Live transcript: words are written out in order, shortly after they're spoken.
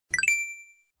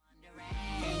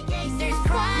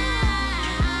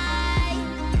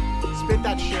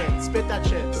that shit. Spit that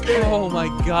shit. Spit it. Oh my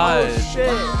god. Oh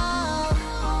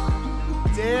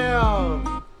shit.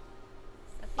 Damn.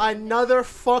 Another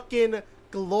fucking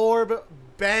Glorb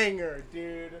banger,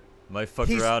 dude. Might fuck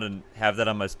around and have that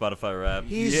on my Spotify rap.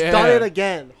 He's done it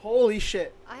again. Holy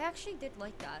shit. I actually did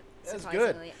like that. That's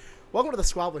good. Welcome to the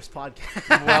Squabblers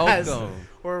podcast. Welcome.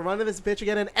 We're running this bitch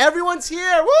again, and everyone's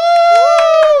here.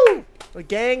 Woo! The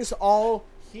gang's all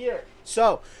here.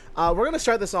 So, we're gonna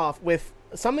start this off with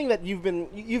something that you've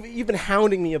been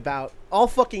hounding me about all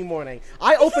fucking morning.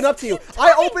 I open up to you.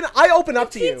 I open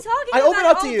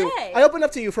up to you. I open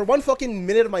up to you for one fucking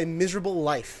minute of my miserable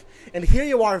life, and here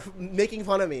you are making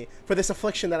fun of me for this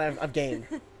affliction that I've gained.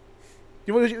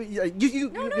 You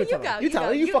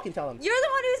fucking tell him. You're the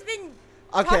one who's been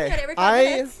talking about every 5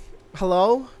 minutes.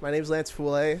 Hello, my name's Lance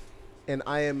Foule, and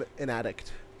I am an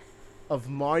addict of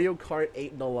Mario Kart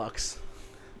 8 Deluxe.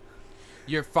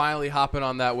 You're finally hopping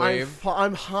on that wave.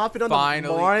 I'm hopping on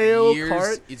finally, the Mario years,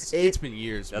 Kart. It's been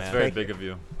years, man. That's very big of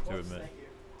you to admit.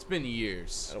 It's been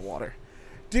years. Out of water.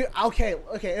 Dude, okay,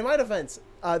 in my defense,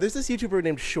 there's this YouTuber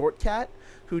named Shortcat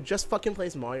who just fucking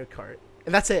plays Mario Kart.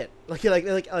 And that's it.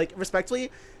 Like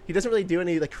respectfully, he doesn't really do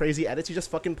any like crazy edits. He just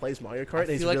fucking plays Mario Kart.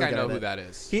 I feel like I know who that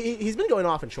is. He's been going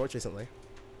off in shorts recently.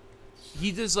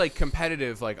 He does like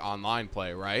competitive like online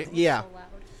play, right? Yeah. So loud.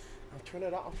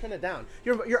 I'll turn it down.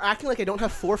 You're acting like I don't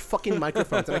have 4 fucking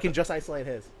microphones and I can just isolate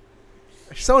his.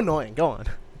 It's so annoying. Go on.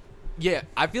 Yeah,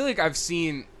 I feel like I've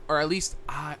seen, or at least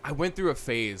I went through a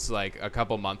phase like a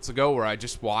couple months ago where I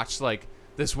just watched like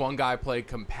this one guy play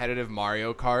competitive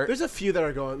Mario Kart. There's a few that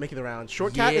are making the rounds.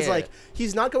 Shortcat is like,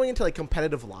 he's not going into like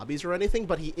competitive lobbies or anything,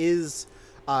 but he is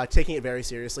taking it very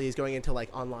seriously. He's going into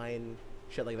like online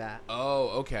shit like that. Oh,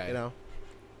 okay. You know?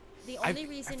 The only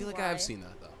reason I feel like why, I have seen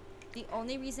that though. The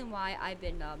only reason why I've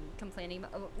been complaining,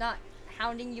 not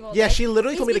hounding you all Yeah, day she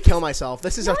literally is told me to because- kill myself.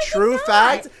 This is No, a I did true not.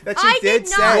 fact that she I did did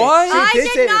say. not. What? She I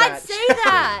did not that. say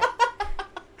that.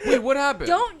 Wait, what happened?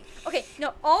 Okay,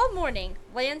 no, all morning,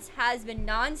 Lance has been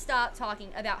nonstop talking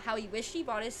about how he wished he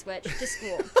brought his Switch to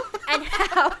school and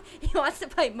how he wants to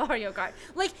play Mario Kart.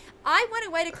 Like, I went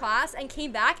away to class and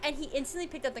came back, and he instantly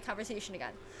picked up the conversation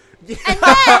again. Yeah. And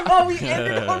then... Oh, we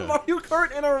ended on Mario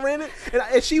Kart and I ran it.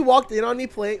 And she walked in on me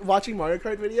watching Mario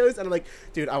Kart videos, and I'm like,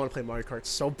 dude, I want to play Mario Kart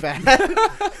so bad.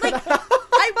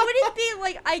 I wouldn't be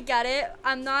like, I get it.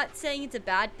 I'm not saying it's a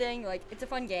bad thing. Like, it's a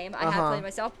fun game. I have played it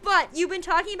myself. But you've been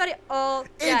talking about it all day.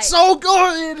 It's so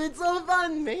good. It's so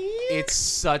fun, man. It's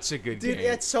such a good Dude,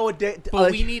 game. it's so addictive.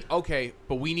 But like,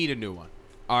 we need a new one.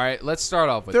 All right, let's start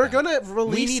off with they're that. gonna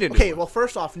release. We need a new okay, one. well,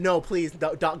 first off, no, please,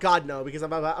 God, no, because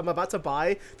I'm about to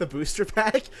buy the booster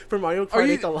pack for Mario Kart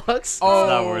 8 Deluxe. Oh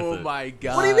not worth it. my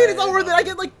god! What do you mean it's not worth it? I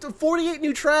get like 48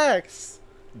 new tracks,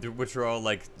 Which are all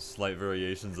like slight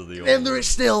variations of the old. and they're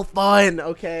still fun.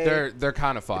 Okay, They're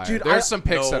kind of fire. Dude, There's some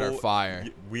picks that are fire.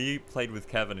 We played with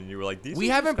Kevin, and you were like, "These." We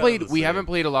are haven't just kind of played. the We same." haven't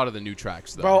played a lot of the new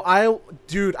tracks though. bro. I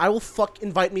will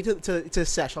invite me to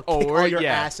Sesh. I'll kick all your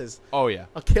asses. Oh yeah.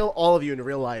 I'll kill all of you in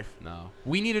real life. No,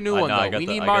 we need a new I one know, I though. got We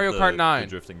the- need I got Mario the- Kart the 9.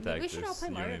 drifting Maybe we tactics. should all play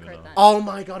You don't Mario even Kart know. then. Oh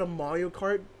my god, a Mario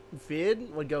Kart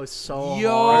vid would go so hard.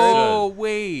 Yo,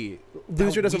 wait.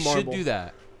 Loser does a We marble. should do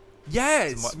that.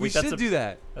 Yes, we Wait, that's should a- do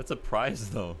that. That's a prize,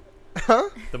 though. Huh?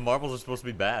 The marbles are supposed to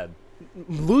be bad.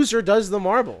 Loser does the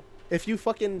marble. If you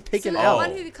fucking take So an the L.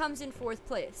 one who comes in 4th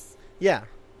place. Yeah.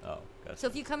 Oh, gotcha. So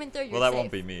if you come in 3rd, you're Well, that safe.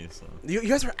 won't be me. So You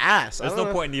guys are ass. I there's don't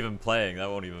no know. point in even playing. That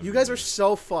won't even. You be guys me. are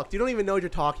so fucked. You don't even know what you're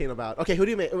talking about. Okay, who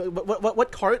do you make?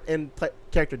 What cart and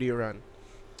character do you run?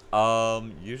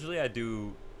 Usually I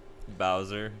do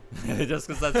Bowser, just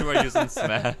because that's who I use in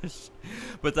Smash.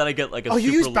 But then I get like a. Oh,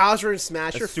 you use super Bowser in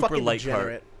Smash? a You're super fucking light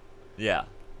degenerate. Yeah,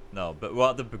 no, but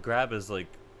well, the grab is like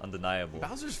undeniable.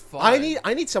 Bowser's fun.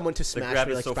 I need someone to The smash grab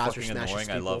me is like so Bowser fucking smashes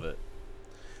annoying. I love people. it.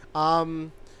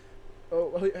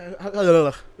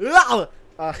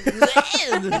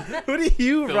 Who do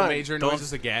you Phil run? Major Don't-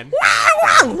 noises again. We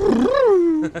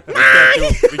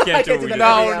can't do it. We that can't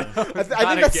now. do it. I think Not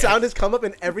that again. sound has come up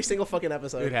in every single fucking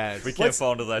episode. It has. We can't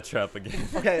fall into that trap again.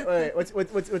 Okay, wait.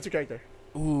 What's your character?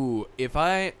 Ooh,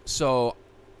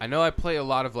 I know I play a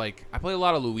lot of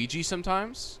Luigi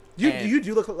sometimes. You and you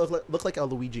do look like a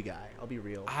Luigi guy. I'll be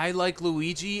real. I like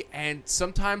Luigi, and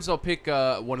sometimes I'll pick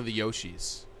one of the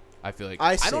Yoshis. I feel like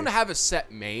I I don't see. have a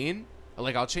set main.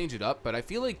 Like I'll change it up, but I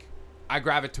feel like I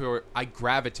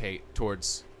gravitate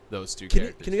towards those two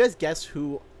characters. Can you guys guess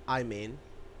who I main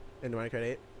in Mario Kart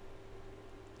 8?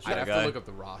 I'd have guy? to look up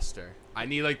the roster. I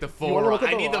need like the You full. wanna look at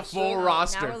I the need the roster? full Now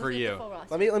roster we're for looking at you. the full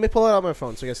roster. Let me pull it out on my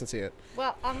phone so you guys can see it.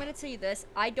 Well, I'm going to tell you this.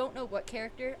 I don't know what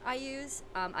character I use.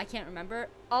 I can't remember.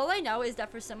 All I know is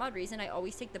that for some odd reason, I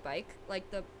always take the bike. Like,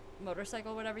 the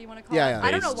motorcycle, whatever you want to call Yeah, it. yeah.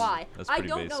 I don't know Based. why. That's I pretty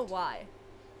don't know based. why.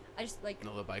 I just like.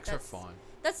 No, the bikes are That's- fun.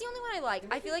 That's the only one I like.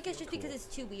 I feel like it's just because it's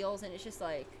 2 wheels and it's just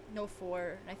like no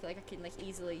 4, and I feel like I can like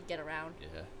easily get around.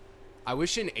 Yeah. I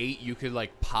wish in 8 you could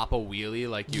like pop a wheelie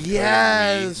like you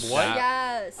Yes! could in Wii. What? That-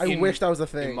 Yes. I In- wish that was a In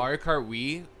thing. Mario Kart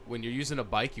Wii, when you're using a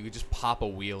bike, you could just pop a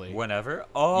wheelie. Whenever.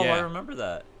 Oh, Yeah. I remember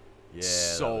that. Yeah.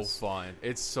 So that was- fun.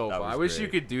 It's so that fun. was I wish you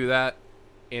great. could do that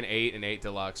in 8 and 8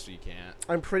 Deluxe. You can't.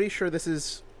 I'm pretty sure this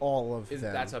is all of them.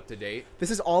 That's up to date. This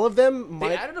is all of them.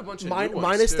 They added a bunch of new ones,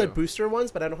 minus the too. booster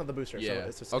ones, but I don't have the booster, so Yeah.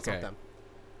 it's just Okay. it's not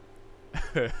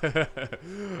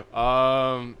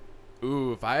them.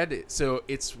 Ooh, if I had to, so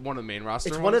it's one of the main roster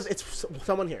It's ones? it's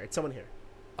someone here. It's someone here.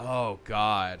 Oh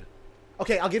god.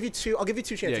 Okay, I'll give you two. I'll give you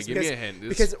 2 Yeah, chances. give me a hint. This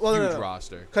because well, huge no.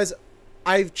 roster. Because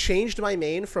I've changed my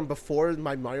main from before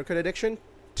my Mario Kart addiction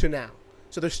to now.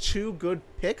 So there's 2 good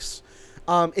picks.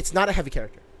 It's not a heavy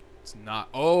character. It's not.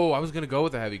 Oh, I was gonna go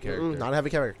with a heavy character. Not a heavy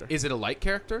character. Is it a light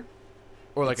character?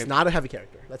 Or like It's not a heavy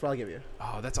character. That's what I'll give you.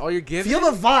 Oh, that's all you're giving. Feel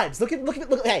the vibes. Look.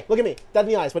 Hey, look at me. Dead in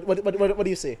the eyes. What do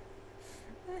you see?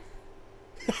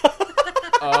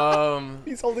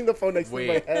 He's holding the phone next to my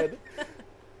Wait. head.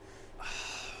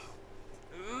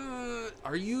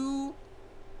 Are you?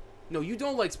 No, you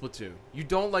don't like Splatoon. You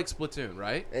don't like Splatoon,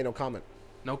 right? Hey, no comment.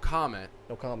 No comment.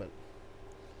 No comment.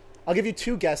 I'll give you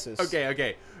 2 guesses.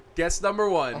 Okay. Guess number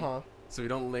 1. Uh huh. So we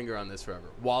don't linger on this forever.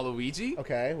 Waluigi.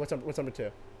 Okay. What's number 2?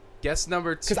 Guess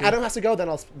number 2. Because Adam has to go, then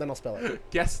I'll spell it.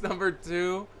 Guess number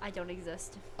 2. I don't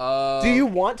exist. Do you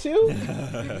want to?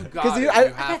 You got it. You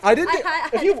have to. I didn't. I Think,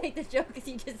 had if to you make the joke because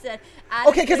you just said.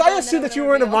 okay, because I assumed that you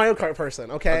were in a Mario Kart person.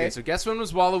 Okay. Okay, so guess 1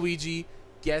 was Waluigi.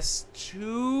 Guess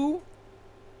 2,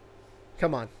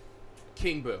 Come on,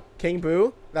 King Boo. King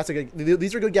Boo. That's a good.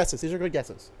 These are good guesses.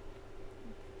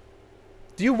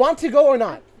 Do you want to go or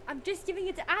not? I'm just giving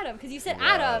it to Adam because you said Wow.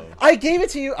 Adam. I gave it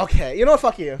to you. Okay. You know what?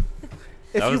 Fuck you.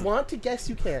 If That you was- want to guess,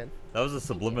 you can. That was a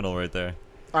subliminal right there.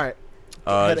 All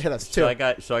right. Hit us. 2.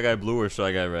 Shy Guy Blue or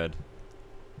Shy Guy Red?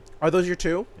 Are those your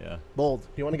 2? Yeah. Bold.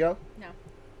 You want to go? No.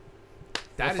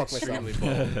 That Go is fuck myself.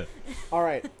 extremely bold. All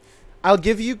right. I'll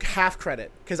give you half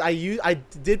credit because I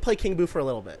did play King Boo for a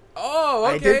little bit. Oh,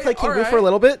 okay. I did play King Boo alright. for a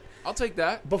little bit. I'll take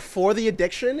that. Before the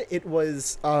addiction, it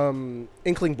was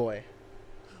Inkling Boy.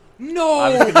 No, I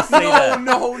was gonna say that.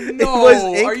 no. was Are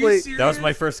you Inkling. serious? That was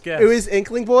my first guess. It was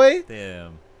Inkling Boy,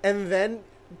 Damn. and then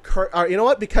you know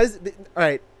what? Because all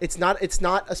right, it's not a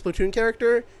Splatoon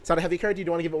character. It's not a heavy character. You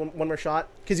don't want to give it one more shot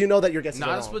because you know that your guess is Not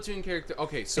a wrong. Splatoon character.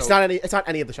 Okay, so It's not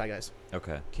any of the Shy Guys.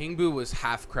 Okay. King Boo was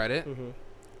half credit. You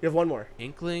have one more.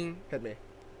 Inkling. Hit me.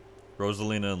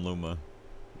 Rosalina and Luma.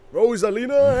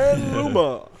 Rosalina and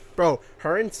Luma. Bro,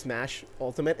 her in Smash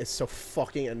Ultimate is so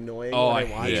fucking annoying Oh, when I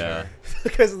I watch hate Yeah. her.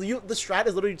 because the strat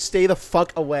is literally stay the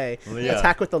fuck away. Well, yeah.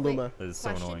 Attack with the Wait. Luma. That is so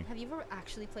Question: annoying. have you ever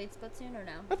actually played Splatoon or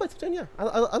no? I played Splatoon, yeah. I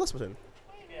love Splatoon.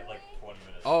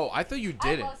 Oh, I thought you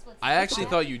didn't. I actually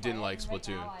thought you didn't like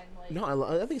Splatoon. No,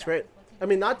 I think it's great. I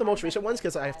mean, not the most recent ones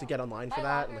because I have to get online for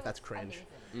that, and like, that's cringe.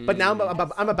 But now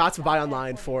I'm about to buy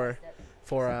online for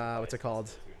what's it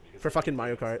called? For fucking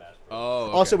Mario Kart. Oh.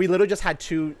 Okay. Also, we literally just had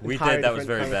 2 We entire did. That was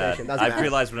different very bad. conversations. That was I bad.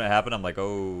 realized when it happened, I'm like,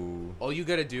 oh. all you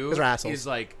gotta do Those are assholes. is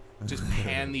like just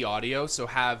pan the audio, so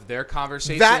have their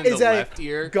conversation That in is the a left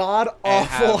ear. god and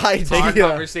awful have our idea.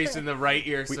 conversation in the right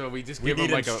ear, so we just We give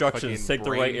need them like instructions. a Take the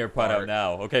right brain ear pod fart. out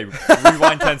now. Okay,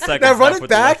 rewind 10 seconds. Now run now it put the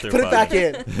back, left ear put it pod back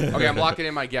in. in. Okay, I'm locking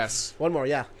in my guess. One more,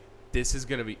 yeah. This is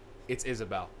gonna be. It's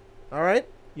Isabel. All right,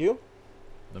 you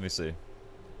Let me see.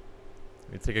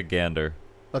 Let me take a gander.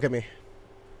 look at me.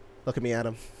 Look at me,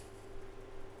 Adam.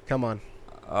 Come on.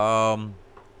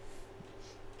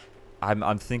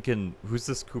 I'm thinking, who's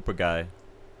this Koopa guy?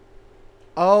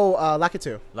 Oh,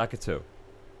 Lakitu. Lakitu.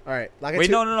 All right, Lakitu.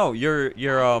 Wait, no. You're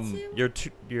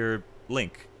Lakitu? you're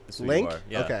Link. is who you Link. are.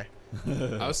 Yeah. Okay.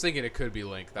 I was thinking it could be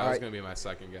Link. That was Alright. gonna be my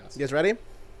second guess. You guys ready?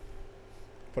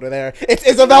 Put her there. It's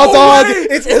Isabel, No dog. way!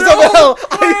 It's No Isabel. way!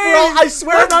 I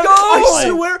swear, Let's man. go! I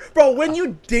swear, bro. When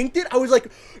you dinked it, I was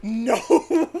like, no.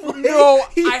 Way. No,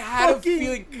 He I had a fucking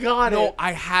feeling. Got no, it.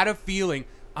 I had a feeling.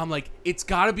 I'm like, it's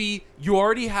gotta be. You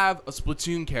already have a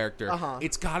Splatoon character. Uh-huh.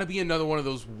 It's gotta be another one of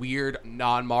those weird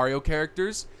non-Mario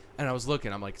characters. And I was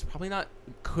looking. I'm like, it's probably not.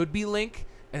 Could be Link.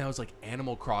 And I was like,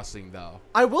 Animal Crossing though.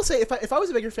 I will say, if I was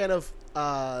a bigger fan of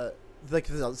like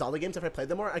the Zelda games, if I played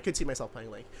them more, I could see myself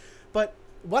playing Link. But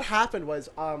what happened was,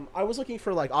 I was looking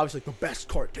for like obviously the best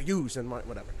cart to use and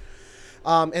whatever.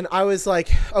 And I was like,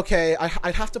 okay,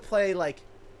 I'd have to play like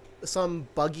some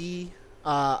buggy,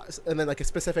 and then like a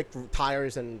specific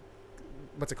tires and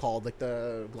what's it called, like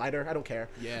the glider. I don't care.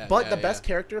 Yeah. But yeah, the best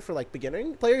character for like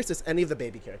beginning players is any of the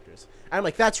baby characters. And I'm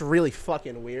like, that's really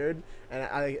fucking weird,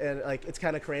 and like it's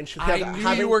kind of cringe. I knew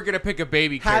you were gonna pick a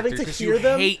baby character having to because hear you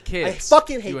them. hate kids. I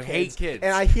fucking hate you kids. hate kids.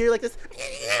 And I hear like this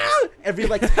every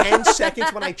like 10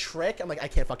 seconds when I trick. I'm like, I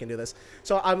can't fucking do this.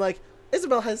 So I'm like,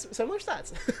 Isabel has similar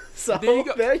stats. So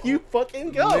there you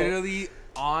fucking go. Literally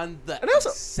on the And also-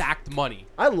 exact money.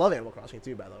 I love Animal Crossing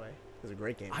too, by the way. It's a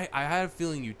great game. I had a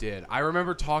feeling you did. I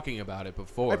remember talking about it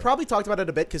before. I probably talked about it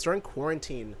a bit because during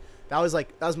quarantine, that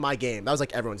was my game. That was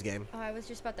like everyone's game. Oh, I was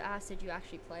just about to ask, did you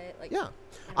actually play it? Like, Yeah. Animal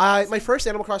My Crossing? first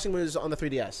Animal Crossing was on the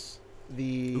 3DS. Ooh, The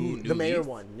New Mayor Leaf?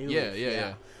 one. New Yeah, Leaf,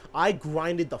 yeah. I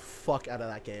grinded the fuck out of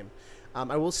that game.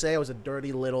 I will say I was a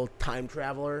dirty little time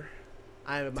traveler.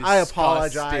 I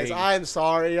apologize. Disgusting. I'm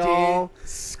sorry, y'all.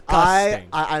 Disgusting.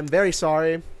 I'm very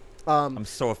sorry. I'm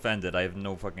so offended. I have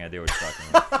no fucking idea what you're talking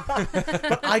about.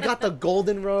 But I got the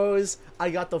golden rose.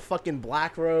 I got the fucking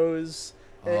black rose.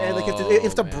 And like you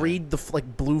have to man. breed the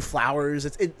like blue flowers.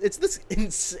 It's this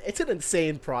it's an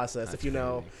insane process. That's if you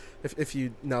know crazy. if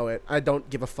you know it. I don't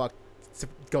give a fuck to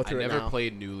go I through it never now.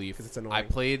 played New Leaf. 'Cause it's annoying. I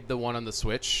played the one on the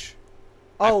Switch.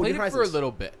 Oh, I played New it for a Horizons.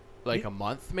 little bit, like a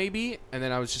month maybe, and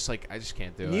then I was just like, I just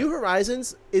can't do New it.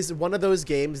 Horizons is one of those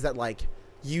games that like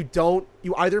you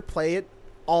either play it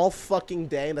all fucking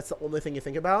day and that's the only thing you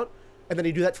think about, and then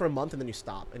you do that for a month and then you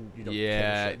stop and you don't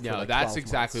Yeah, finish it for no, like that's 12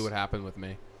 exactly months. what happened with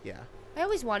me. Yeah. I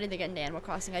always wanted to get into Animal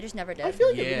Crossing. I just never did. I feel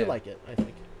like Yeah. you like it, I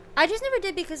think. I just never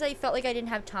did because I felt like I didn't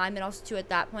have time, and also too at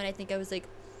that point I think I was like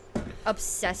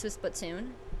obsessed with Splatoon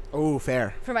Oh,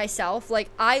 fair. for myself. Like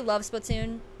I love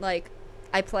Splatoon. Like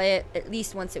I play it at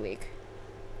least once a week.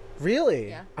 Really?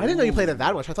 Yeah. I didn't know you played it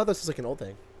that much. I thought this was like an old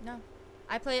thing. No,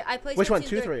 I play. Which one? Splatoon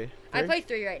 2, 3? I play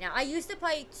 3 right now. I used to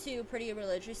play 2 pretty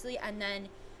religiously, and then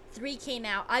 3 came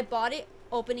out. I bought it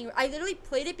opening. I literally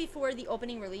played it before the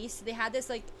opening release. They had this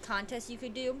like contest you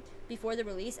could do before the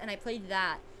release, and I played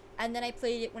that. And then I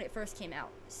played it when it first came out.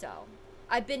 So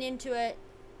I've been into it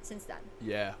since then.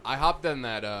 Yeah, I hopped on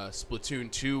that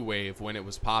Splatoon 2 wave when it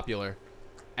was popular,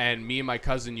 and me and my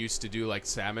cousin used to do like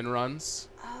salmon runs.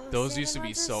 Oh, Those salmon used to be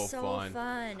runs are so fun.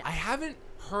 fun. I haven't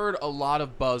heard a lot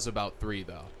of buzz about 3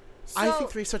 though. I So-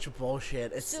 think 3 is such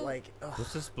bullshit. It's so- like, ugh.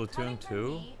 This is coming Splatoon from 2?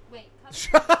 me- Wait.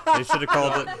 They should have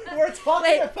called it. We're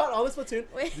talking Wait. about all this Splatoon.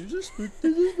 Wait. This is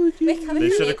Splatoon. Wait, coming They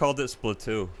from should me- have called it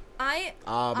Splatoon. I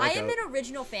my am goat. an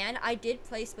original fan. I did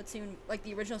play Splatoon, like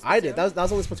the original Splatoon. I did. That was the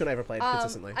only Splatoon I ever played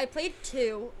consistently. I played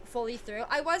 2 fully through.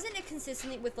 I wasn't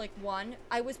consistently with like 1.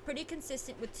 I was pretty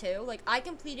consistent with 2. Like I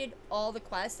completed all the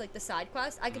quests, like the side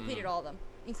quests. I completed all of them,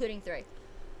 including 3.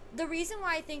 The reason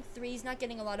why I think 3 is not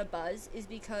getting a lot of buzz is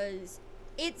because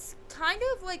it's kind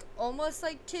of like almost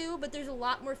like 2, but there's a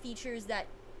lot more features that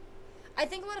I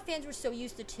think a lot of fans were so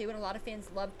used to 2, and a lot of fans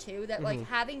love 2 that like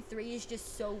having 3 is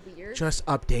just so weird. Just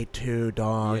update 2,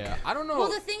 dog. Yeah, I don't know.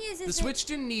 Well, the thing is the that- Switch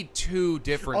didn't need 2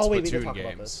 different Oh, wait, we did Splatoon talk about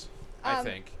games. this. I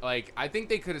think. Like, I think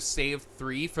they could have saved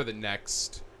 3 for the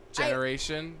next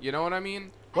generation. You know what I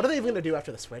mean? What are they even going to do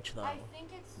after the Switch, though? I think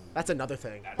it's That's another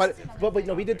thing. That's But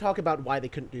no, we did talk about why they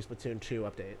couldn't do Splatoon 2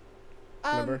 update.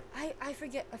 Remember? I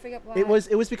forget why. It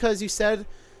was because you said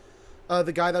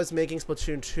the guy that was making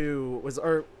Splatoon 2 was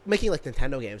making like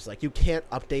Nintendo games. Like you can't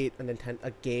update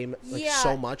a game like Yeah,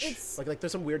 so much. it's- Like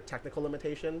there's some weird technical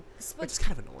limitation, Splat- which is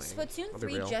kind of annoying. Splatoon I'll be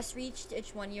 3 real. just reached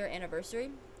its 1-year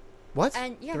anniversary. What?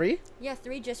 And yeah, 3? Yeah,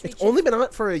 3 just It's reached. only been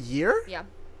out for a year? yeah.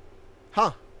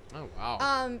 Huh. Oh,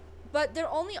 wow. But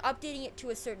they're only updating it to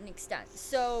a certain extent.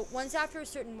 So once after a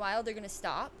certain while, they're gonna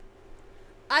stop.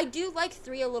 I do like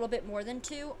 3 a little bit more than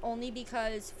 2, only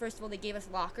because first of all they gave us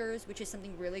lockers, which is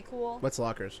something really cool. What's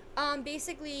lockers?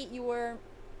 Basically you're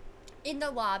in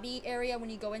the lobby area when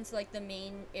you go into like the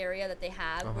main area that they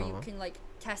have where you can like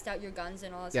test out your guns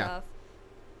and all that Yeah. stuff.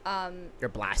 Your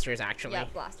blasters, actually. Yeah,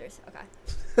 blasters. Okay.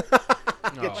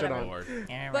 Get shit oh, on. Lord.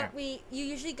 But you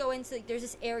usually go into like, there's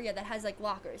this area that has like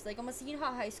lockers, like almost you know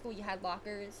how high school you had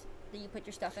lockers that you put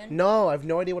your stuff in. No, I have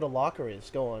no idea what a locker is.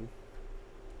 Go on.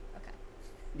 Okay.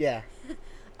 Yeah.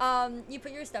 You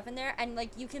put your stuff in there, and like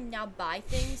you can now buy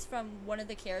things from one of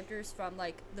the characters from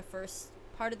like the first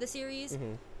part of the series,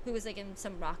 who was like in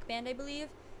some rock band, I believe.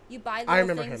 You buy. Little I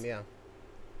remember things. him. Yeah.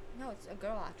 No, it's a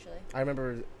girl actually. I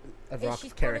remember a Is rock she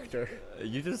part of- character.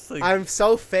 You just like I'm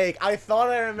so fake. I thought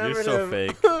I remembered you're so him.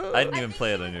 fake. I didn't I even think play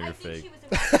she it. I was- knew I you're think she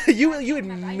fake. was a- you I you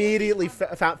remember. I know she's immediately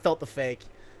on- felt the fake.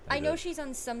 I know did. she's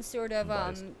on some sort of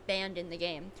Biased. band in the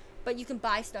game, but you can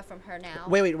buy stuff from her now.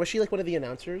 Wait, was she like one of the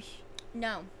announcers?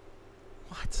 No.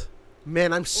 What?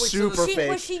 Man, I'm so super She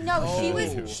fake. was she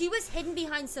Oh. was hidden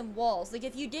behind some walls. Like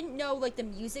if you didn't know like the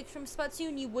music from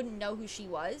Splatoon, you wouldn't know who she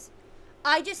was.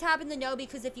 I just happen to know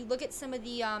because if you look at some of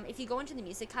the if you go into the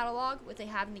music catalog, what they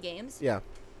have in the games, Yeah.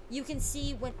 you can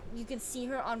see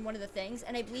her on one of the things,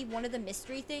 and I believe one of the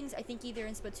mystery things, I think either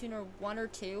in Splatoon or 1 or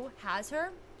 2 has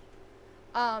her.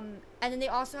 And then they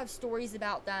also have stories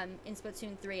about them in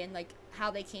Splatoon 3 and like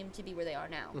how they came to be where they are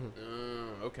now.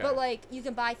 Okay. But like you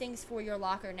can buy things for your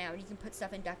locker now, and you can put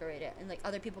stuff and decorate it, and like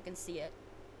other people can see it.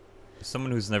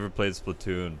 Someone who's never played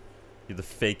Splatoon, you're the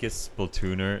fakest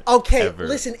Splatooner Okay, ever.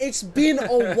 listen, it's been a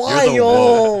You're the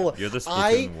while. woke. You're the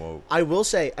Splatoon woke. I will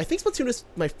say, I think Splatoon is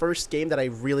my first game that I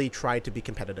really tried to be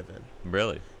competitive in.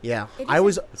 Really? Yeah, It I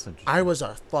was That's interesting. I was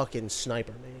a fucking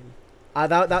sniper, man.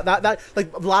 That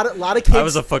like a lot of kids. I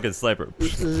was a fucking sniper.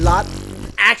 lot.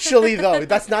 Actually, though,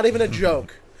 that's not even a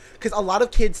joke. Because a lot of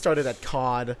kids started at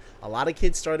COD. A lot of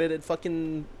kids started at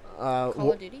fucking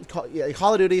Call of Duty?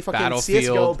 Call of Duty, fucking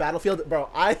CS:GO, Battlefield. Battlefield. Bro,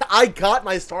 I got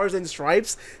my stars and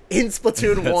stripes in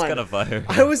Splatoon 1. That's kind of fire.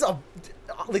 I was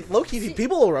like low key.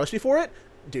 People will roast me for it,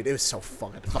 dude. It was so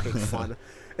fucking fun.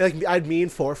 Like I'd me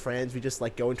and 4 friends, we just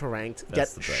like go into ranked,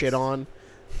 That's get the shit best. on.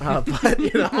 But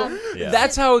you know, Yeah.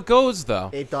 That's how it goes,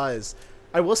 though. it does.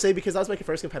 I will say because that was my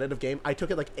first competitive game, I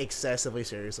took it like excessively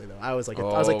seriously though. I was like I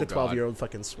was like Oh, the God. 12-year-old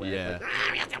fucking swear. Yeah.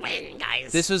 Like, we have to win,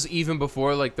 guys. This was even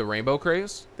before like the rainbow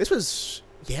craze. This was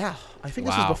I think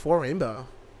this was Wow. before Rainbow.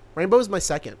 Rainbow was my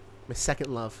second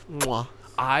love. Mwah.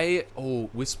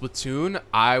 With Splatoon,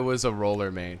 I was a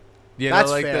roller main. You know,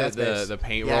 That's like fair, that's the base. the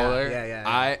paint Yeah, roller.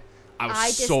 yeah. I was I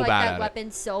so dislike bad that at weapon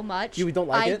so much. You don't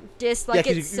like I it? dislike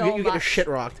Yeah, it because so you get your much. shit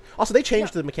rocked. Also, they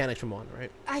changed the mechanics from 1,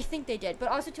 right? I think they did, but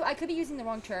also too, I could be using the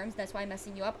wrong terms. That's why I'm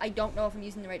messing you up. I don't know if I'm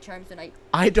using the right terms, and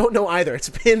I don't know either. It's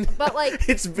been But like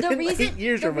it's been the reason 8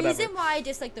 years the or whatever. reason why I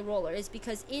dislike the roller is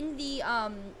because in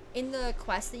the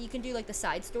quest that you can do, like the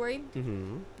side story,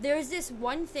 there's this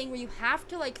one thing where you have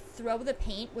to like throw the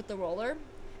paint with the roller,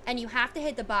 and you have to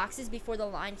hit the boxes before the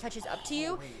line catches up to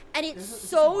you, and it's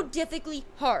so difficultly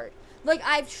hard. Like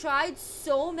I've tried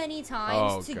so many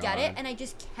times to get it, God. and I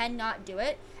just cannot do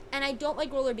it, and I don't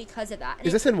like roller because of that. And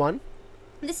Is this in 1?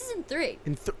 this is in 3.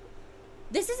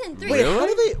 This is in 3. Wait, Really? how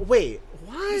do they? Wait,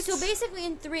 what? So basically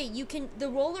in 3, the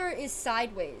roller is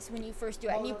sideways when you first do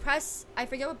it. And you press, I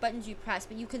forget what buttons you press,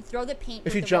 but you can throw the paint if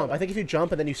with you the jump, roller. I think if you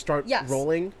jump and then you start Yes.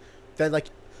 rolling, then like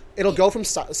it'll go from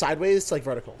sideways to like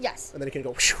vertical. Yes. And then it can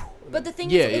go. Whoosh, and But then- the thing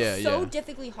Yeah, is, it's so yeah.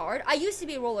 difficultly hard. I used to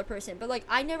be a roller person, but like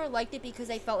I never liked it because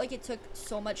I felt like it took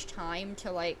so much time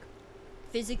to like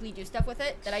physically do stuff with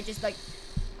it that I just like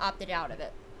opted out of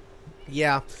it.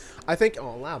 yeah, I think.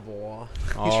 Oh, Labo.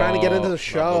 He's trying to get into the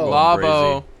show. Labo.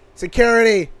 Labo.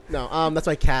 Security. No, that's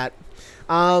my cat.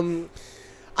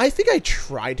 I think I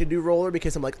tried to do roller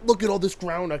because I'm like, look at all this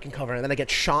ground I can cover, and then I get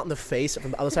shot in the face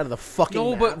from the other side of the fucking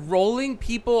No, map. but rolling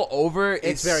people over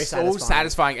It's is very so satisfying.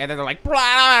 satisfying, and then they're like,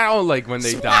 "Blah," like when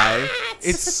they die.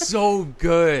 It's so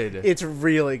good. It's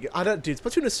really good. I don't, dude.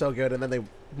 Splatoon is so good, and then they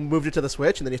moved it to the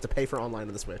Switch, and then you have to pay for online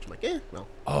on the Switch. I'm like, no.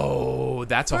 Oh,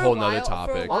 that's a For a whole while- nother for a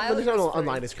topic. while- Online, it was free.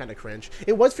 online is kind of cringe.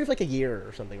 It was free for like a year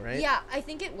or something, right? Yeah, I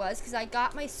think it was because I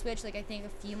got my Switch like I think a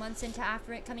few months into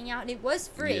after it coming out, and it was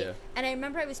free. Yeah. And I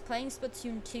remember I was playing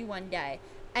Splatoon 2 one day,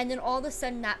 and then all of a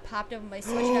sudden that popped up on my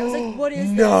Switch, and I was like, "What is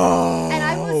this?" No. And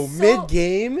I was so- mid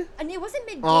game. And it wasn't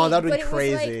mid game. Oh, that would've but been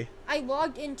it was crazy. like I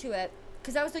logged into it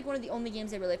because that was like one of the only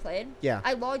games I really played. Yeah.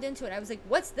 I logged into it. And I was like,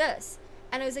 "What's this?"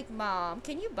 And I was like, "Mom,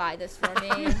 can you buy this for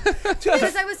me?"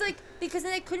 Because I was like, because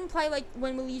then I couldn't play like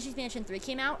when Luigi's Mansion 3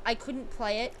 came out. I couldn't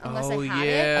play it unless Oh, I had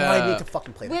yeah. Oh, I need to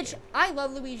fucking play it. that Which game. I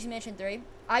love Luigi's Mansion 3.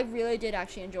 I really did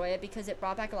actually enjoy it because it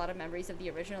brought back a lot of memories of the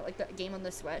original, like the game on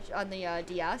the Switch, on the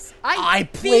DS. I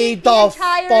beat played the the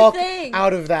entire fuck thing.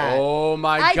 out of that. Oh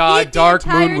my I beat God, the Dark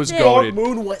entire Moon was thing. Dark goated.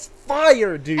 Moon was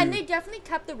fire, dude. And they definitely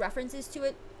kept the references to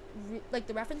it, like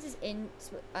the references in,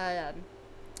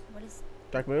 what is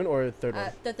Dark Moon or third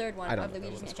one? the third one I don't of know what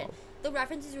Luigi's it's Mansion. called. The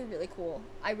references were really cool.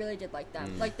 I really did like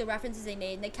them. Like the references they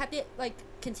made, and they kept it like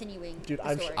continuing. Dude, the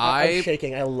I'm, story. I'm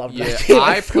shaking. I love Yeah, that game.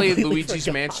 I played completely Luigi's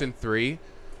forgot. Mansion 3.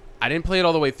 I didn't play it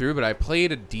all the way through, but I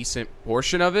played a decent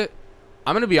portion of it.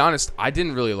 I'm going to be honest, I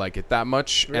didn't really like it that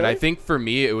much. And I Really? think for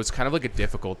me, it was kind of like a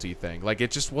difficulty thing. Like,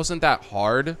 it just wasn't that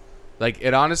hard. Like,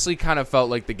 it honestly kind of felt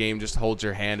like the game just holds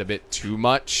your hand a bit too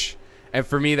much. And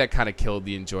for me, that kind of killed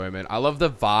the enjoyment. I love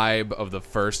the vibe of the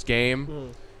first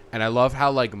game. And I love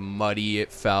how, like, muddy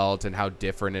it felt and how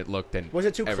different it looked in Was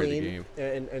it too every clean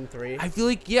game. in 3? I feel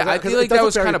like, yeah, I 'Cause feel it like does that look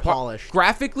was very kind of polished.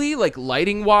 graphically, like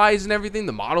lighting wise and everything.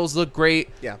 The models look great.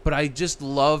 Yeah. But I just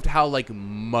loved how like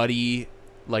muddy,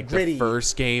 like Gritty. the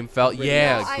first game felt. Gritty.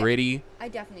 Yeah, No, I- gritty. I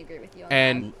definitely agree with you on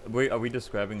And Wait, are we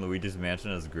describing Luigi's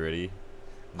Mansion as gritty?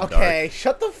 and Okay,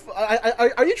 shut the.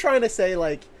 Are you trying to say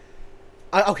like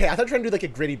Okay, I thought you were trying to do like a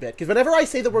gritty bit because whenever I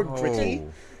say the word gritty,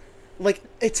 like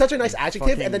it's such a nice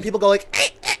adjective, and then people go like,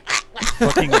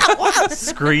 Fucking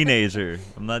screenager.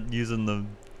 I'm not using the.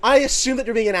 I assume that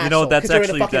you're being an asshole. You know, that's 'cause you're a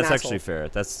actually fucking asshole. fair.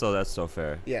 That's so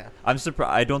fair. Yeah. I'm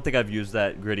surprised. I don't think I've used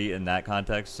that gritty in that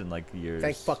context in like years.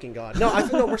 Thank fucking God. No, I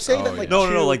think no. We're saying that like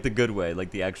No, like the good way,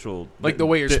 like the actual, Like the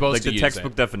way you're supposed like to the use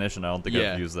textbook it. definition. I don't think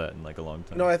Yeah. I've used that in like a long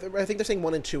time. No, I think they're saying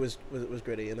 1 and 2 was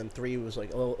gritty, and then 3 was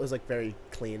like a little. It was like very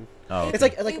clean. Oh, It's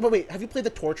okay. like wait, have you played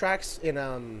the tour tracks in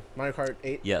Mario Kart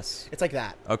 8? Yes. It's like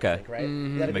that. I Okay. think, right?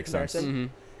 Mhm. Is that a good Makes sense. comparison?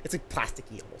 It's like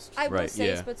plasticky almost. I will Right, say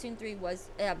yeah. Splatoon 3 was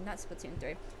not Splatoon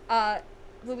 3.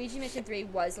 Luigi Mission 3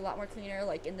 was a lot more cleaner,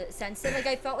 like in the sense that like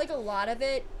I felt like a lot of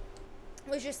it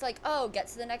was just like, oh, get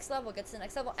to the next level,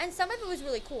 and some of it was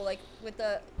really cool, like with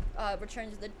the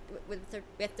returns of the with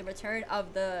the return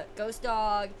of the ghost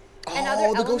dog and other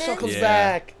Oh, the ghost dog elements. comes Yeah.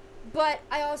 back. But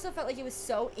I also felt like it was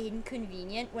so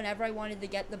inconvenient whenever I wanted to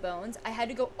get the bones. I had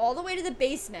to go all the way to the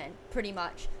basement, pretty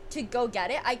much, to go get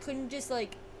it. I couldn't just,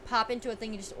 like, pop into a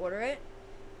thing and just order it.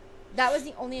 That was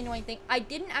the only annoying thing. I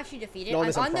didn't actually defeat it. No, I'm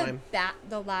it's on on Prime.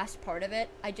 the last part of it.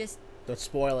 I just... Don't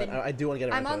spoil it. I do want to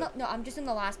get around to it. I'm just in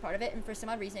the last part of it, and for some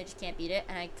odd reason I just can't beat it,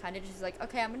 and I kind of just like,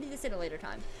 okay, I'm gonna do this at a later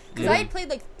time. Because I had played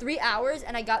like 3 hours,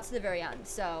 and I got to the very end,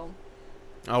 so...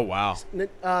 Oh wow.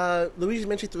 Luigi's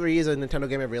Mansion 3 is a Nintendo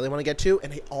game I really want to get to,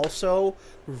 and I also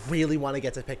really want to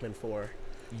get to Pikmin 4.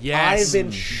 Yes. I've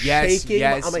been shaking.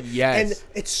 Yes. I'm like, Yes. And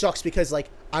it sucks because, like,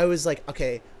 I was like,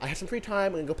 okay, I have some free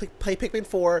time. I'm going to go play Pikmin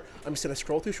 4. I'm just going to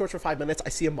scroll through shorts for 5 minutes. I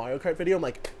see a Mario Kart video. I'm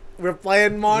like, we're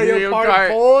playing Mario Kart,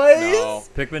 boys. No.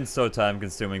 Pikmin's so time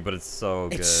consuming, but it's so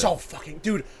good. It's so fucking...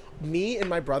 Dude, me and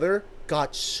my brother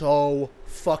got so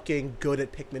fucking good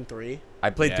at Pikmin 3. I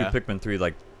played Yeah. through Pikmin 3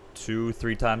 like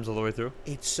 2-3 times all the way through.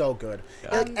 It's so good.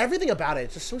 Yeah. Like, everything about it,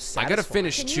 it's just so I satisfying. gotta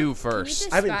finish Can 2 you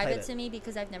first. I haven't describe played it it. to me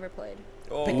because I've never played?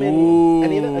 Pikmin. Ooh,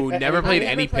 Any of the- never I've played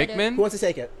never any played it. Pikmin? Who wants to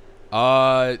take it?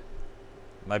 My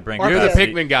brain. You're the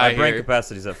capacity- Pikmin guy My brain here.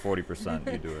 capacity's at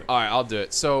 40%. You do it. All right, I'll do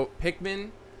it. So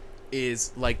Pikmin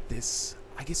is like this,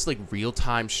 I guess, like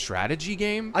real-time strategy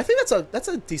game. I think that's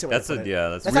a decent way That's to a put it.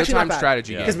 That's That's actually not Real-time bad.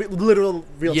 strategy Yeah. Because game. literal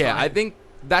real time. Yeah, I think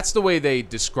that's the way they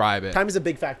describe it. time is a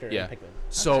big factor Yeah. in Pikmin.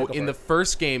 So Go in for the it.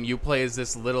 first game, you play as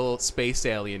this little space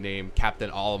alien named Captain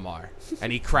Olimar,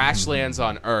 and he crash lands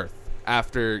on Earth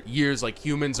after years. Like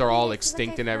humans are all I feel like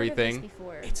extinct I've and heard of this everything.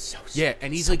 before. It's so Yeah,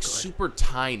 and he's so like good. super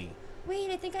tiny. Wait,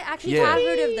 I think I actually Yeah. have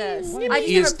heard of this. I just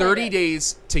He has never played 30 it.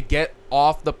 days to get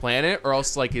off the planet, or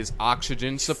else like his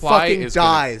oxygen supply fucking is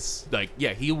dies. Gonna, like,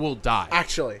 yeah, he will die.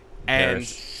 Actually, And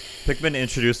Perish. Pikmin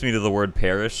introduced me to the word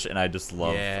perish, and I just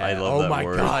love. Yeah. I love Oh that my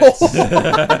word. God.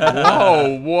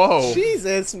 whoa.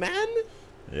 Jesus, man,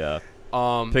 Yeah.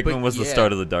 Pikmin Pikmin was the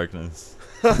start of the darkness.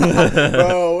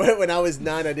 bro. When I was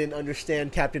 9, I didn't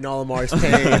understand Captain Olimar's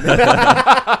pain.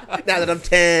 Now that I'm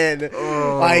 10,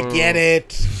 I get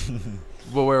it.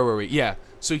 Well, where were we? Yeah.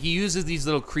 So he uses these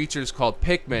little creatures called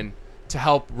Pikmin to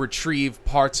help retrieve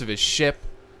parts of his ship,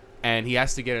 and he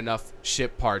has to get enough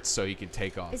ship parts so he can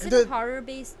take off. Is it The- a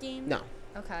horror-based game? No.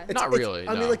 Okay. Not really,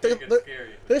 I no. mean, like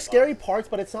there's scary parts,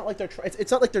 but it's not like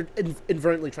it's not like they're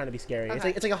inadvertently trying to be scary. It's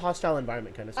Okay. like a hostile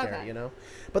environment kind of scary, Okay. you know.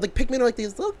 But like Pikmin are like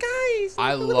these little guys.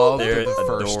 I little- love They're the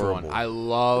first one. adorable. I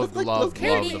love Look like love little love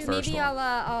kitties. the Maybe, first maybe one.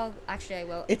 I'll actually I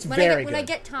will. It's when very when I good.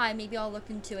 get time, maybe I'll look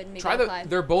into it and maybe Try I'll play.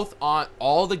 they're both on.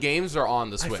 All the games are on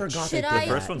the I Switch. forgot Should they I did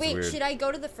first that. one's wait? weird. Should I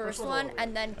go to the first one's a one little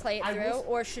and then play it I through, will-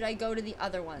 or should I go to the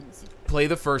other ones? Play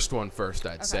the first one first,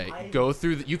 I'd say. I- Go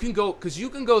through you can go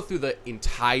through the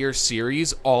entire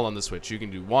series all on the Switch. You can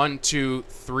do 1, 2,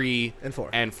 3, And 4.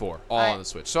 and 4 all I- on the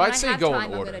Switch. So when I'd I say have go time,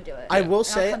 in I'm order. gonna do it. I Yeah. will And I'll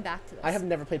say come back to this. I have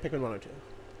never played Pikmin 1 or 2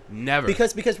 Never.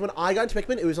 because when I got into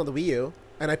Pikmin, it was on the Wii U,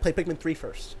 and I played Pikmin 3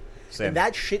 first. Same. And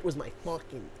that shit was my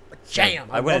fucking jam.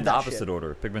 I went in love that opposite shit.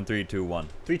 order. Pikmin 3, 2, 1.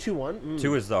 3, 2, 1.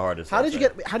 2 is the hardest. How I'd did you say.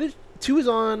 get? How did 2 is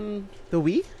on the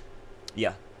Wii?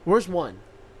 Yeah. Where's 1?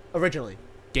 Originally.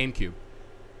 GameCube.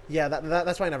 Yeah,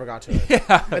 that's why I never got to it.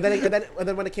 Yeah. And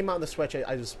then when it came out on the Switch,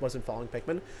 I just wasn't following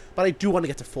Pikmin. But I do want to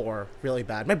get to 4 really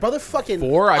bad. My brother fucking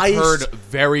 4 I've iced- heard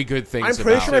very good things I'm about.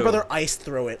 pretty sure my brother iced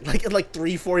through it. Like in like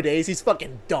 3-4 days, he's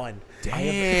fucking done.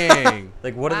 Dang.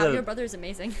 Like, what Wow, are your the... brother is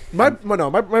amazing. My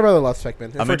brother loves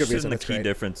Pikmin. I'm for good interested reason. in the It's key great.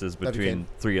 differences Love you, between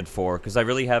kid. 3 and 4, because I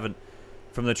really haven't...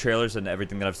 From the trailers and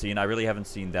everything that I've seen, I really haven't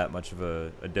seen that much of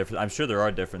a difference. I'm sure there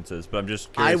are differences, but I'm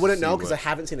just curious I to wouldn't see know because I what-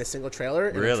 haven't seen a single trailer,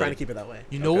 and I'm Really? trying to keep it that way.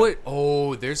 You know what?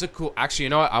 Oh, there's a cool. Actually, you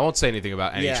know what? I won't say anything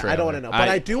about any Yeah, trailer. I don't want to know, but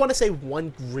I do want to say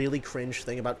one really cringe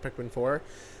thing about Pikmin 4,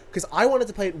 because I wanted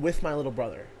to play it with my little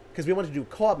brother, because we wanted to do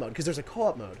co-op mode because there's a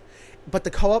co-op mode, but the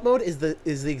co-op mode is the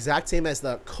exact same as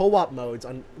the co-op modes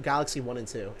on Galaxy 1 and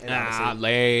 2. And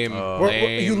Lame.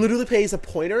 Lame. You literally play as a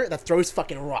pointer that throws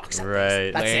fucking rocks at Right.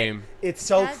 things. That's Lame. it. It's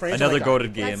so That's- cringe. Another Oh my God.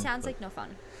 goated game. That sounds like no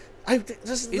fun.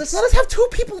 Let's let us have two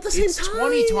people at the same It's time.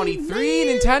 2023,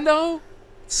 man. Nintendo.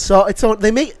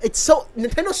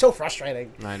 Nintendo's so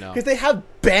frustrating. I know. Because they have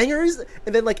bangers,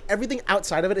 and then like everything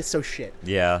outside of it is so shit.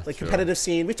 Yeah. Like true. competitive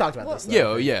scene. We've talked about Well, this.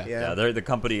 Though. Yeah. Yeah, the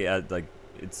company like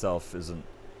itself isn't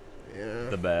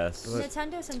the best.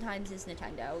 Nintendo sometimes is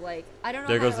Nintendo. Like I don't know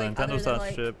There how goes to, the like, Nintendo other than,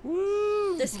 like,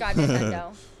 censorship. describe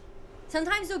Nintendo.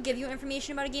 Sometimes they'll give you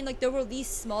information about a game, like they'll release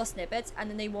small snippets, and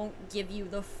then they won't give you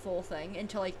the full thing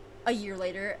until like a year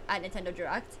later at Nintendo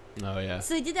Direct. Oh yeah.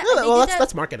 So they did that. Yeah, they well, did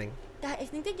that's marketing. I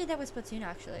think they did that with Splatoon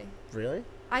actually. Really?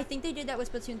 I think they did that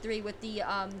with Splatoon 3 with the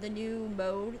new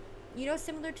mode. You know,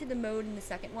 similar to the mode in the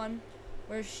second one,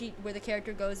 where the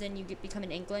character goes in, you become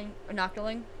an inkling or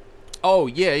noctoling. Oh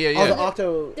yeah. Oh, the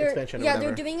Octo They're, expansion. Or yeah, whatever.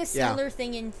 they're doing a similar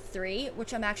thing in 3,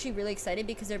 which I'm actually really excited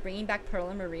because they're bringing back Pearl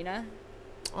and Marina.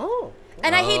 Oh.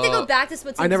 And I hate to go back to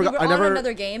Splatoon. I never. We were I never. on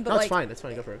another game, but No, like it's fine. It's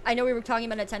fine. Go for it. I know we were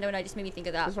talking about Nintendo, and I just made me think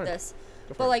of That's fine. this.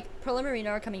 Go for But it. like Pearl and Marina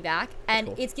are coming back, and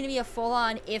cool. it's gonna be a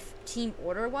full-on if Team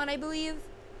Order one, I believe.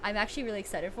 I'm actually really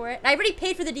excited for it. And I already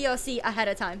paid for the DLC ahead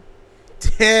of time.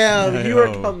 Damn, you are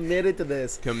Yo. committed to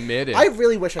this. Committed. I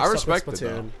really wish I I stuck with respect it,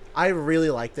 Splatoon. I really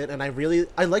liked it, and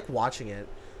I like watching it.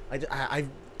 I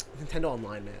Nintendo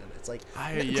Online, man. It's like,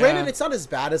 Yeah. granted, it's not as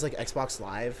bad as like Xbox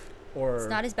Live or It's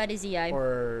not as bad as EA.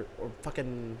 or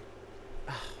fucking.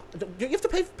 You have to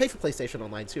pay for PlayStation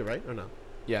Online too, right? Or no?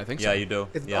 Yeah, I think so. Yeah, you do.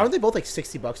 Yeah. Aren't they both like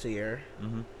 $60 a year?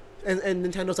 Mm-hmm. And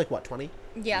Nintendo's like what, 20?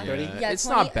 Yeah, Yeah, yeah. it's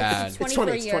 20 not bad. It's 20 It's for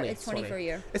 20, a it's year. 20, It's it's 20 for 20. a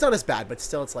year. It's not as bad, but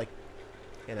still, it's like,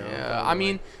 you know. Yeah, I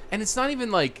mean, and it's not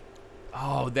even like,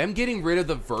 them getting rid of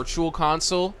the virtual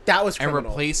console that was and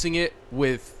criminal. replacing it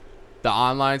with the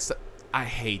online stuff. I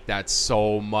hate that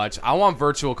so much. I want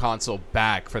virtual console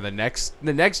back for the next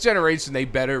generation. They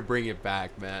better bring it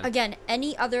back, man. Again,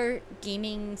 any other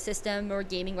gaming system or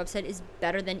gaming website is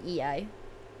better than EA. Yeah,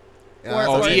 Or-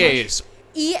 Oh, that's or- too EA much. is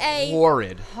EA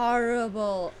horrid.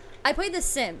 horrible. I played The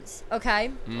Sims.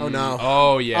 Okay. Oh, no.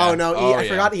 Oh yeah. Oh no, I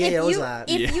forgot EA owns that.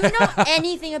 If you know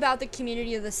anything about the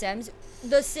community of The Sims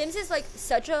is like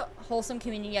such a wholesome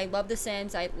community. I love The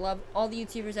Sims. I love all the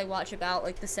YouTubers I watch about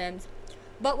like The Sims.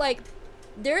 But like,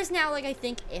 there's now like I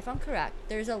think if I'm correct,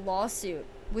 there's a lawsuit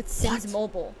with Sims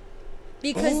Mobile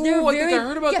because Oh, they're I think very. I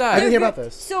heard about that. they're I didn't hear very- about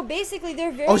this. So basically,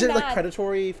 they're very. Oh, is it mad. like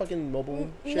predatory fucking mobile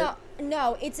shit?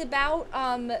 No, it's about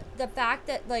the fact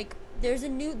that like there's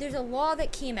a law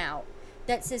that came out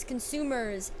that says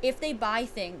consumers, if they buy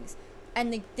things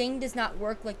and the thing does not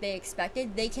work like they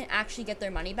expected, they can actually get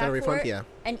their money back for refund, it. yeah.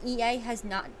 And EA has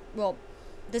not. Well,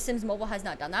 The Sims Mobile has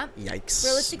not done that Yikes.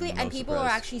 realistically, No and people are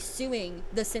surprise. actually suing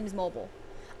The Sims Mobile.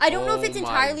 I don't know if it's Oh my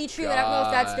entirely true. I don't know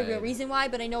if that's the real God. reason why,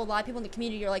 but I know a lot of people in the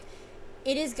community are like,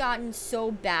 it has gotten so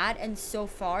bad and so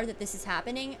far that this is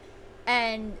happening,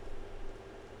 and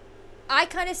I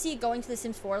kind of see it going to The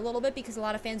Sims 4 a little bit because a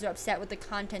lot of fans are upset with the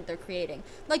content they're creating.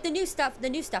 Like the new stuff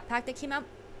pack that came out,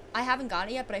 I haven't got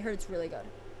it yet, but I heard it's really good.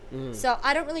 So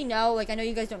I don't really know. Like I know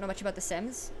you guys don't know much about The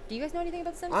Sims. Do you guys know anything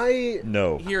about The Sims?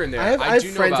 No. Here and there. I have do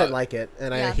know friends about, that like it,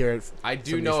 and I Yeah. hear it. I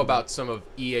do somebody know from about some of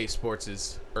EA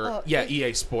Sports's, Oh,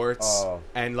 EA Sports Oh.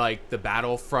 and like the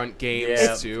Battlefront games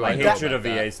Yeah, too. my I know hatred about of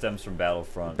that. EA stems from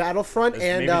Battlefront. Battlefront It's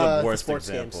and maybe the the worst sports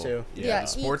example. games too. Yeah,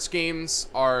 Sports games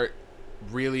are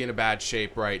really in a bad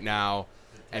shape right now,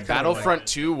 and Battlefront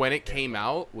 2 when it came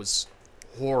out was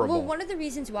horrible. Well, one of the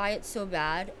reasons why it's so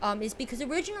bad is because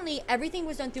originally everything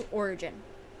was done through Origin.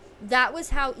 That was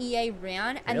how EA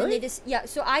ran, and then Really? they just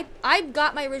So I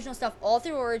got my original stuff all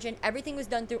through Origin. Everything was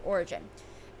done through Origin,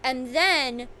 and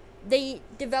then they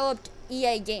developed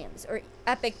EA Games or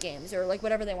Epic Games or like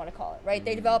whatever they want to call it, right?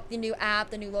 They developed the new app,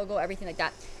 the new logo, everything like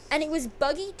that, and it was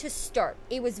buggy to start.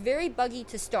 It was very buggy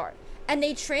to start, and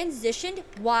they transitioned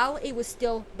while it was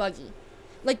still buggy.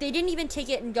 Like they didn't even take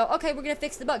it and go, okay, we're gonna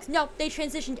fix the bugs. No, they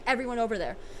transitioned everyone over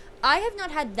there. I have not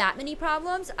had that many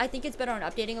problems. I think it's better on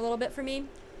updating a little bit for me.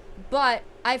 But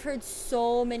I've heard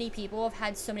so many people have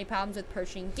had so many problems with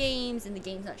purchasing games and the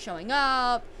games not showing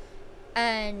up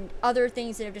and other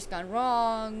things that have just gone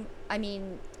wrong. I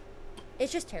mean,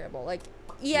 it's just terrible. Like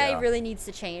EA Yeah. really needs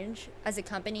to change as a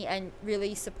company and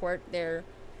really support their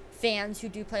fans who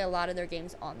do play a lot of their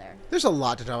games on there. There's a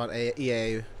lot to talk about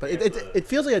EA, but it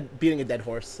feels like beating a dead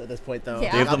horse at this point, though.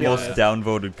 Yeah. They have I'll the be most honest.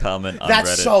 downvoted comment on That's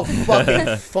Reddit. so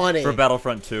fucking funny. For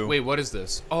Battlefront 2. Wait, what is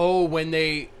this? Oh, when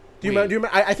they. Do you remember?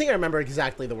 I think I remember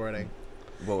exactly the wording.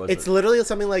 What was It's it? literally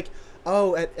something like,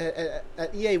 "Oh,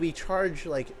 at EA we charge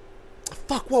like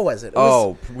Fuck, what was it?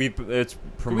 It's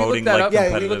promoting that like up? Yeah, we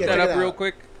competitive. look Look at that it up real out.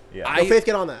 quick. Yeah. Yo, Faith,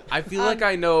 get on that. I feel like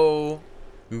I know.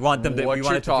 We want them to. What We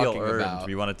want you're it to feel talking earned. about.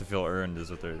 We want it to feel earned.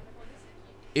 Is what they're.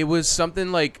 It was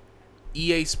something like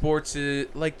EA Sports.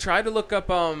 Like try to look up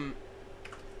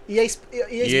EA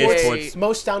Sports, Sports.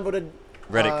 most downvoted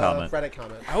Reddit comment. Reddit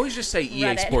comment. I always just say EA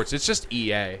Reddit. Sports. It's just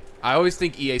EA. I always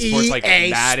think EA Sports like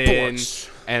Madden Sports.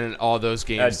 and all those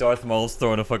games. Darth Maul's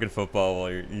throwing a fucking football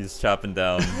while he's chopping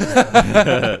down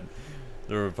the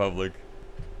Republic.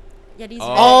 Yeah, these.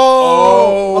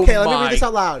 Oh okay, let me my read this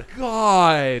out loud.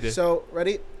 God. So,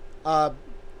 ready?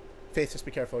 Faith, just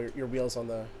be careful. Your wheel's on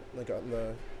the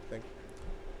thing.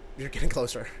 You're getting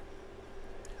closer.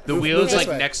 The Move wheel's this like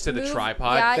way. next to the Move-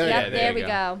 tripod. Yeah, There you yeah, go. there you we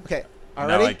go. Okay, Now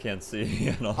already? I can't see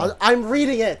at all. I'm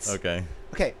reading it. Okay.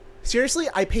 Okay, seriously,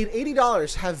 I paid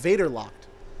 $80 to have Vader locked.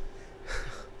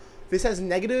 This has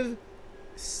negative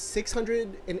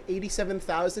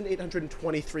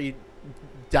 687,823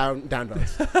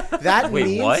 downvotes. That Wait,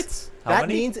 means what? How that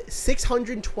many? means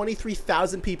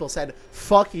 623,000 people said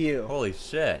 "fuck you," Holy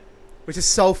shit. which is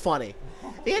so funny.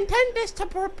 The intent is to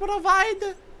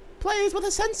provide players with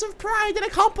a sense of pride and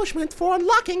accomplishment for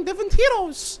unlocking different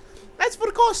heroes. As for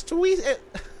the cost, we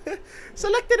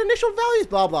selected initial values,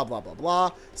 blah, blah, blah, blah,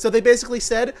 blah. So they basically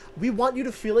said, we want you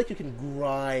to feel like you can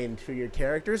grind for your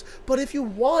characters, but if you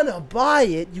want to buy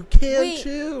it, you can Wait,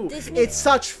 too. this It's makes-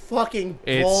 such fucking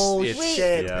It's-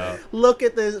 bullshit. Yeah. Look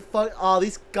at this,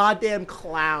 these goddamn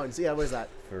clowns. Yeah, what is that?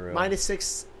 For real. Minus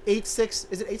 686,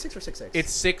 is it 86 or 66?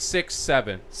 It's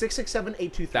 667.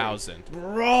 667,823. 1,000.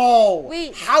 Bro,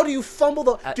 Wait. how do you fumble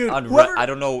the dude? On Whoever, I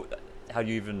don't know how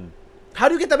you even. how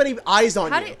do you get that many eyes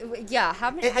on How you? do? Yeah, how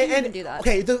do you even do that?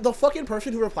 Okay, the fucking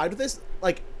person who replied with this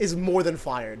like is more than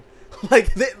fired.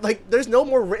 There's no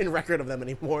more written record of them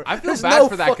anymore. I feel There's bad no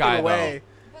for that fucking guy, way.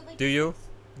 Do you?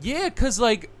 Yeah, cause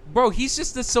like, bro, he's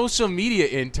just a social media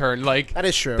intern. Like, That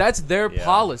is true. that's their Yeah.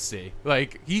 policy.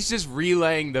 Like, he's just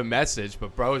relaying the message.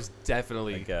 But bro is I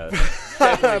definitely guess.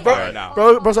 fired now.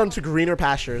 Bro's on to greener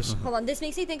pastures. Hold on, this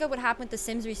makes me think of what happened with The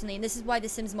Sims recently, and this is why The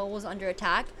Sims Mobile is under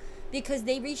attack, because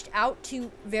they reached out to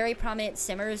very prominent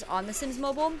Simmers on The Sims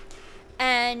Mobile,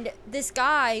 and this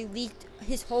guy leaked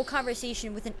his whole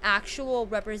conversation with an actual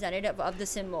representative of The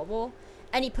Sim Mobile,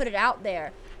 and he put it out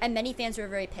there, and many fans were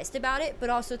very pissed about it, but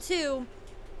also, too,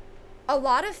 a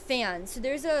lot of fans, so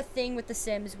there's a thing with The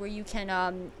Sims where you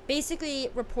can basically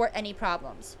report any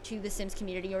problems to the Sims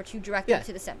community or to directly Yeah.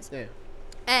 to the Sims. Yeah.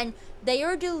 And they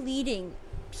are deleting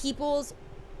people's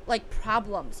like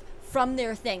problems from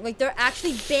their thing. Like they're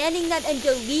actually banning them and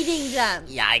deleting them.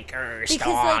 Yikers, Because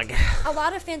like a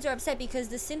lot of fans are upset because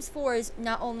The Sims 4 is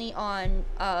not only on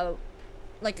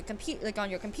like a computer, like on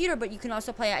your computer, but you can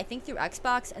also play it, I think, through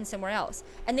Xbox and somewhere else.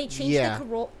 And they changed Yeah.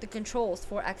 the controls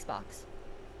for Xbox.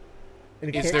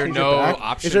 And you Is can't there change it no back?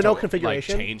 option Is there no to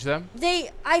configuration? like, change them?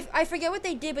 I forget what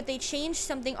they did, but they changed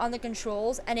something on the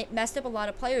controls and it messed up a lot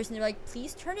of players. And they're like,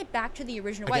 please turn it back to the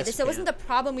original I way. guess, This wasn't yeah. the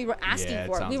problem we were asking Yeah, it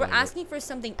for. We sounds were like it. asking for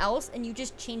something else, and you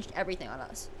just changed everything on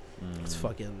us. It's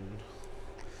fucking.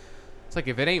 It's like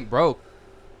if it ain't broke,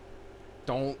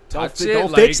 don't touch Don't it.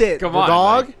 don't like, fix it, Come the on,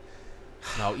 dog. like,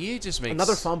 no, EA just makes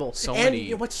Another fumble. So and many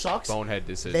you know what sucks? bonehead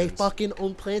decisions. They fucking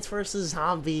own Plants vs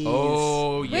Zombies.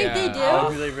 Oh Wait, yeah. they do?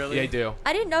 Oh, do they really? Yeah, they do.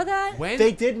 I didn't know that. When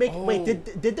They did make. Oh, Wait,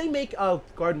 did they make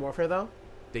Garden Warfare though?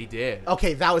 They did.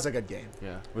 Okay, that was a good game.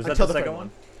 Yeah. Was that Until the the second third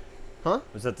one? Huh?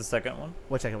 Was that the second one?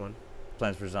 What second one?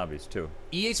 Plants vs Zombies 2.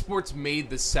 EA Sports made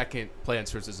the second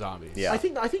Plants vs Zombies. Yeah. I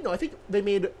think they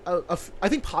made I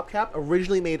think PopCap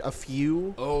originally made a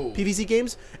few Oh. PvZ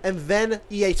games, and then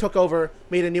EA took over,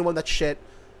 made a new one that's shit.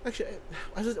 Actually,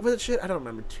 was it shit? I don't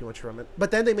remember too much from it.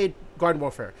 But then they made Garden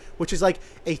Warfare, which is like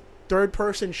a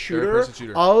third-person shooter,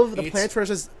 shooter. of the It's Plants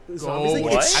vs Zombies thing.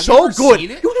 gold. It's Have so you ever good.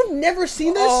 seen it? You have never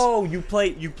seen this? Oh, you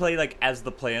play like as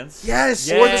the plants? Yes,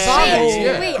 Yeah. or the zombies.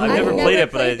 Yeah. Wait, I've never played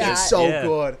it, but that. It's so Yeah.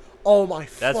 good. Oh my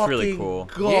That's fucking really cool.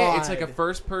 God. Yeah, it's like a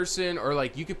first person or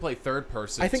like you could play third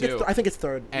person I think too. it's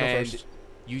third. No, and first.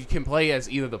 you can play as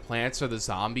either the plants or the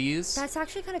zombies. That's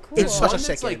actually kind of cool. It's There's such a one sick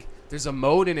that's game. like there's a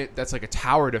mode in it that's like a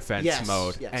tower defense Yes,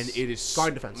 mode, yes. and it is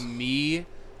Garden defense. Me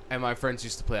and my friends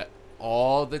used to play it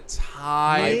all the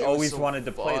time. Me- It I was always so wanted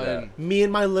to play that. fun. Me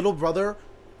and my little brother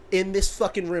in this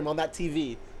fucking room on that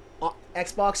TV,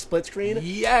 Xbox split screen,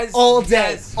 Yes, all day,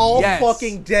 yes, all yes.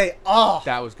 fucking day. Oh,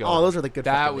 That was good. Oh, those are the good.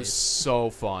 That fucking was days. so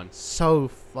fun. so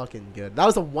fucking good. That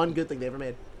was the one good thing they ever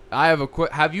made. I have a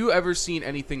quick. Have you ever seen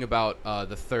anything about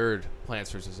the third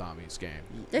Plants vs Zombies game?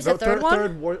 There's The a third one?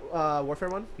 Third Warfare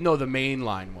one, No, the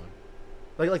mainline one.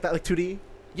 like that, like 2D.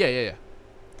 Yeah.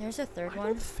 There's a third I one.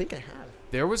 don't think I have.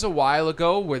 there was a while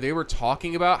ago where they were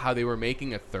talking about how they were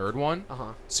making a third one.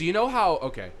 So you know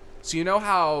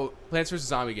how Plants vs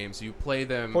Zombie games, you play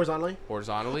them Horizontally.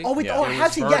 Oh wait, Yeah. I It have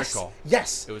was seen. vertical.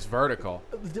 Yes. It was vertical.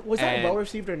 Was that And- well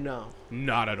received or no?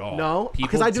 Not at all. No? People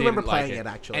Because I do remember didn't like playing it,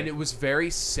 actually. And it was very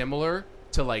similar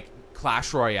to like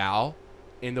Clash Royale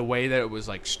in the way that it was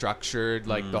like structured.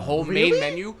 Like the whole Really?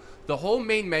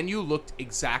 main menu looked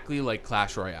exactly like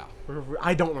Clash Royale.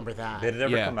 I don't remember that. Did it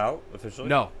ever Yeah. come out officially?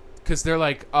 No, because they're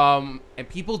like, and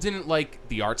people didn't like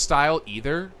the art style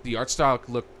either. The art style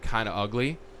looked kind of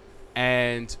ugly,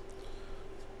 and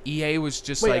EA was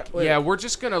just Wait, like, wait. yeah, we're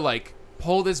just gonna like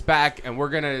pull this back, and we're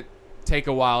gonna take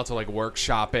a while to like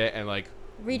workshop it and like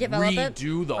Redevelop it.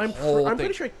 redo the I'm whole thing.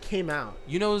 pretty sure it came out.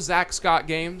 You know Zach Scott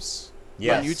Games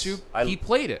Yes. on YouTube? I- He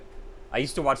played it. I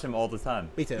used to watch him all the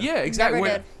time. Me too. Yeah, exactly. Never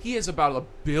When- did. he has about 1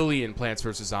 billion Plants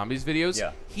vs Zombies videos.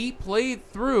 Yeah. He played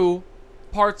through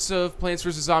parts of Plants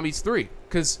vs Zombies 3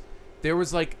 because there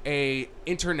was like a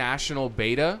international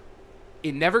beta.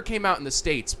 It never came out in the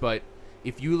States, but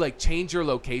if you like change your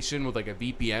location with like a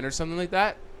VPN or something like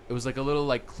that, it was like a little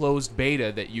like closed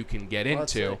beta that you can get Oh,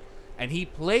 that's into. sick. And he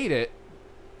played it,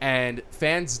 and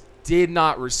fans did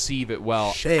not receive it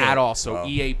well Shit. at all. So Wow.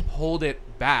 EA pulled it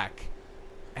back.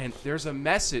 And there was a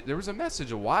message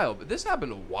a while, but this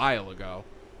happened a while ago.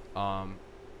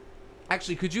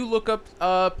 Actually, could you look up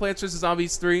Plants vs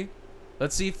Zombies 3?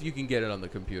 Let's see if you can get it on the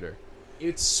computer.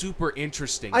 It's super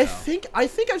interesting. I though. think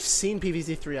I've seen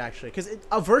PVZ3 actually, because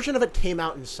a version of it came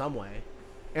out in some way,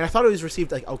 and I thought it was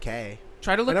received like okay.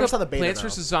 Try to look never up saw the beta, Plants though.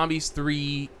 vs Zombies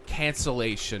 3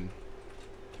 cancellation.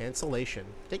 Cancellation.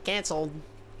 They canceled.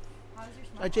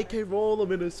 JK roll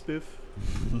them in a spiff.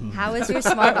 How is your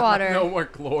smart water? No more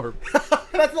Glorb.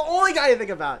 That's the only guy I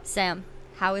think about. Sam,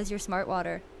 how is your smart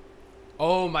water?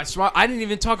 Oh, my smart! I didn't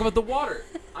even talk about the water.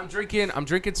 I'm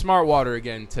drinking smart water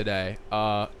again today.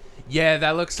 Yeah,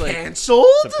 that looks like Canceled?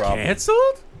 It's a problem.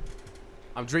 canceled.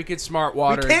 I'm drinking smart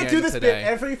water We can't again do this today. bit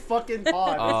every fucking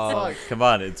pod. Oh. Fuck. Come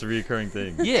on, it's a recurring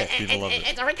thing. Yeah. People love it.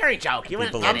 It's a recurring joke. You People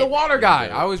wouldn't love get I'm the it. water guy.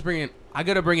 Yeah. I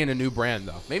gotta bring in a new brand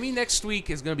though. Maybe next week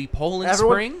is gonna be Poland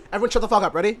Everyone, Spring. everyone, shut the fuck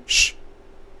up. Ready? Shh.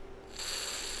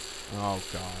 Oh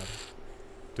God.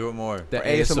 Do it more. The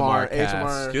ASMR, cast.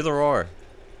 ASMR. Do the roar.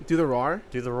 Do the roar.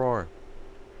 Do the roar.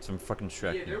 Some fucking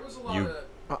Shrek. Yeah, there was a lot You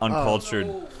of uncultured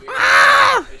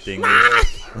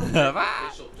dingus.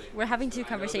 We're having two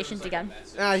conversations again.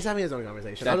 He's having his own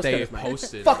conversation. That I'll just they finish mine.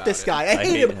 posted Fuck about this it. guy. I I hate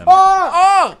hate him. him.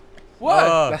 Oh!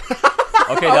 What?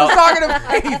 Okay, I was now talking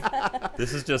to Faith.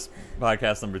 this is just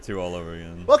podcast number 2 all over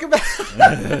again. Welcome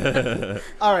back.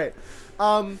 All right.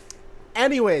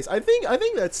 Anyways, I think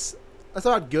that's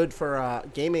not good for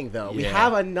gaming though. We Yeah.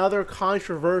 have another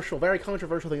very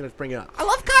controversial thing to bring up. I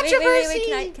love Wait, controversy.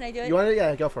 wait. Can I do it? You want to?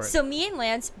 Yeah, go for it. So me and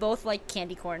Lance both like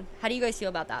candy corn. How do you guys feel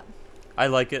about that? I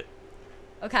like it.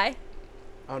 Okay.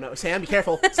 Oh no, Sam, be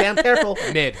careful. Sam, careful.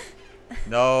 Mid.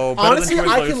 No, better Honestly, than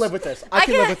I Twizzlers. can live with this. I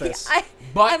can live with this.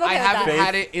 But I'm okay I with haven't that.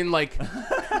 had it in like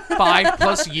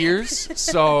 5+ years,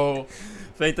 so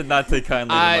Faith did not take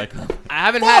kindly to I my comment.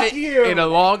 haven't Fuck had it you. in a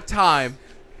long time.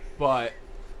 But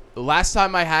the last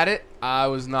time I had it, I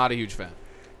was not a huge fan.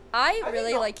 I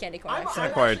really like candy corn. I'm, actually. I'm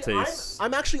acquired actually, taste.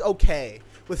 I'm actually okay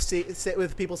with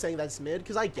with people saying that's mid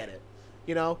because I get it,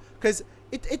 you know, because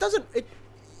it doesn't.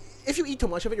 If you eat too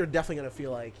much of it, you're definitely gonna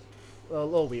feel like a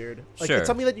little weird. Like Sure. it's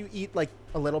something that you eat like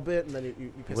a little bit and then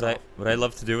you piss off. What I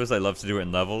love to do is I love to do it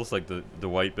in levels, like the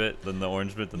white bit, then the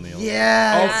orange bit, then the yellow.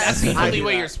 Yeah. Oh, that's the I only do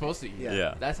way that. you're supposed to eat. Yeah.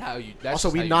 Yeah. That's how you. That's Also,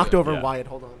 just we how you knocked do it. over Yeah. Wyatt.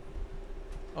 Hold on.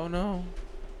 Oh no.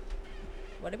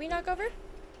 What did we knock over?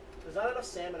 There's not enough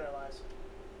Sam in our lives.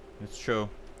 It's true.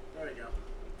 There we go.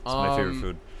 It's my favorite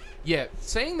food. Yeah,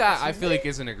 saying that I feel like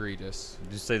isn't egregious.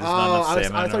 Did you say there's Oh, not enough I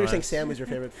salmon? thought in you were our saying lives? Sam was your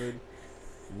favorite food.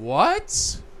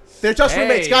 What? They're just Hey,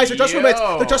 roommates, guys. They're just roommates.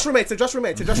 yo. They're just roommates. They're just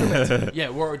roommates. They're just roommates. Yeah,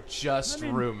 we're just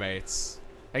roommates.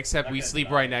 Except we sleep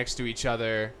right next to each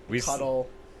other. We s- Cuddle.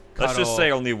 Let's just cuddle.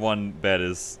 say only one bed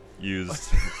is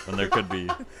used, and there could be.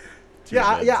 Two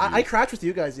Yeah, beds I used. crashed with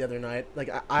you guys the other night. Like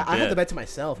I had did. the bed to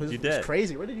myself. It was, You it was did.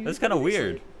 crazy. Where did you? That's kind of where did you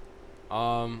weird.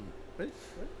 sleep?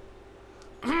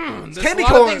 There's Candy a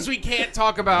lot corn. of things we can't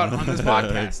talk about on this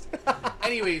podcast.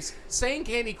 Anyways, saying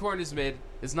candy corn is mid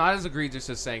is not as egregious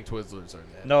as saying Twizzlers are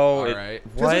mid. No, All it- right.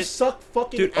 Because they What? suck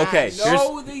fucking Dude, ass. okay.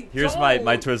 No, they Here's my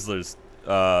don't. Twizzlers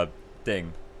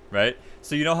thing, right?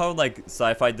 So you know how like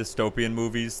sci-fi dystopian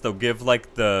movies, they'll give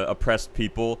like the oppressed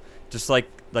people just like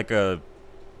a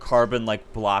carbon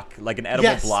like block, like an edible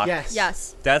Yes, block. yes.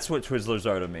 Yes. That's what Twizzlers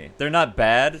are to me. They're not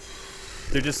bad,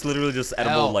 They're just literally just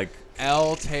edible L. like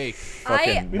L take.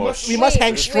 fucking mush. we must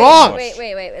hang Wait, strong.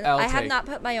 Wait. I'll I have take. not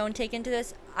put my own take into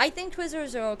this. I think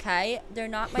Twizzlers are okay. They're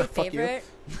not my Fuck you. favorite.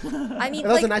 I mean, That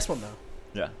was like, a nice one though.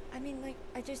 Yeah. I mean, like,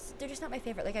 they're just not my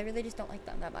favorite. Like, I really just don't like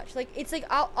them that much. Like, it's like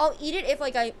I'll eat it if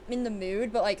like I'm in the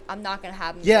mood, but like I'm not gonna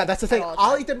have them. Yeah, like, that's the at thing. all I'll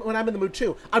times. eat them when I'm in the mood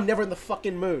too. I'm never in the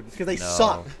fucking mood because they No.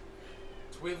 suck.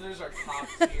 Twizzlers are top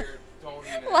tier. Don't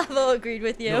even. Lavo agreed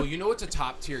with you. No, you know what's a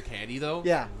top tier candy though?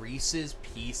 Yeah. Reese's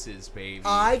Pieces, baby.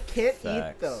 I can't eat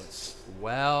Facts. those.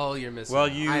 Well, you're missing. Well,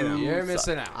 out. you I know. You're suck.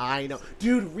 missing out. I know,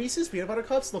 dude. Reese's peanut butter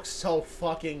cups look so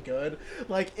fucking good.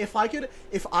 Like if I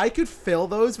could fill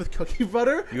those with cookie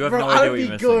butter, You have bro, no I idea would what be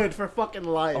you're missing. good for fucking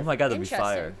life. Oh my god, that'd be Interesting.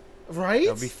 fire. Right?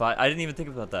 That'd be fire. I didn't even think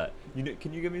about that. You know,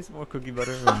 can you give me some more cookie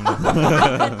butter?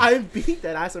 I beat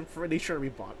that ass. I'm pretty sure we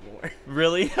bought more.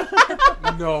 Really?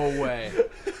 No way.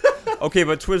 Okay,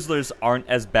 but Twizzlers aren't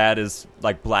as bad as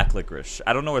like black licorice.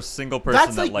 I don't know a single person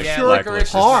That's that like likes Yeah, pure black licorice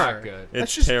is licorice. tar. not good. That's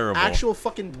It's just terrible. actual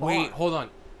fucking tar. Wait, hold on.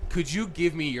 Could you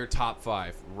give me your top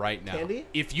 5 right now? Candy?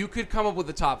 If you could come up with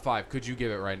the top 5, could you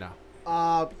give it right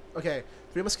now? Okay.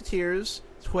 Three Musketeers,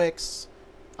 Twix,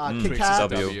 Kit Twix is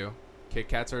Kat. a W. Kit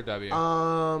Kats are a W.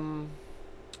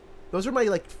 Those are my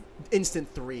like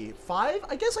instant 3. 5,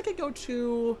 I guess I could go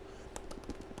to.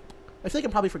 I feel like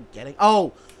I'm probably forgetting.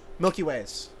 Oh, Milky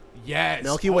Ways. yes.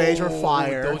 Milky Ways are Oh,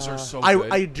 fire. Those are so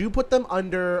good. I do put them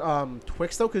under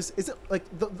Twix though, because is it like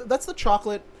that's the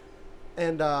chocolate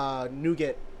and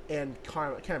nougat and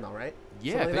caramel, right?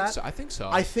 yeah, Something like that? I think so.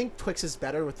 I think Twix is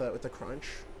better with the crunch.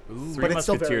 Ooh. Three But it's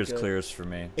still very Musketeers good. clears for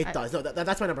me. It does. No,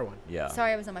 that's my number 1. Yeah.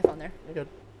 Sorry, I was on my phone there. You're good.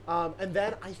 And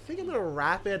then I think I'm gonna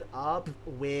wrap it up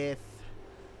with.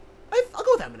 I'll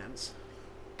go with M&M's.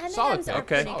 Solid M&Ms pick. are Okay.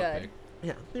 pretty Solid good. pick.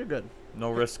 Yeah, they're good.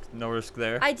 No risk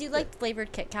there. I do like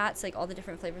flavored Kit Kats, like all the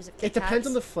different flavors of Kit It depends Kats.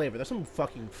 on the flavor. There's some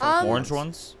fucking funky Orange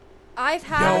ones. ones? I've No,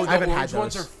 had. the I haven't had orange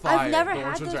ones those. are fire. never the had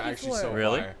orange ones those are actually before. so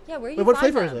Really? fire. Yeah, where do you Wait, what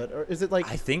find flavor them? is it? Or is it like?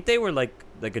 I think they were like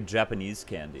a Japanese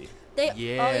candy. They, Yeah,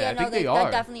 oh yeah, I no, think they that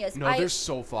are. definitely is. No, they're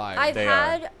so fire. I've They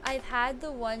are. had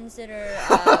the ones that are.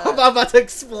 I'm about to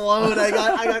explode. I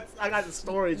got the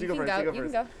stories. You go can first. go. You go You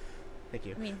first. can go. Thank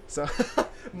you. I mean, So, I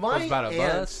my was about to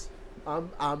aunt. bust. I'm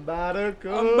about to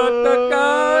go. I'm about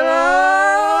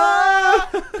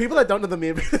to People that don't know the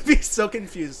meme are gonna be so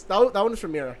confused. That one was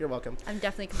from Mira. You're welcome. I'm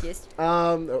definitely confused.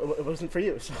 It wasn't for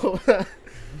you. So,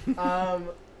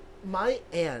 my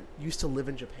aunt used to live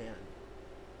in Japan,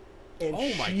 and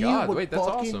Oh my she God, would wait, that's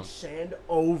fucking awesome. send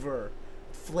over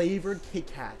flavored Kit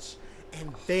Kats,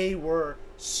 and they were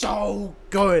so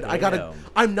good. Damn.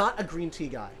 I'm not a green tea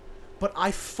guy, but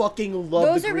I fucking love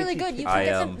Those the are green really tea good. You Kit can I,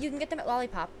 get Kat. them. You can get them at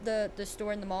Lollipop, the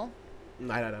store in the mall.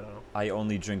 No. I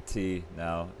only drink tea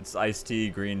now. It's iced tea,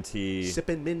 green tea.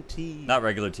 Sipping mint tea. Not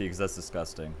regular tea because that's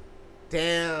disgusting.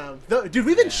 Damn. Dude,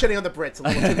 we've been shitting on the Brits a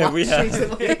little too much We have.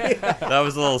 recently. That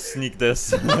was a little sneak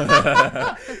diss.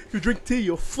 If you drink tea,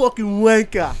 you're fucking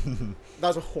wanker. That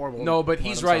was a horrible No, but one,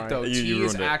 he's I'm right sorry. though. You Tea is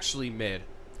ruined it. actually mid.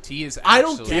 Tea is. I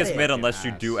don't actually get Tea is it. mid fucking unless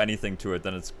you ass. do anything to it,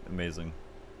 then it's amazing.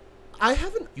 I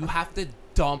haven't You have to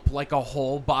dump like a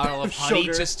whole bottle of honey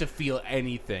Sugar. just to feel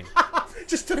anything.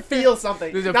 just to feel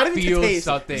something. To Not even feel to taste.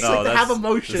 something. Just No, like to that's- have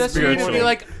emotions. that's That's when you're spiritual. gonna be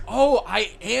like, oh,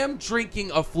 I am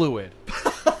drinking a fluid.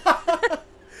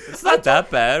 It's not that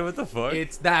bad. What the fuck?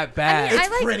 It's that I bad. mean, It's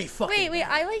I like, pretty fucking Wait,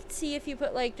 I like tea if you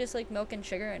put like just like milk and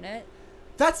sugar in it.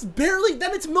 That's barely.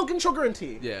 Then it's milk and sugar and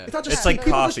tea. Yeah. It's not just It's tea. like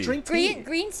People coffee. just drink tea.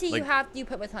 Green tea Like- you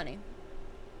put with honey.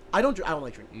 I don't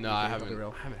like drink. No, tea, I I'll haven't. be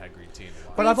real. I haven't had green tea in a while.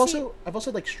 But Green I've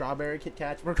also like strawberry Kit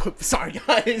Kats. Sorry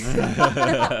guys.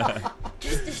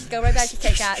 Just go right back to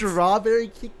Kit Kats. Strawberry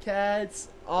Kit Kats.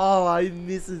 Oh, I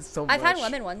miss it so much. I've had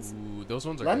lemon ones. Ooh, those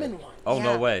ones are Lemon good. one. Oh,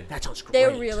 no Yeah. way. That sounds great.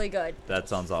 They're really good. That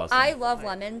sounds awesome. I love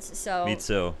lemons, so Me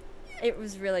too. it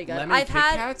was really good. Lemon I've Kit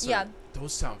had Kats yeah. are-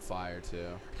 Those sound fire too.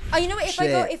 Oh, you know what?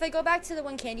 Shit. If I go back to the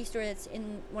one candy store that's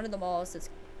in one of the malls that's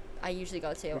I usually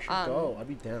go to, We should go. I'd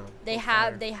be down. they That's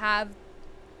have fire.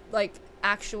 like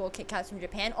actual Kit Kats from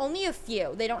Japan. Only a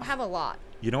few. They don't have a lot.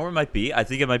 You know where it might be? I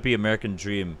think it might be American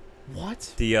Dream.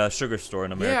 What? The sugar store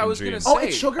in American Yeah, I was Dream. gonna Oh, say.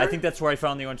 it's sugar. I think that's where I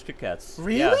found the orange Kit Kats.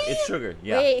 Really? Yeah, it's sugar.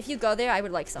 Yeah. Wait, if you go there, I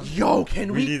would like some. Yo,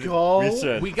 can we need- go? we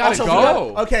should. We gotta Also,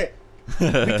 go. Okay. We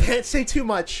can't say too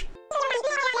much.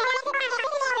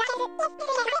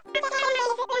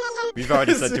 We've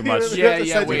already said too much. Yeah, We've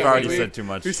yeah, said too wait, We've much. already wait. said too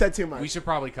much. We said too much. We should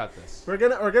probably cut this. We're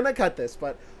gonna cut this,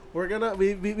 but we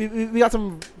got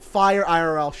some fire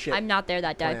IRL shit I'm not there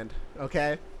that day. planned.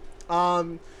 Okay.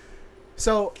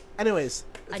 So, anyways,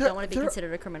 I don't want to be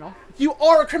considered a criminal. You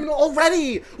are a criminal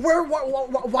already.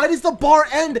 Why does the bar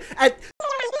end at?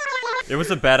 It was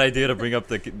a bad idea to bring up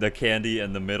the candy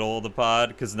in the middle of the pod,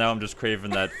 because now I'm just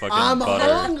craving that fucking I'm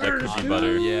butter, hungry, that cookie dude.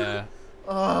 butter.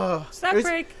 Yeah. Snack There's-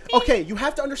 break. Okay, you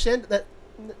have to understand that,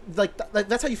 like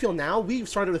that's how you feel now. We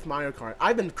started with Mario Kart.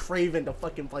 I've been craving to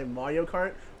fucking play Mario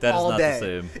Kart That is all not the day.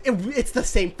 same. It's the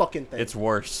same fucking thing. It's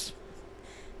worse.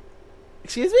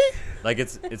 Excuse me? Like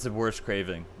it's a worse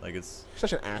craving. Like it's.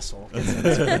 Such an asshole. Why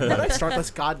did I start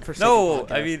this godforsaken No,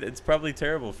 podcast? I mean it's probably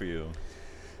terrible for you.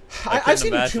 I've couldn't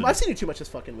seen you imagine. I've seen you too much this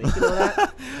fucking week. You know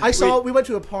that? We went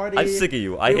to a party. I'm sick of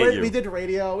you. I hate you. We did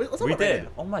radio. Let's talk We about did. radio.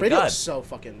 Oh my radio God. was so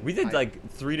fucking. We did hype. like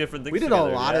 3 different things. We did together.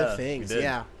 a lot Yeah, of we things. did.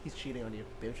 Yeah, he's cheating on you,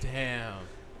 bitch. Damn.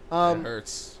 Um, That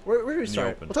hurts. where do we the start?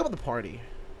 open. We'll talk about the party.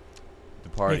 The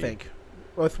What party. do you think?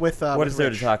 With What with is there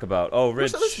to Rich. talk about? Oh,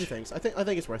 Rich. There's a few things. I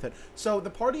think it's worth it. So the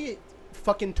party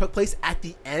fucking took place at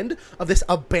the end of this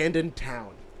abandoned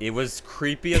town. It was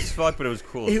creepy as fuck, but it was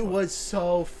cool. As It fuck. was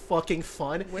so fucking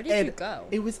fun. Where did and you go?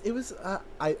 It was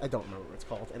I don't remember what it's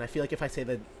called, and I feel like if I say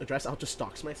the address, I'll just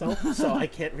dox myself, so I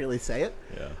can't really say it.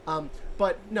 Yeah.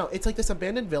 But no, it's like this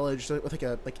abandoned village with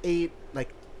like 8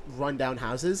 rundown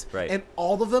houses, Right. and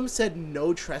all of them said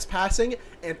no trespassing,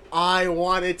 and I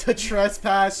wanted to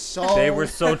trespass so. They were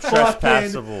so fucking-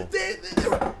 trespassable. they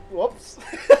were- whoops.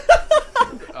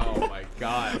 Oh my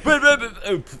god.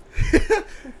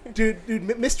 Dude,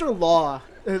 Mr. Law,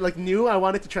 knew I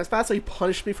wanted to trespass, so he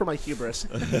punished me for my hubris.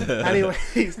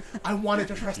 Anyways, I wanted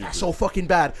to trespass so fucking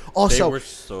bad. They Also, were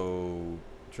so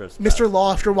trespassable. Mr.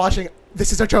 Law, after watching,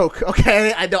 this is a joke,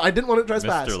 okay? I didn't want to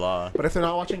trespass. Mr. Law. But if they're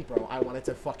not watching, bro, I wanted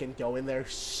to fucking go in there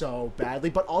so badly.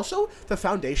 But also, the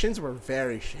foundations were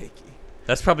very shaky.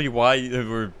 That's probably why there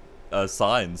were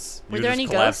signs. Were You there just any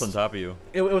collapse ghosts? on top of you.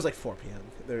 It was like 4 p.m.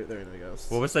 There were no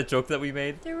ghosts. What was that joke that we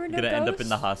made? There were no You're gonna end up in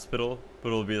the ghosts? hospital, but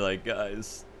it'll be like,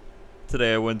 guys,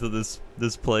 today I went to this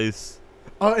place.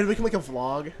 Oh, and we can make a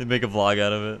vlog. They make a vlog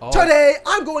out of it. Oh, Today,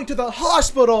 I'm going to the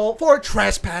hospital for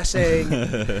trespassing.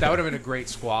 that would have been a great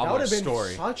That would squabble have been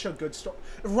story. such a good story.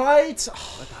 Right?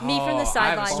 Me from the Oh, I have a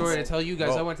sidelines. story to tell you guys.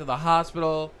 Well- I went to the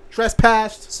hospiel.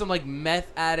 Trespassed. Some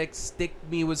meth addict sticked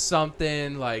me with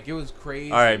something. It was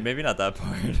crazy. All right, maybe not that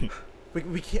part.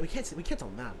 We can't tell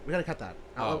them that. We gotta cut that.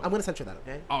 Oh. I'm gonna censor that,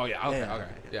 okay? Oh yeah. Okay. Yeah, Okay.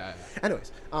 yeah. Yeah.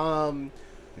 Anyways,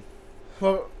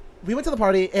 well, we went to the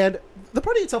party, and the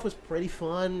party itself was pretty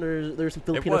fun. There's some It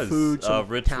Filipino was. food, some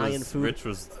Rich Italian was, food. Rich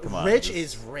was. Come on. Rich this-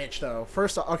 is rich though.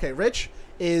 First, okay, Rich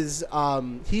is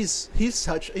he's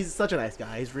such a nice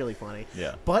guy. He's really funny.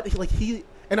 Yeah. But he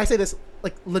and I say this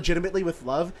legitimately with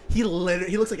love. He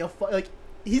looks like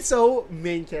he's so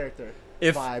main character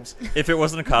If vibes. if it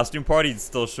wasn't a costume party, he'd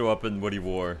still show up in what he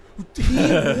wore, He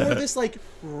wore this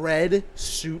red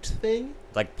suit thing.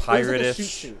 like It was like a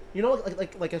pirate-ish. suit. You know,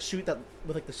 like a suit that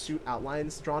with the suit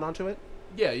outlines drawn onto it.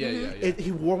 Yeah.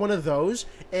 He wore one of those,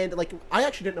 and I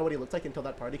actually didn't know what he looked like until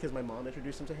that party because my mom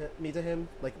introduced me to him.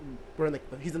 We're in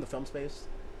he's in the film space,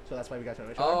 so that's why we got to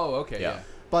know each other. Oh, okay. Yeah. Yeah.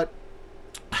 But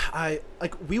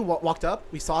we walked up,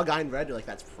 we saw a guy in red. You're like,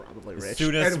 that's probably Rich. As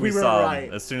soon as and we were saw right.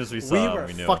 him, as soon as we saw we him, were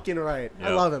we knew. fucking right. I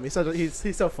Yep. love him.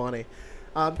 He's so funny.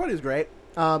 The party was great.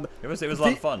 It was a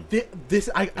lot of fun.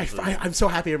 I'm so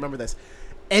happy to remember this.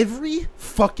 Every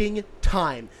fucking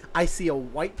time I see a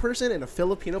white person and a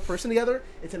Filipino person together,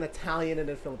 it's an Italian and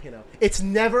a Filipino. It's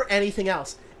never anything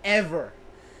else, ever.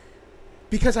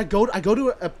 Because I go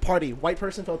to a party, white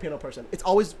person, Filipino person. It's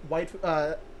always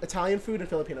Italian food and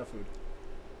Filipino food.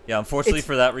 Yeah, unfortunately It's-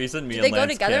 for that reason, me Do and they go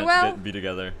Lance together can't well? be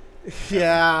together.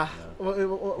 Yeah.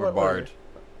 We're barred.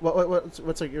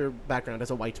 What's your background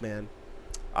as a white man?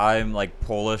 I'm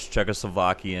Polish,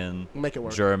 Czechoslovakian, Make it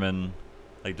work. German,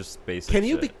 just basic. Can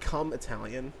you shit. become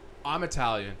Italian? I'm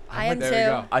Italian. I am there too. We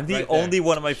go. I'm the Right there. only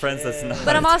one of my friends that's Shit. not.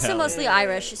 But I'm also Italian. mostly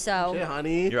Irish, so. Yeah,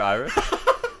 honey. You're Irish.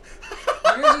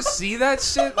 You guys just see that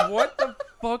shit? What the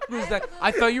fuck was that?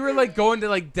 I thought you were going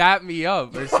to dap me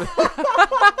up. Or something.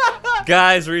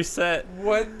 Guys, reset.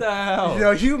 What the hell?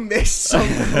 Yo, you missed some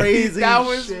crazy that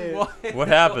was shit. What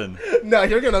happened? No,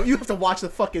 you have to watch the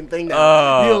fucking thing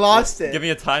now. You lost it. Give me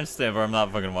a timestamp, or I'm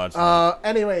not fucking watching.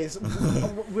 Anyways,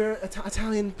 we're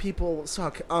Italian people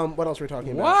suck. What else were we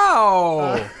talking about?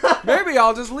 Wow. Maybe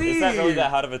I'll just leave. Is that really that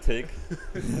hot of a take?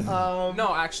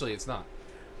 No, actually, it's not.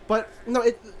 But no,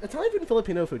 Italian food and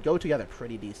Filipino food go together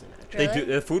pretty decent. Actually, Really? They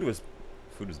do. The food was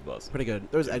buzz. pretty good.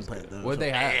 There was eggplant though. What'd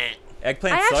they have?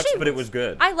 Eggplant I sucks, actually- but it was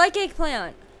good. I like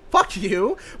eggplant. Fuck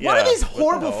you! What are Yeah, these what the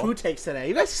horrible hell? food takes today?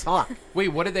 You guys suck. Wait,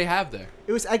 what did they have there?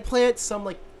 It was eggplant, some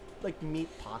like meat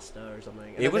pasta or something.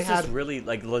 And It then was they just had, really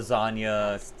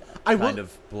lasagna I kind will-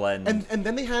 of blend. and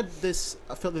then they had this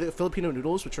Filipino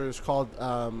noodles, which are called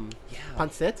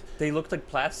pancit. they looked like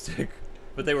plastic,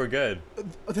 But they were good.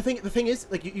 The thing is,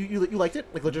 like, you liked it,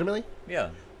 like, legitimately. Yeah.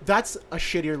 That's a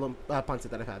shittier pancit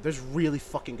that I've had. There's really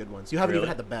fucking good ones. You haven't even Really?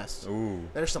 had the best. Ooh,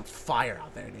 There's some fire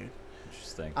out there, dude.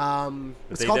 interesting. But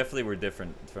But they definitely were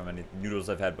different from any noodles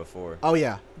I've had before. Oh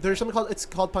yeah, there's something it's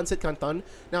called pancit canton.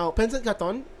 Now pancit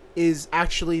canton is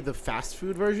actually the fast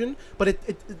food version, but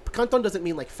canton doesn't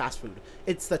mean like fast food.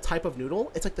 It's the type of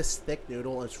noodle. It's like this thick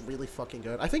noodle, and it's really fucking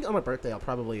good. I think on my birthday I'll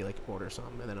probably like order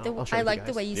some, and then I'll show I you like the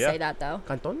guys. way you Yeah. say that though.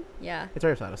 Canton. Yeah. It's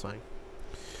very satisfying.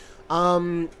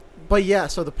 But yeah,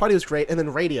 so the party was great, and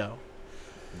then radio.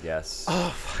 Yes. Oh,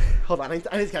 fuck. Hold on, I need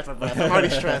to catch my breath. I'm already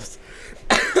stressed.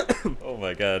 Oh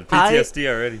my god, PTSD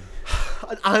already.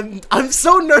 I'm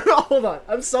so nervous. Hold on,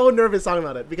 I'm so nervous talking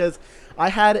about it because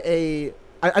I've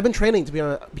been training to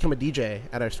become a DJ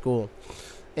at our school,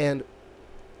 and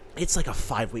it's like a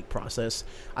 5-week process.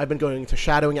 I've been going to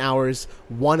shadowing hours,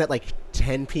 one at like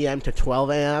 10 p.m. to 12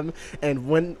 a.m. And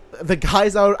when the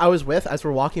guys I was with, as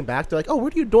we're walking back, they're like, "Oh,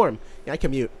 where do you dorm?" Yeah, I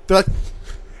commute. They're like,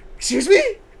 "Excuse me?"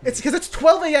 It's because it's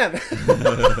 12 a.m.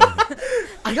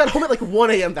 I got home at like 1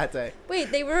 a.m. that day.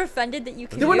 Wait, they were offended that you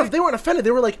could. They weren't offended.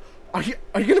 They were like, "Are you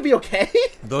gonna be okay?"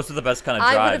 Those are the best kind of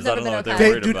I would've drives. never I don't know what been they're okay.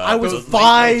 worried Dude, about. I was Those late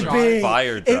night vibing.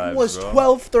 Fire drives, It was bro.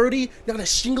 12:30. Not a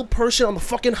single person on the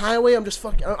fucking highway.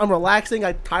 I'm relaxing.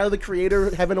 Tyler the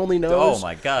Creator, heaven only knows. Oh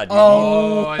my god. You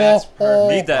Oh, that's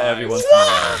perfect. need that every once in a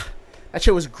while. That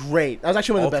shit was great. That was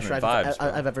actually one of the best Ultimate rides vibes,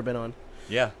 bro. I've ever been on.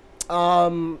 Yeah.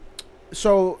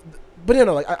 So, but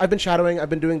like I've been shadowing. I've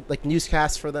been doing like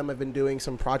newscasts for them. I've been doing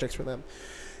some projects for them,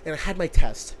 and I had my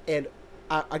test. And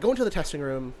I go into the testing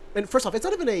room, and first off, it's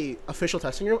not even a official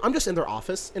testing room. I'm just in their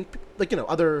office, and like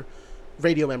other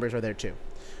radio members are there too.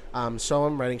 So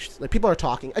I'm writing. Like people are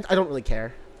talking. I don't really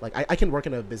care. Like I can work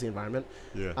in a busy environment.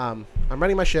 Yeah. I'm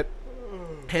writing my shit,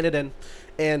 hand it in,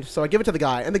 and so I give it to the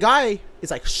guy, and the guy is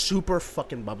like super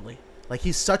fucking bubbly. Like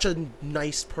he's such a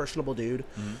nice, personable dude.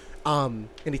 And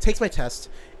he takes my test,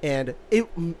 and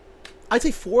I'd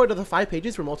say 4 out of the 5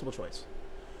 pages were multiple choice,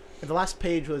 and the last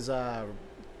page was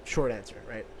short answer,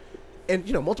 right? And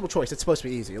multiple choice, it's supposed to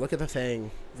be easy. Look at the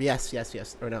thing,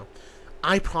 yes, or no.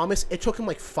 I promise, it took him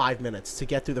like 5 minutes to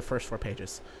get through the first 4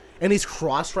 pages, and he's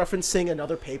cross-referencing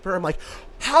another paper. I'm like,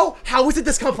 how is it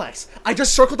this complex? I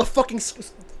just circled the fucking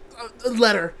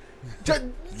letter.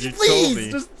 You Please, told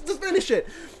me. just finish it.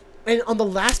 And on the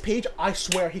last page, I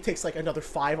swear he takes like another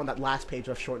 5 on that last page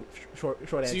of short answer.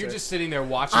 So you're just sitting there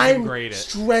watching him grade it.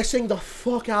 Stressing the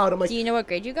fuck out. I'm like, Do you know what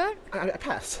grade you got? I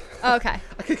passed. Oh, okay.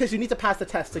 Because you need to pass the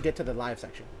test to get to the live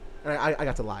section. And I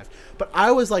got to live. But I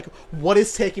was like, what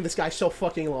is taking this guy so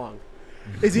fucking long?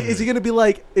 Is he gonna be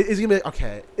like,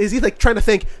 okay? Is he like trying to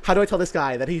think, how do I tell this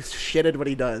guy that he's shitted what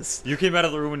he does? You came out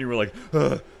of the room and you were like,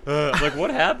 like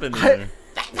what happened there?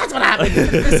 That's what happened.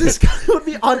 This guy would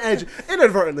be on edge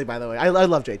inadvertently. By the way, I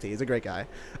love JT. He's a great guy.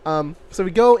 So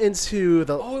we go into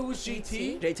the Oh, it was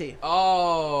JT. JT.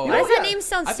 Oh. Why does yeah. that name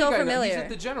sound I so think I know. familiar? He's at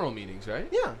the general meetings, right?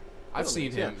 Yeah, I've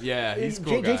seen him. Yeah, he's a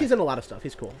cool guy. JT's in a lot of stuff.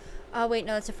 He's cool. Oh wait,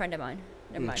 no, that's a friend of mine.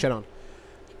 Never mind. Shit on.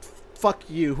 Fuck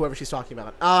you, whoever she's talking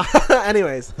about.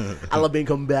 Anyways, I love being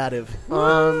combative.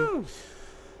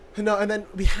 No, and then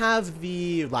we have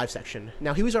the live section.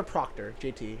 Now, he was our proctor,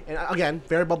 JT. And again,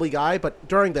 very bubbly guy, but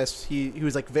during this, he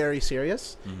was like very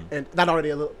serious. And that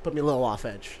already put me a little off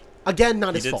edge. Again, not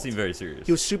He his did fault. seem very serious.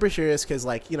 He was super serious because,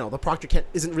 like, the proctor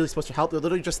isn't really supposed to help. They're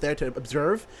literally just there to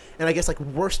observe. And I guess, like,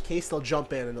 worst case, they'll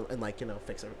jump in and like,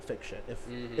 fix shit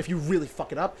if you really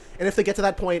fuck it up. And if they get to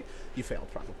that point, you failed,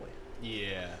 probably.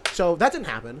 Yeah. So that didn't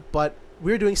happen, but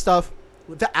we were doing stuff.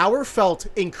 The hour felt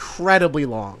incredibly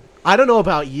long. I don't know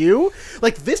about you.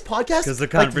 Like, this podcast, Because the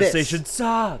like conversation this.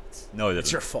 sucked. No, it didn't.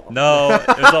 It's your fault. No, it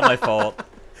was all my fault.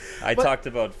 I But- talked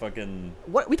about fucking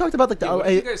What we talked about, like the Yeah, what did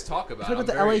LA, you guys talk about? talk about I'm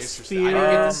the very LA interested. I Sphere.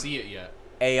 didn't get to see it yet.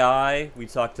 AI. We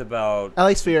talked about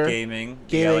LA Sphere. gaming.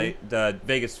 Gaming. The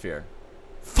Vegas Sphere.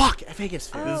 Fuck, Vegas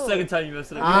Sphere. This is the second time you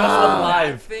messed it up. You Ah. messed it up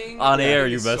That live. thing? On Yeah, air, it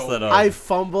you is messed so that up. I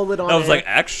fumbled it on I was air. like,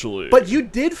 actually. But you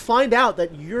did find out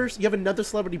that you have another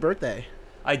celebrity birthday.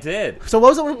 I did. So what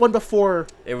was the one before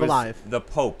It the was live? the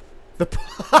Pope. The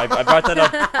I brought that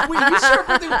up. Wait, you share a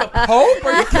birthday with the Pope?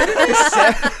 Are you kidding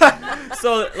me?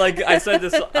 So, like, I said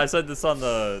this on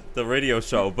the radio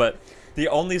show, but the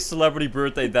only celebrity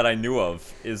birthday that I knew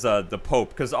of is the Pope,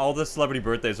 because all the celebrity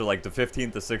birthdays are like the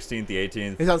 15th, the 16th, the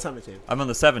 18th. He's on 17. I'm on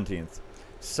the 17th.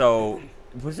 So,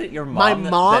 was it your My mom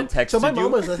mom. that texted So my you?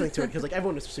 mom was listening to it because like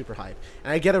everyone was super hyped,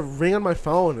 and I get a ring on my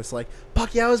phone. It's like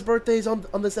Pacquiao's birthday's on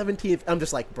the 17th. I'm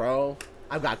just like, bro,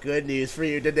 I've got good news for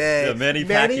you today. Yeah, Manny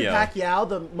Pacquiao,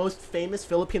 the most famous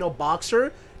Filipino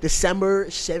boxer, December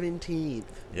 17th.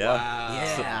 Yeah. Wow.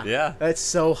 Yeah. Yeah. That's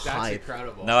so That's hype.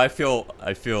 incredible. Now I feel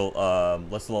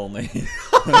less lonely.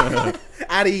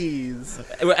 At ease.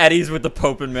 At ease with the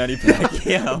Pope and Manny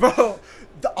Pacquiao. Bro,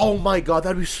 oh my god,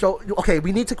 that'd be so... Okay,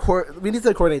 we need to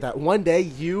coordinate that. One day,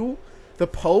 you, the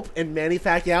Pope, and Manny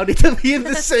Pacquiao need to be in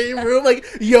the same room. Like,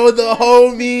 yo, the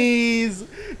homies.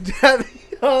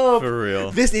 For real.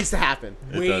 This needs to happen.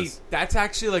 It Wait, does. that's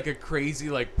actually like a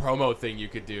crazy like promo thing you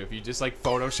could do if you just like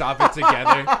Photoshop it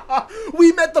together.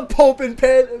 We met the Pope and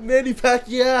Manny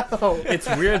Pacquiao. It's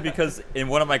weird because in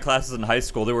one of my classes in high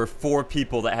school, there were 4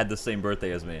 people that had the same birthday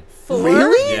as me. 4?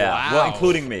 Really? Yeah, Wow. well,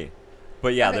 including me.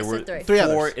 But yeah, Okay, there so were 3. 3 4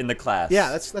 others. in the class. Yeah,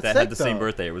 that's that sick, had the same though.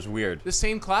 birthday. It was weird. The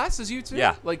same class as you two?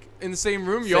 Yeah. Like in the same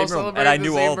room? You Same all room. celebrated And I the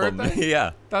knew same all of birthday? them.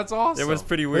 Yeah, That's awesome. it was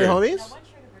pretty Were they weird. homies?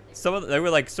 Some of them, they were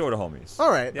like sort of homies. All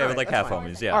right. Yeah, all they were right, like that's half fine.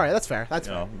 homies. Yeah. All right, that's fair. That's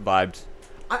You fair. know, vibed.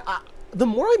 The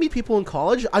more I meet people in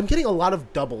college, I'm getting a lot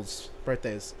of doubles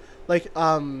birthdays. Like,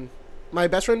 my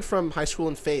best friend from high school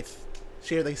in Faith,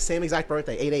 she had the same exact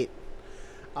birthday, 8/8.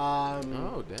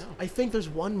 Oh, damn. I think there's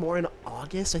one more in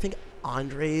August. I think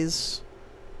Andres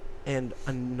and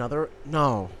another.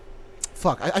 No.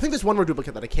 Fuck. I think there's one more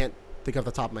duplicate that I can't think of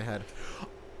off the top of my head.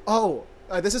 Oh,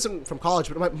 this isn't from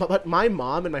college, but my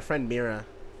mom and my friend Mira,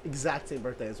 exact same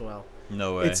birthday as well.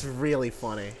 No way. It's really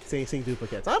funny seeing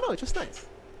duplicates. I don't know. It's just nice.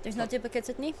 There's no duplicates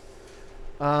with me.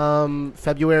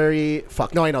 February.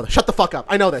 Fuck. No, I know this. Shut the fuck up.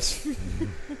 I know this.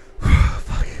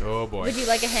 Oh, boy. Would you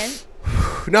like a hint?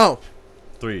 No.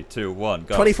 3, 2, 1,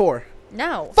 go. 24.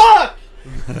 No. Fuck.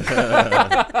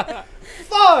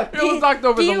 Fuck. It was knocked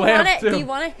over do the you lamp, want too. Do you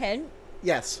want a hint?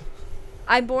 Yes.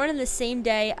 I'm born on the same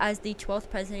day as the 12th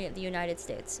president of the United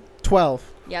States. 12.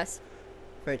 Yes.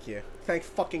 Thank you. Thank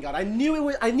fucking God. I knew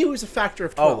it was a factor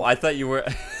of 12. Oh, I thought you were.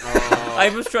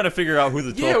 I was trying to figure out who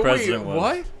the 12th Yeah, wait, president was.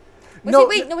 what?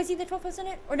 Was he the 12th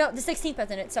president? Or no, the 16th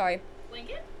president, sorry.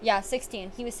 Lincoln? Yeah,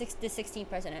 16. He was the 16th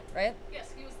president, right?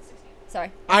 Yes, he was the 16th.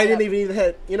 Sorry. I didn't even need the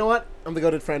hit. You know what? I'm the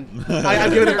goated friend.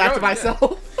 I'm giving it back to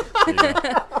myself.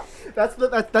 Yeah.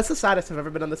 That's the saddest I've ever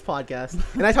been on this podcast.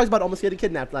 And I talked about almost getting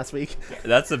kidnapped last week.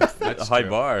 That's a high true.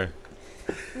 bar.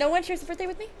 No one shares a birthday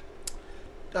with me?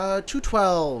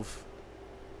 212.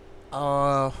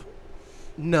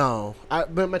 No.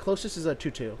 But my closest is a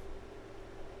 22.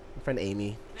 My friend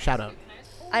Amy. Shout out.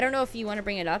 I don't know if you want to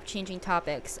bring it up, changing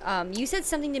topics. You said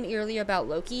something to me earlier about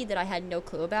Loki that I had no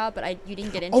clue about, but you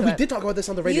didn't get into it. Oh, we did talk about this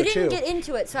on the radio You didn't too. get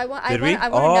into it, so I want Did we? to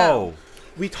know.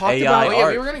 We talked AI about yeah,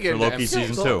 art we were gonna get for into Loki MCU.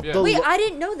 season So, 2. yeah. Wait, I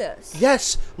didn't know this.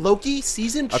 Yes, Loki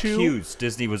season 2. Accused.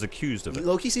 Disney was accused of it.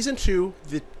 Loki season 2.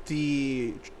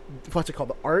 The what's it called?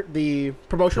 The art, the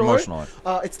promotional art.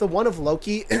 It's the one of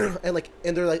Loki, and they're like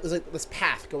there's like this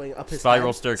path going up his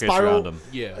Spiral spine. staircase around him.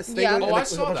 Yeah. A thing Yeah. going- Oh, and, I like, with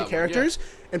saw a bunch that of one, characters,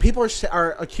 and people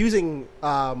are accusing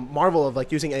Marvel of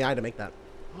like using AI to make that.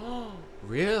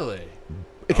 Really?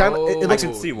 It kind of Oh. it I looks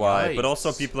can see why, but also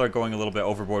Yikes. people are going a little bit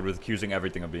overboard with accusing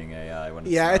everything of being AI. When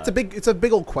yeah, it's it's a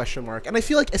big old question mark, and I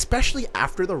feel like especially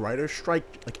after the writer's strike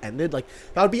like ended, like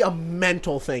that would be a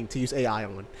mental thing to use AI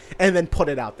on, and then put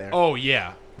it out there. Oh,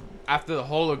 yeah. After the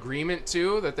whole agreement,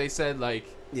 too, that they said, like,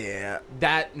 Yeah.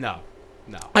 that, no.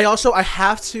 I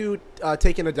have to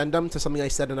take an addendum to something I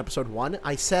said in episode 1.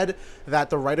 I said that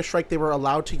the writer's strike, they were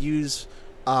allowed to use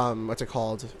what's it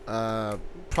called?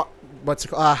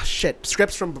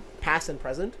 Scripts from past and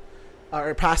present,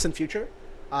 or past and future,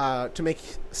 to make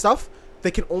stuff.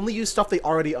 They can only use stuff they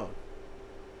already own.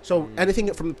 So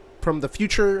anything from the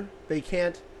future, they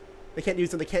can't use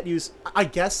them. They can't use, I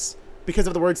guess, because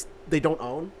of the words they don't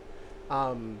own.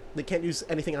 They can't use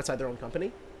anything outside their own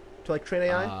company to like train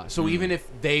AI. So even if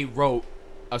they wrote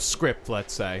a script,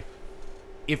 let's say,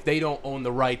 if they don't own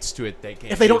the rights to it, they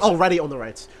can't. If they don't use it. already own the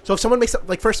rights. So if someone makes up,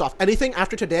 like, first off, anything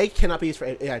after today cannot be used for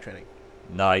AI training.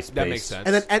 Nice. That base. makes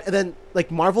sense. And then like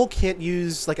Marvel can't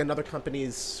use like another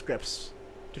company's scripts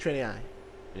to train AI.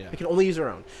 Yeah. They can only use their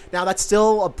own. Now that's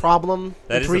still a problem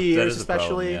in 3 years,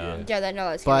 especially. Yeah. Yeah, that's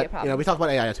gonna be a But problem. we talk about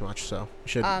AI too much, so we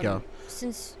should go.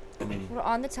 Since we're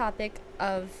on the topic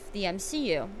of the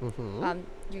MCU, Mhm.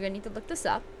 you're gonna need to look this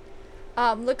up.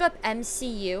 Look up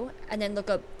MCU and then look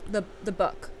up the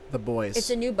book. The boys. It's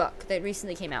a new book that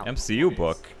recently came out. MCU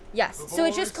book. Yes. So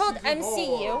it's just called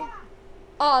MCU.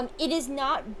 It is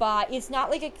not it's not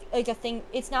like a thing.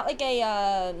 It's not like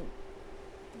a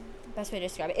best way to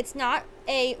describe it. It's not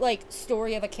a like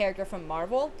story of a character from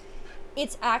Marvel.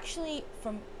 It's actually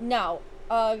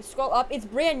scroll up. It's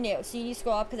brand new. So you need to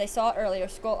scroll up because I saw it earlier.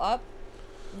 Scroll up.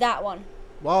 That one.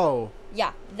 Whoa.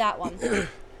 Yeah, that one.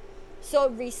 So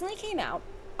it recently came out.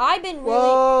 I've been really.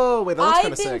 Whoa, wait, that looks kind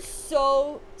I've of been sick.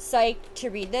 so psyched to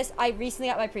read this. I recently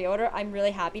got my pre-order. I'm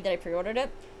really happy that I pre-ordered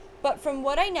it. But from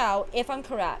what I know, if I'm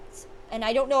correct, and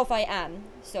I don't know if I am,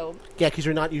 so Yeah, because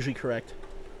you're not usually correct.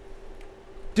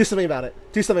 Do something about it.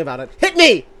 Do something about it. Hit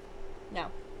me! no.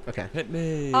 Okay. Hit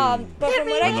me. But from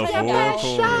what I When the kind of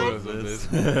fool know, closes.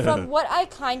 from what I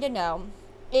kind of know,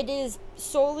 it is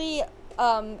solely,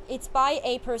 it's by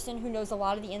a person who knows a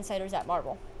lot of the insiders at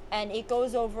Marvel. And it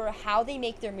goes over how they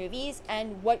make their movies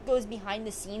and what goes behind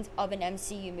the scenes of an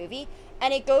MCU movie.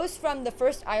 And it goes from the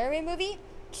first Iron Man movie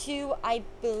to, I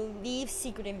believe,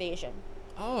 Secret Invasion.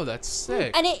 Oh, that's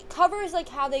sick. And it covers like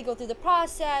how they go through the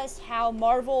process, how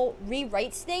Marvel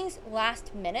rewrites things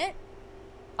last minute.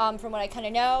 From what I kind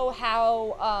of know,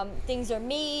 how things are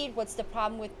made, what's the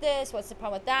problem with this, what's the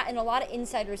problem with that, and a lot of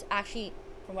insiders actually,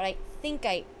 from what I think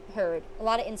I heard, a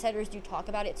lot of insiders do talk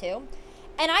about it too.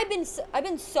 And I've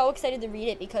been so excited to read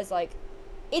it because like,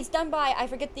 it's done by, I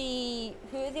forget who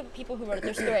are the people who wrote it.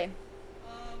 There's three.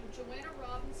 Joanna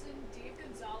Robinson, Dave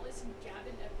Gonzalez, and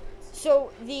Gavin Edwards. So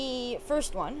the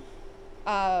first one,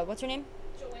 what's her name?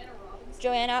 Joanna Robinson.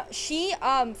 Joanna. She,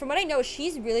 from what I know,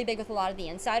 she's really big with a lot of the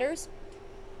insiders.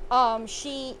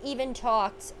 She even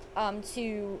talked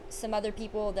to some other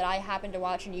people that I happen to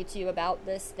watch on YouTube about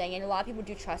this thing, and a lot of people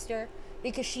do trust her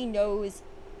because she knows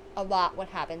a lot what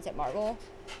happens at Marvel.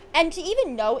 And to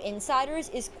even know insiders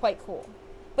is quite cool.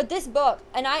 But this book,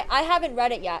 and I haven't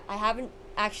read it yet. I haven't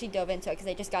actually dove into it because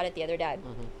I just got it the other day.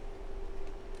 Mm-hmm.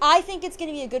 I think it's going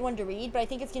to be a good one to read, but I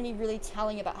think it's going to be really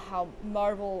telling about how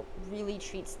Marvel really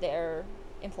treats their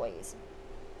employees.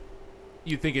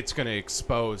 You think it's going to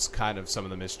expose kind of some of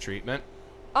the mistreatment?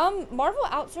 Marvel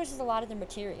outsources a lot of their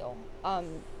material.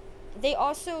 They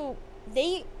also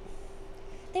they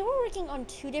were working on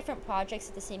two different projects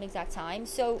at the same exact time.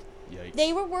 So Yikes.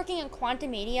 they were working on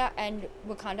Quantumania and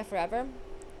Wakanda Forever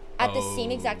at the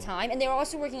same exact time, and they were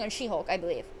also working on She-Hulk, I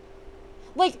believe.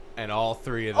 Like And all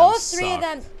three of them all three of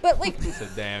sucked. them, but like It's a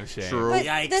damn shame. True. but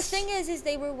Yikes. the thing is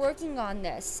they were working on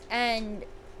this, and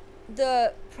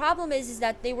the problem is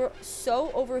that they were so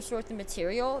oversourced the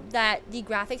material that the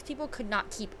graphics people could not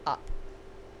keep up.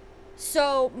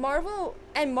 So Marvel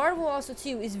also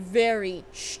too is very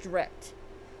strict.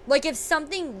 Like if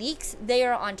something leaks, they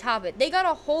are on top of it. They got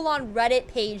a whole on Reddit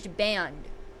page banned.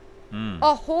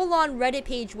 A whole on Reddit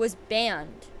page was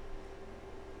banned.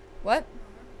 What?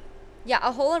 Yeah,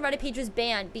 a whole on Reddit page was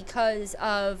banned because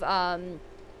of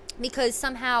because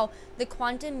somehow the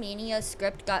Quantumania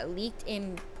script got leaked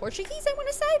in Portuguese, I want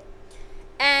to say.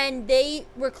 And they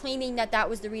were claiming that that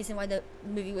was the reason why the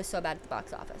movie was so bad at the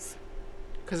box office.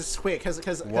 Because it's quick.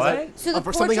 Because What? So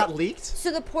the something got leaked?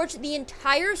 So the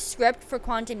entire script for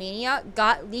Quantumania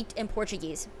got leaked in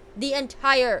Portuguese. The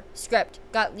entire script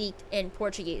got leaked in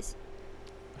Portuguese.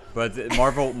 But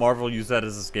Marvel used that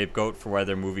as a scapegoat for why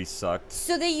their movie sucked.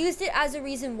 So they used it as a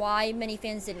reason why many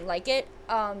fans didn't like it.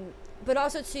 But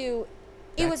also too,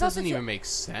 it That was also doesn't even make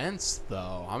sense,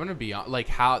 though. I'm gonna be like,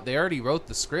 how they already wrote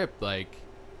the script. Like,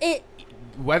 it.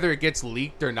 whether it gets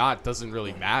leaked or not doesn't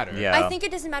really matter. Yeah. I think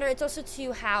it doesn't matter. It's also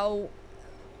to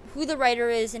who the writer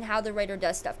is and how the writer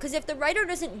does stuff. Because if the writer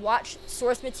doesn't watch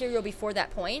source material before that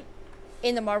point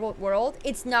in the Marvel world,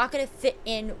 it's not going to fit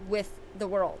in with the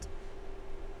world.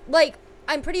 Like,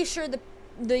 I'm pretty sure the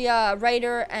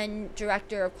writer and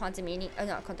director of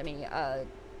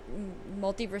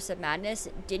Multiverse of Madness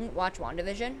didn't watch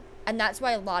WandaVision, and that's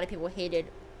why a lot of people hated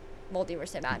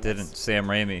Multiverse of Madness. Didn't Sam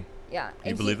Raimi? Yeah. Can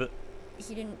you believe it?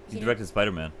 He didn't. He directed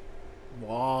Spider-Man.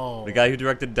 Whoa. The guy who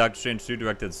directed Doctor Strange 2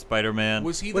 directed Spider-Man.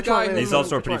 Was he the Which guy? one? Who, He's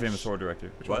also a Which pretty one? famous horror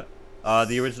director. Which What?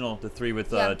 The original, the three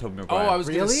with Yeah. Tobey oh, Maguire. I was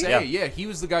gonna Really? say, Yeah. yeah, he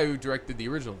was the guy who directed the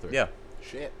original three. Yeah.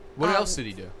 Shit. What else did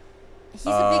he do? He's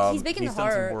big in the he's done some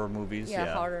horror. horror movies.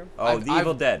 Yeah, horror. Oh, I've- the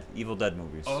Evil Dead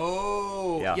movies.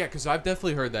 Oh, Yeah. yeah, because I've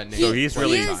definitely heard that name. So he's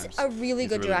really- He is a really He's good a really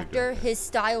good director. director. His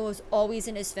style is always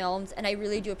in his films, and I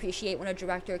really do appreciate when a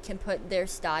director can put their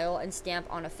style and stamp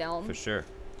on a film. For sure.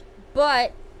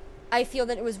 But I feel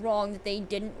that it was wrong that they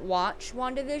didn't watch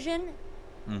WandaVision,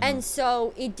 and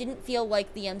so it didn't feel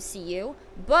like the MCU.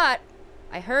 But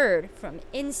I heard from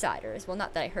insiders, well,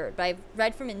 not that I heard, but I've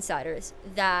read from insiders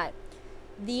that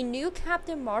the new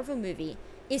Captain Marvel movie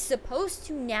is supposed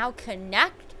to now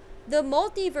connect the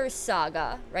multiverse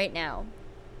saga right now.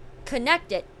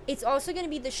 Connect it. It's also going to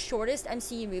be the shortest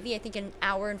MCU movie, I think, an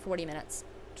hour and 40 minutes.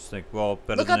 Just like, well,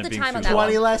 better Look than up it the being time on too that long.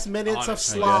 20 less minutes of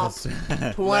Honestly, slop.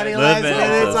 Yes. 20 Live less minutes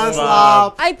minutes of of slop.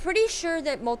 slop. I'm pretty sure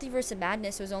that Multiverse of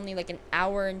Madness was only like an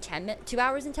hour and 10 minutes, 2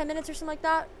 hours and 10 minutes or something like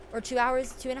that, or 2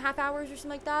 hours, 2.5 hours or something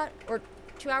like that, or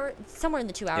 2 hours, somewhere in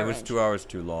the 2 hour It was range. 2 hours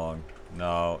too long.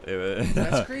 No,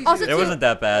 That's crazy. Also, it too- wasn't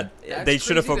that bad. That's They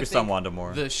should have crazy to focused on think Wanda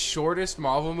more. The shortest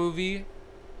Marvel movie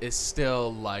is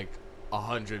still like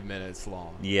 100 minutes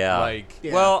long. Yeah. Like,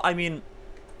 Yeah. Well, I mean,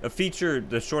 the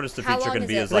shortest a How feature long can is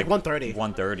be it? is Like like 130.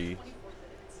 130.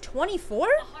 24?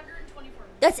 124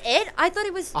 minutes. That's it? I thought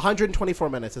it was. 124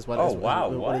 minutes is what Oh, is, wow,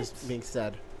 what is what? being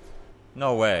said.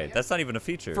 No way. That's not even a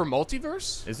feature. for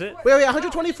multiverse? Is it? Wait,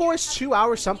 124 is 2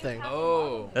 hours something.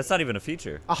 Oh. That's not even a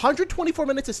feature. 124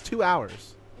 minutes is 2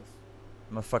 hours.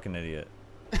 I'm a fucking idiot.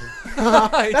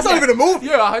 That's not even a movie.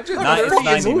 Yeah, 130. Not a fucking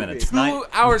 90 movie. minutes. 2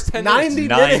 hours, 10 90 minutes.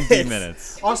 90 minutes.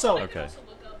 minutes. Also, Okay. Also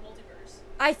look up multiverse.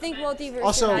 I think Multiverse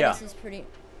Also- of Madness Yeah. is pretty.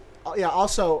 yeah.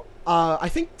 Also, I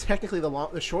think technically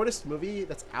the shortest movie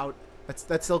that's out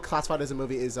that's still classified as a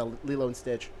movie is Lilo and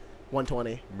Stitch,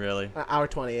 120, Really? hour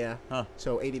 20. Yeah. Huh.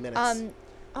 So 80 minutes.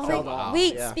 Oh Fell my, off,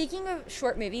 wait, yeah. speaking of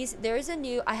short movies, there's a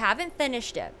new. I haven't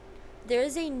finished it.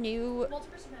 There's a new.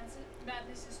 Multiverse of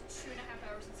Madness is 2.5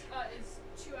 hours.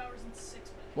 Is 2 hours and 6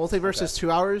 minutes. Multiverse Okay. is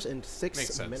 2 hours and 6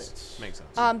 Makes sense. minutes. Makes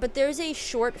sense. But there's a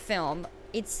short film.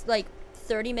 It's like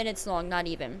 30 minutes long, not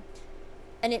even.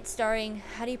 And it's starring,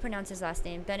 how do you pronounce his last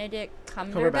name? Benedict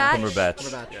Cumberbatch.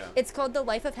 Cumberbatch. Yeah. It's called The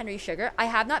Life of Henry Sugar. I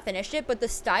have not finished it, but the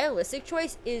stylistic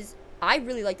choice is, I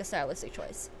really like the stylistic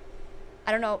choice.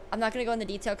 I don't know. I'm not going to go into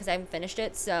detail because I haven't finished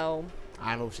it, so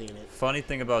I haven't seen it. Funny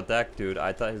thing about that dude,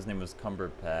 I thought his name was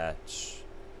Cumberpatch.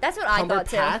 that's what I thought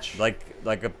too. Cumberpatch?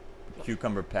 Like a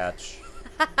cucumber patch.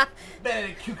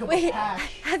 Benedict Cucumber Wait, Patch.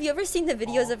 have you ever seen the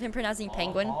videos of him pronouncing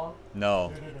penguin?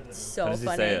 No. So How does he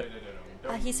funny. say it?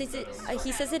 He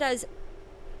says it as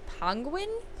penguin.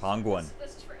 Penguin.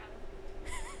 This is for Adam.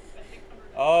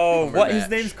 Oh, what? His Cumberbatch.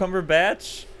 name's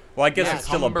Cumberbatch? Well, I guess Yeah, it's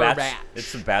still a batch. Cumberbatch.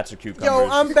 It's a batch of cucumbers. Yo,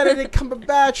 I'm Benedict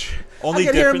Cumberbatch. Only I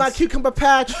can hear difference- my cucumber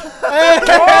patch. Hey!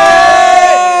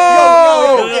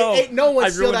 Yo, No. ain't no one I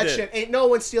steal that ruined it. shit. Ain't no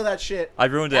one steal that shit. I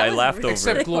ruined it. That I was laughed really over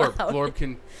Except it. Glorb. loud. Glorb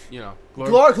can, you know.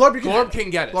 Glorb, Glorb, you Glorb can can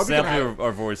get it. Glorb- Sample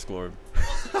our voice, Glorb.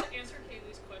 Also, to answer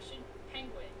Kaylee's question,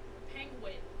 penguin.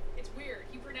 Penguin. It's weird.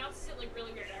 He pronounces it like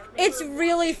really weird. I remember It's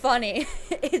really funny.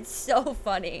 It's so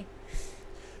funny.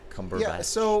 Cumberbatch. Yeah,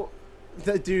 so,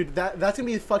 dude, that's gonna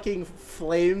be fucking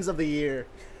flames of the year.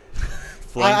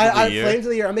 Flames of the year. Flames of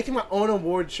the year. I'm making my own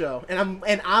award show,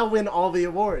 and I'll win all the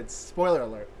awards. Spoiler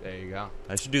alert. There you go.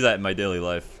 I should do that in my daily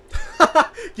life.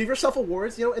 Give yourself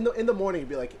awards. You know, in the morning,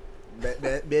 be like,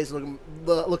 man's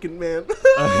looking man.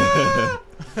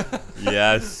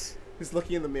 Yes. He's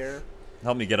looking in the mirror.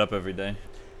 Help me get up every day.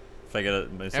 If I get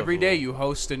it myself Every a day little- you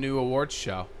host a new awards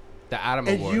show. The Adam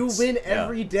And Awards. you win Yeah.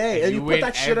 every day, And and you you win put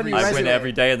that shit on your every- I resume. win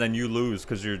every day and then you lose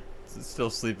because you're still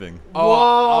sleeping. Oh,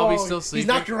 I'll be still He's sleeping.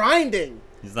 not grinding.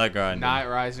 He's not grinding. Not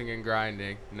rising and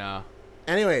grinding. No.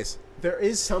 Anyways, there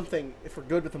is something, if we're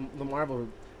good with the Marvel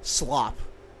slop,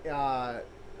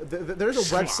 there's a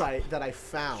Slop. website that I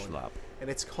found, Schlop. and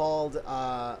it's called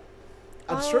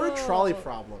Absurd Trolley Oh.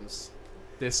 Problems.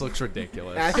 This looks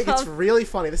ridiculous. And I think it's really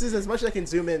funny. This is as much as I can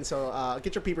zoom in, so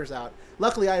get your peepers out.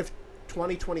 Luckily, I have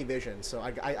 20/20 vision, so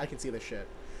I can see this shit.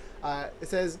 It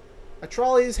says, a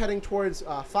trolley is heading towards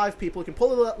 5 people. You can pull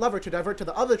the lever to divert to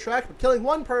the other track, but killing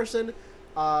one person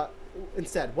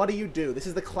instead. What do you do? This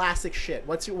is the classic shit.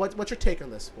 What's your take on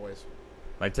this, boys?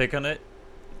 My take on it?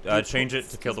 Change it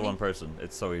to kill the one person.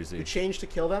 It's so You easy. change to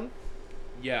kill them?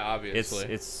 yeah, obviously.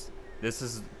 This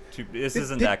isn't Did,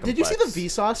 that complex. did you see the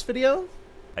Vsauce video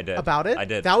I did. about it? I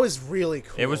did. That was really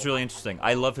cool. It was really interesting.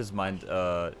 I love his mind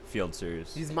field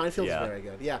series. His minefield Yeah. is very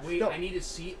good. Yeah. Wait, No, I need to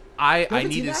see. I haven't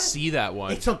need seen to that? see that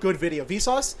one. it's a good video.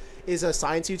 Vsauce is a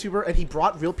science YouTuber, and he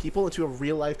brought real people into a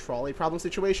real life trolley problem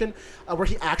situation where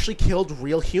he actually killed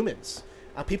real humans.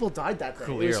 People died that day. It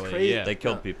was Clearly, crazy. yeah. They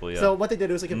killed people, yeah. So what they did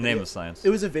was like a In the name video, of science.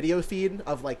 It was a video feed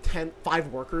of like 5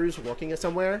 workers working at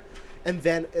somewhere, and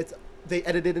then they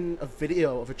edited in a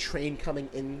video of a train coming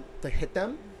in to hit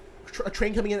them, a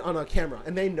train coming in on a camera,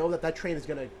 and they know that train is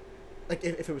gonna, like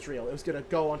if it was real, it was gonna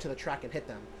go onto the track and hit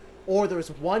them. Or there was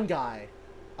one guy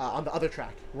on the other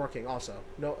track working also.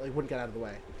 No, they wouldn't get out of the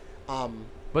way.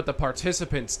 But the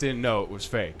participants didn't know it was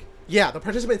fake. Yeah, the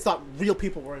participants thought real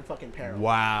people were in fucking peril.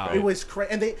 Wow. It was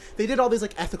crazy, and they did all these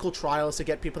like ethical trials to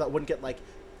get people that wouldn't get like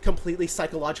completely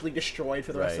psychologically destroyed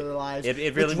for the rest of their lives. It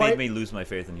Like, really right- made me lose my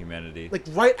faith in humanity. like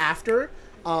right after,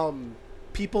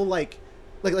 people like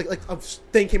a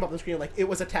thing came up on the screen like it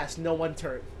was a test. No one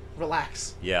turned.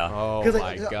 Relax. Yeah. Oh 'Cause,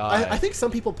 my god. I think some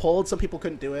people pulled, some people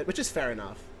couldn't do it, which is fair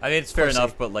enough. I mean, it's fair Pussy.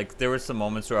 enough, but like there were some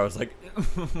moments where I was like,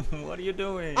 "What are you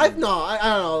doing?" I don't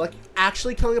know. Like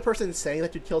actually killing a person and saying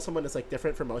that you'd kill someone is like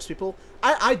different for most people.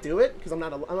 I do it because I'm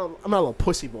not a little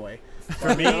pussy boy.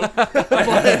 For me,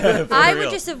 I would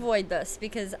real. just avoid this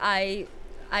because I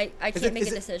I can't make a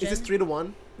decision. Is this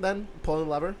 3-1 then? Pulling the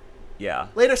lever. Yeah.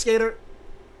 Later, skater.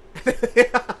 Yeah.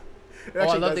 It Oh, I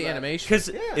actually love does the that. animation. Because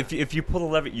Yeah. if you pull the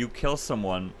lever, you kill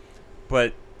someone,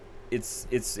 but it's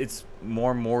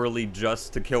more morally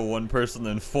just to kill one person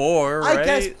than 4, right? I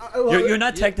guess. Well, You're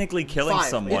not technically killing 5.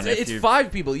 someone. It's if you,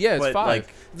 5 people. Yeah, it's but, 5. like,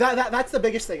 that's the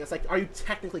biggest thing. It's like, are you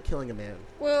technically killing a man?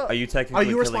 Well, are you technically Are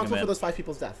you killing responsible a man? for those 5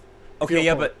 people's death? If Okay, you don't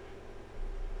yeah, pull it? but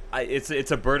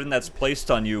it's a burden that's placed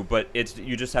on you, but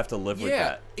you just have to live with yeah,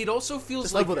 that. it also feels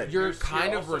Just like live with it. you're You're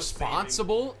kind of also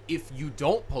responsible if you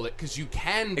don't pull it because you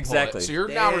can pull Exactly. it. So you're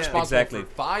now Damn. responsible Exactly. for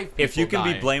 5 people If you can be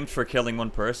dying. blamed for killing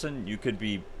one person, you could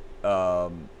be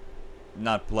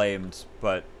not blamed,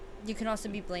 but you can also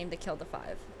be blamed to kill the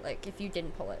 5. Like if you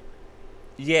didn't pull it.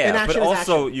 yeah, Inaction but is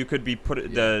also action. you could be put Yeah.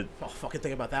 the Oh, fucking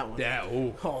think about that one. Yeah,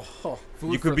 ooh. Oh, oh.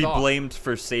 Food you for could be thought. blamed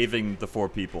for saving the 4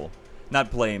 people,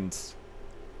 not blamed,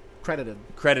 Credited.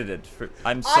 credited for.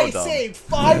 I'm so I dumb. saved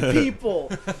 5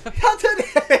 people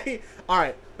today. All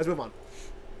right, let's move on.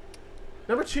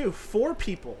 Number 2, 4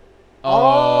 people.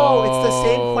 Oh, it's the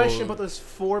same question, but there's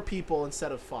 4 people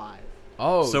instead of 5.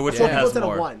 Oh, So which Four one people has instead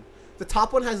more? of 1. The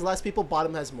top one has less people.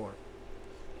 Bottom has more.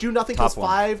 Do nothing Top kills one.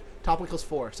 5. Top one kills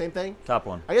 4. Same thing. Top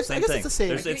one. I guess Same it's thing. the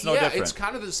same. It's no yeah, different. it's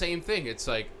kind of the same thing. It's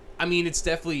like, I mean, it's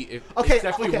definitely Okay, it's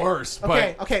definitely okay, worse.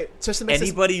 Okay, But okay. Just to make this,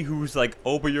 Anybody who's like,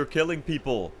 oh, but you're killing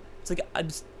people. It's like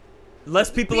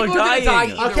less people, People are are gonna dying.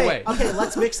 die either okay, way. okay.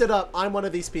 Let's mix it up. I'm one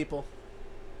of these people.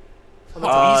 I'm not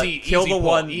Uh, talking- easy- kill easy the pull,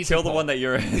 one. easy Kill the pull. one that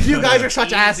you're. you guys are such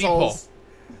Easy assholes.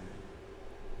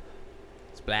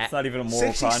 splat. It's not even a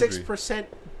moral 66%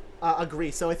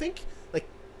 agree. So I think like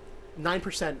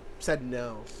 9% said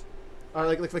no, or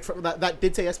like that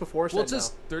did say yes before. Well, it Said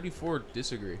says 34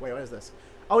 disagree. no. Wait, what is this?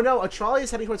 Oh no, a trolley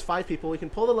is heading towards 5 people. We can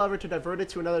pull the lever to divert it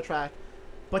to another track,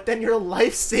 but then your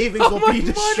life savings will my be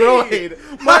money! destroyed.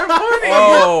 My money!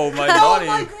 Oh my Oh money.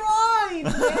 my grind,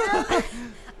 man!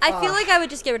 I feel like I would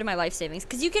just get rid of my life savings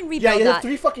because you can Yeah, rebuild you have that.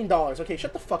 $3 fucking dollars. Okay,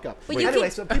 shut the fuck up. But Wait. you Anyway,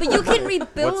 can, so but people you have can money. What's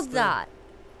rebuild the- that.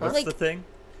 What's Like- the thing?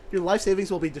 Your life savings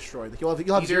will be destroyed. You'll have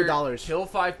Either $0. kill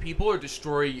 5 people or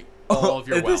destroy all of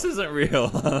your This wealth. isn't real.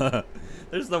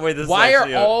 There's no way this. Why is are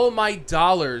actually all my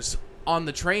dollars on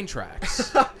the train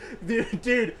tracks?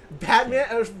 Dude,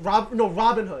 Batman,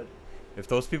 Robin Hood. If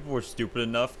those people were stupid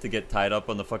enough to get tied up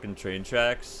on the fucking train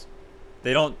tracks,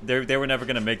 they were never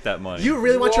gonna make that money. You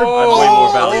really want your? Whoa. I'm way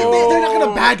more valuable. They're not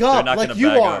gonna bag They're up not like gonna you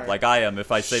bag are. up like I am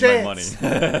if I save Shit. my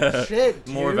money. Shit,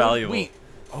 More dude. valuable. Wait.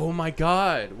 Oh my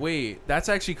god. Wait. That's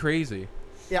actually crazy.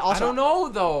 Yeah. Also, I don't know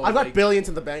though. I've got Like, billions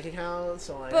in the bank account,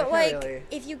 so like, I But can't like, really.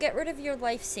 if you get rid of your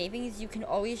life savings, you can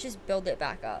always just build it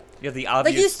back up. Yeah, the Like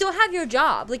obvious. you still have your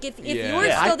job. Like if Yeah. you're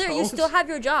Yeah. still I there, you don't. still have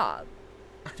your job.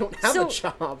 I don't have so- a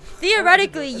job.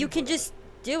 Theoretically, you can just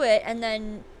do it and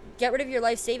then get rid of your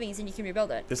life savings and you can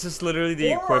rebuild it. This is literally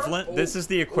the Or- equivalent. This is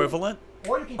the equivalent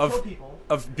Or you can Of- kill people.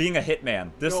 of being a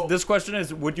hitman. No. This question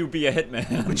is: would you be a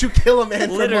hitman? Would you kill a man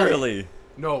for money? Literally.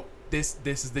 No. This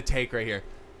is the take right here,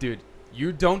 dude.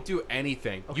 You don't do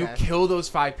anything. You Okay. kill those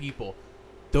 5 people.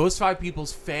 Those 5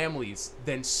 people's families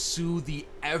then sue the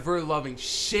ever-loving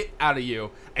shit out of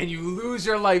you, and you lose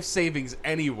your life savings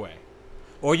anyway.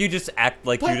 Or you just act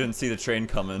like But- you didn't see the train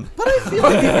coming. But I feel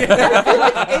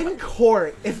like in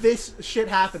court, if this shit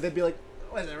happened, they'd be like,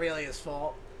 "Was it really his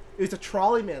fault? It was the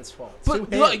trolley man's fault." Sue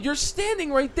But him. look, you're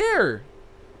standing right there.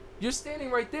 You're standing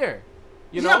right there.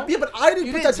 You yeah, know? yeah, but I didn't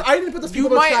You put didn't- that. I didn't put those you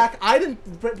people on the might- track. I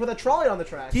didn't put the trolley on the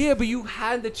track. Yeah, but you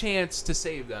had the chance to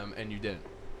save them, and you didn't.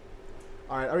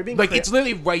 All right, are we being Like, cri- it's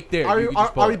literally right there. Are, You we, could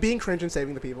just pull are we it. being cringe and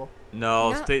saving the people?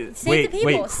 No, No, stay, save wait, the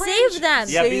people. wait. Save them.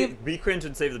 Yeah, Save- be cringe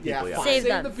and save the people. Yeah, Yeah, fine. Save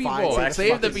Save them. the Fine, people. fine,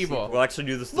 Save fuck the these people. We'll actually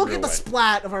do this the Look real at the way.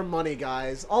 splat of our money,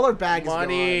 guys. All our bag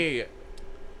Money.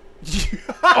 is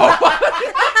gone.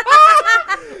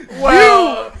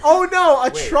 Well, Oh no!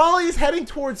 A Wait. trolley is heading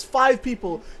towards 5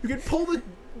 people. You can pull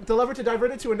the lever to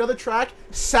divert it to another track,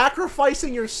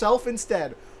 sacrificing yourself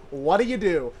instead. What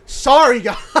do? Sorry,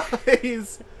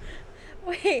 guys.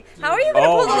 Wait, how are you gonna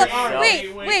Oh pull the my lever? God.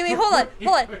 Wait, hold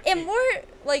on. And more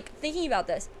like thinking about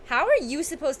this. How are you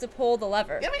supposed to pull the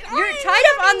lever? I mean, You're I- tied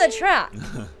up on the track.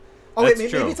 Oh wait, That's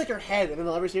maybe true. it's like your head, and then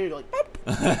the lever's here. You're like,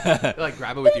 "Boop." like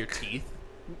grab it with your teeth.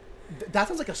 That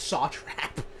sounds like a saw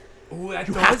trap. Ooh, that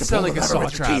You does have to sound pull like the a lever saw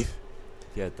with your trap. teeth.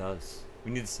 Yeah, it does.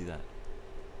 We need to see that.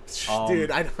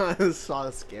 Dude, I saw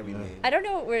the scary name. I don't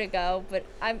know where to go, but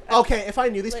I'm Okay, if I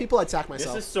knew these Like- people, I'd sack This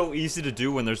myself. is so easy to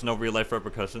do when there's no real life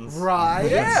repercussions. Right?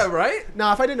 Yeah, right?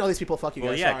 No, if I didn't know these people, fuck you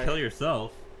Well, guys. yeah, sorry. kill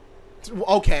yourself.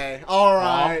 Okay, all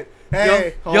right.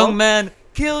 Hey, Young man,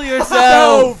 kill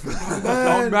yourself.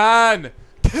 Oh man,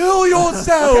 kill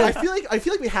yourself. Okay, I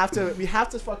feel like we have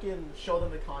to fucking show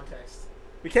them the context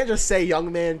We can't just say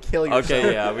young man kill yourself.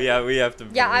 Okay, yeah, we have to.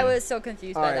 Yeah, I was so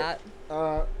confused by Alright.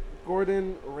 that.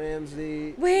 Gordon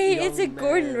Ramsay. Wait, young it's a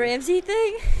Gordon man. Ramsay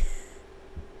thing?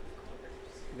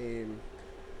 Meme.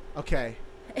 Okay.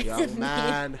 It's a Young meme.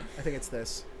 man. I think it's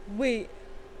this. Wait.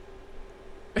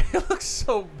 It looks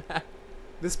so bad.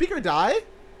 The speaker die?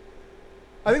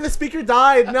 I think the speaker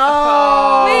died.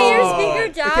 No. Wait, your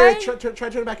speaker Okay, died? try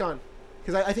turn it back on.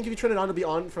 Because I think if you turn it on, it'll be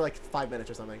on for like 5 minutes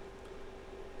or something.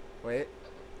 Wait.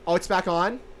 Oh, it's back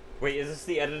on? Wait, is this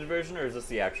the edited version or is this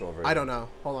the actual version? I don't know.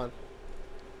 Hold on.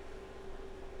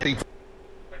 No,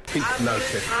 Tiff.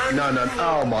 No.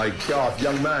 Oh my God,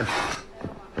 young man.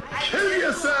 Kill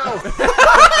yourself!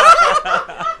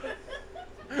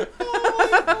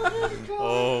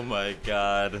 Oh my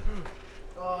God.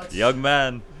 Oh, it's Young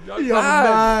man. young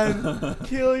man.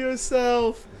 Kill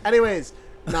yourself. Anyways,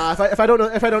 nah. If I don't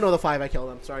know the 5, I kill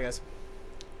them. Sorry, guys.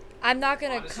 I'm not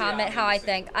gonna Honestly, comment I how I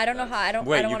think think. I don't know how. I don't. I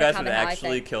Wait, don't you want to guys would comment how I actually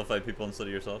think. kill 5 people instead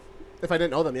of yourself? If I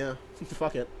didn't know them, yeah.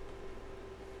 Fuck it.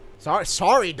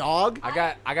 Sorry, dog. I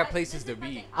got places to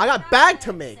be. I got bag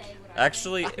to make.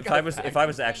 Actually, if I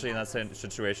was actually in that same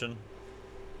situation,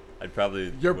 I'd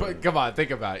probably. Come on,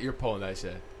 think about it. You're pulling that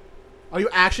shit. Are you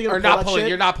actually gonna Or pull not that pulling. shit?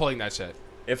 You're not pulling that shit.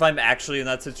 If I'm actually in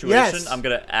that situation, Yes. I'm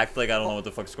gonna act like I don't know what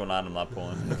the fuck's going on. I'm not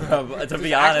pulling. To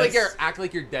be Act honest,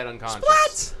 like you're dead unconscious.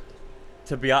 What?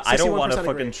 to be honest, I don't want a 61%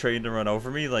 fucking agree. train to run over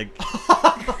me. Like,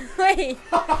 Wait,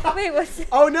 what's it?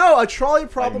 Oh no, a trolley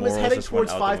problem is morals heading just went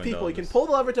towards out the 5 window. people. You can pull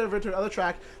the lever to divert to another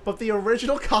track, but the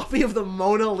original copy of the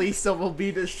Mona Lisa will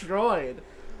be destroyed.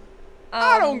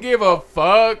 I don't give a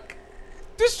fuck.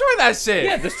 Destroy that shit.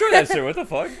 yeah, destroy that shit. What the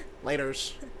fuck?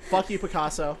 Laters. Fuck you,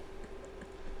 Picasso.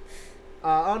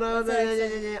 Oh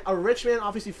no, a rich man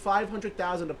offers you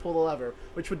 $500,000 to pull the lever,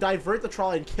 which would divert the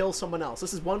trolley and kill someone else.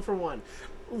 This is 1 for 1.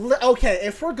 Okay,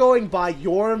 if we're going by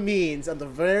your means and the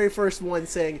very first one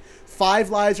saying 5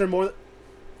 lives are more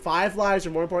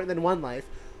important than 1 life.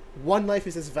 1 life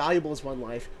is as valuable as 1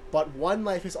 life, but 1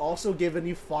 life is also giving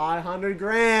you 500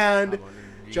 grand.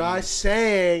 Just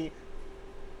saying.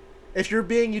 If you're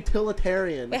being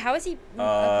utilitarian. Wait, how is he?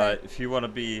 Okay. If you want to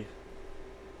be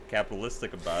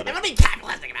capitalistic about it. be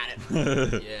capitalistic about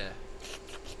it. Yeah.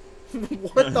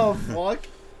 What the fuck?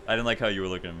 I didn't like how you were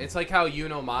looking at me. It's like how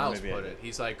Miles Maybe I put did. it.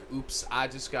 He's like, "Oops, I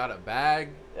just got a bag.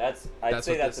 I'd That's say what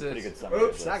that's this a pretty is. good summary.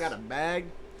 Oops, I got a bag.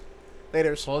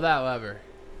 Laters. Pull that lever."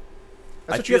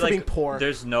 That's I what you feel get for being like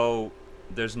poor.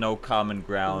 there's no common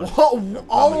ground. Whoa,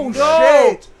 oh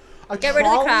ground. shit! A Get rid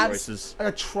of the trolley- crabs. Choices.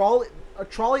 A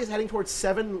trolley is heading towards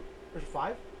 7 or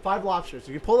 5 lobsters. If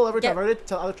you pull the lever, Get- divert it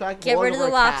to the other track. Get roll rid of over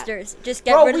the a cat. lobsters. Just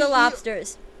get Bro, rid of we the eat-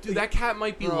 lobsters. Dude, that cat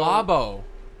might be Bro. Lobo.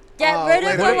 Get rid of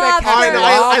later. the What if that cat- I know. I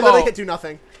lobsters. literally Lobo. could do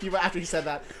nothing. After he said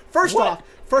that. First What?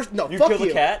 off, no. You fuck killed you.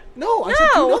 the cat? No, I said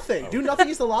do No. nothing. Do nothing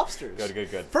is the lobsters.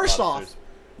 Good. First Lobsters. off,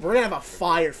 we're gonna have a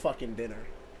fire fucking dinner.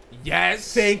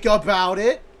 Yes. Think about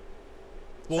it.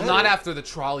 Well, not after the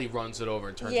trolley runs it over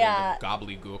and turns Yeah. it into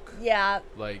gobbledygook. Yeah.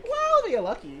 Like Well, if you're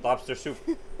lucky. Lobster soup.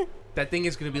 that thing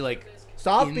is gonna be like.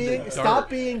 Stop In the being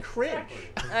dark. cringe.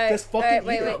 All right. Just all fucking right.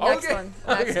 Wait. eat Wait. it. Next Okay. one.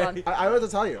 Next Okay. one. I wanted to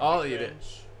tell you. I'll eat it.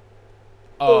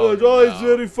 Oh, no.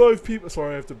 75 people.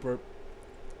 Sorry, I have to burp.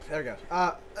 There we go.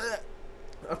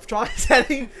 A trolley is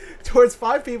heading towards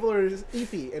 5 people who are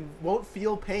eepy and won't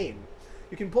feel pain.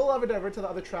 You can pull lever divert to the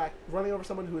other track, running over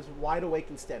someone who is wide awake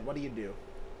instead. What do you do?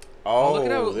 Oh, look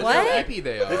at how, this look What? how happy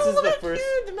they are. This is the first.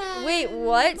 Wait.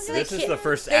 What? So This they is can't- the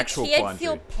first they actual can't quandary.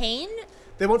 feel pain.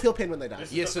 They won't feel pain when they die.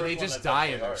 Yeah, so they just die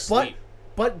in their But sleep.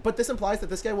 but this implies that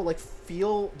this guy will like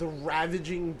feel the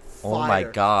ravaging fire. Oh my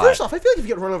God. First off, I feel like if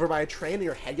you get run over by a train and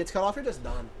your head gets cut off, you're just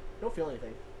done. You don't feel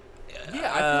anything. Yeah, I feel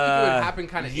like it would happen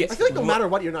kind of yeah. I feel like no matter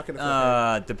what, you're not gonna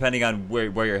feel pain. Depending on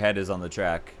where your head is on the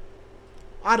track.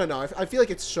 I don't know. I feel like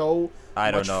it's so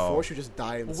I don't much know. force you just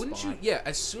die in the Wouldn't spot. you? Yeah,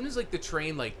 as soon as like the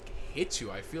train like hits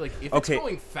you, I feel like if Okay, it's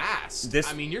going fast, this-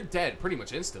 I mean you're dead pretty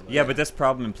much instantly. Yeah, but this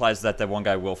problem implies that one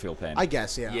guy will feel pain. I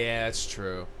guess, yeah. Yeah, that's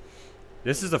true.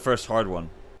 This is the first hard one.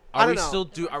 I Are we don't know.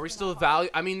 still Are we still value?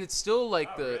 I mean, it's still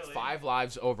like the 5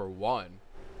 lives over 1.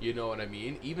 You know what I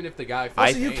mean? Even if the guy. feels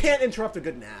Also, you pain. can't interrupt a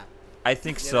good nap. I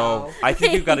think You so. know? I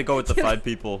think you've got to go with the 5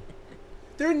 people.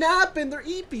 They're napping. They're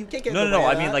eepy. You can't get. No, in the way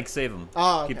I of mean that. like save them.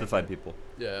 Oh, Keep okay, the 5 okay. people.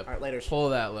 Yeah. All right, later. Pull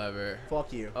that lever.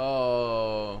 Fuck you.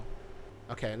 Oh.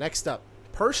 Okay, next up,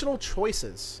 personal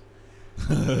choices.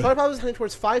 Trolley problem is heading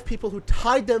towards 5 people who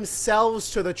tied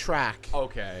themselves to the track.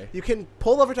 Okay. You can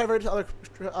pull over divert to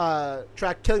the other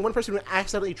track, killing one person who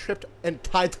accidentally tripped and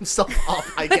tied themselves up,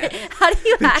 I guess. How do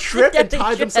you They tripped and accidentally tied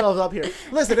trip? themselves up here.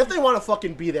 Listen, if they want to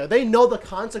fucking be there, they know the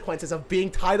consequences of being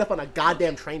tied up on a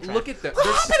goddamn train track. Look at them.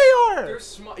 How happy they are!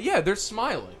 They're they're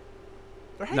smiling.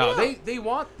 They're hanging No, out. they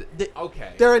want.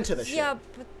 Okay. They're into this shit. Yeah,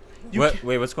 but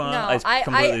Wait, what's going on? No, I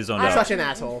completely zoned You're out. such an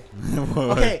asshole.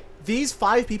 Okay, these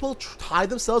 5 people tied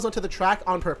themselves onto the track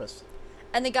on purpose.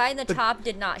 and the guy in the top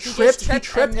did not. He Tripped, just he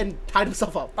tripped and tied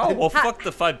himself up. Oh, well, Ha- fuck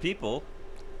the 5 people.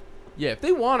 Yeah, if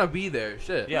they want to be there,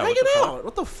 shit. Yeah, what hanging the fuck? out.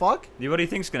 What the fuck? What do you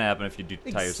think's gonna happen if you do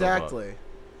tie yourself Exactly.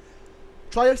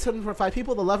 Trolley sitting for 5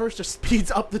 people. The levers just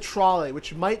speeds up the trolley,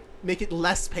 which might make it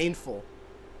less painful.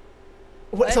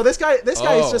 So this guy is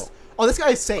Oh. just. Oh, this guy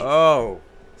is safe. up? Oh.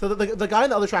 So the guy on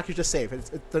the other track is just safe.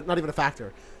 It's not even a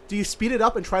factor. Do you speed it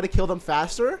up and try to kill them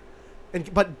faster,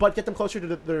 but get them closer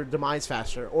to their demise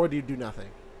faster, or do you do nothing?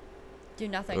 do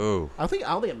nothing. Ooh. I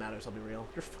don't think it matters. I'll be real.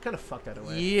 You're kind of fucked either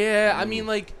way. Yeah, I mean,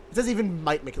 like, It doesn't even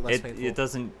might make it less It, painful. it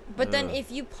doesn't. But then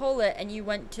if you pull it and you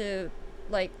went to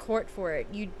like court for it,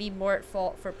 you'd be more at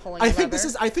fault for pulling. I the think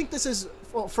lever. this is.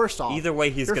 Well, first off, Either way,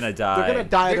 he's they're- gonna die. They're gonna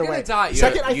die They're either gonna way. die.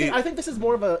 Second, You- I think this is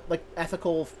more of a like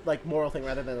ethical, like moral thing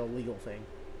rather than a legal thing.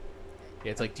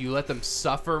 yeah, it's like, do you let them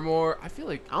suffer more? I feel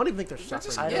like. I don't even think they're they're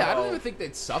suffering. just- yeah, I don't even think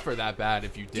they'd suffer that bad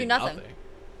if you did nothing. nothing.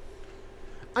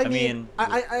 I mean, mean-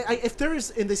 I if there's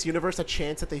in this universe a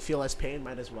chance that they feel less pain,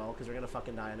 might as well because they're gonna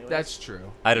fucking die anyway. That's true.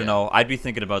 I don't Yeah. know. I'd be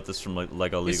thinking about this from like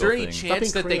a legal Is there any thing.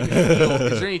 chance that being they could feel?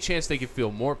 Is there any chance they could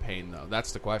feel more pain though?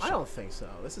 That's the question. I don't think so.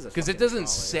 This is a Because it fucking doesn't trolley.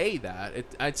 say that. It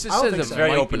just I don't says think it so. Very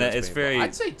might be open- less it's painful. very-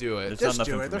 I'd say do it. It's Just not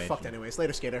do enough it. They're fucked information. anyways.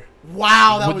 Later, skater.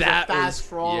 Wow, that But was a fast was-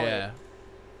 trolley. Yeah.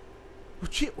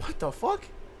 Gee, what the fuck?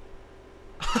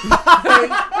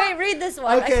 Wait, read this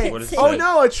one. I Okay. can't What does see. it Oh say?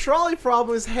 no, a trolley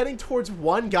problem is heading towards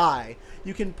one guy.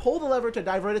 You can pull the lever to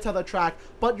divert it to the track,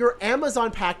 but your Amazon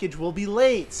package will be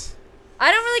late.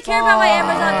 I don't really care about my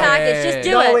Amazon package. Just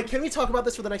do no, it. wait, can we talk about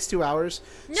this for the next 2 hours?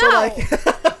 No. So, like,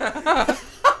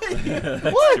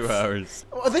 what? 2 hours.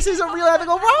 Well, this is a real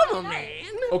ethical problem, man.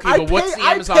 Okay, but what's the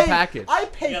Amazon package? I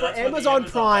pay Yeah, for that's what the Amazon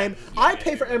Amazon Prime. package- I yeah, pay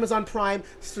yeah, for Amazon Prime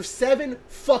for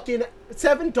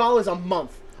 $7 a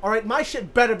month. All right, my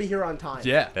shit better be here on time.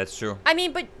 Yeah. That's true. I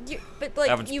mean, but like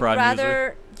Average you'd Prime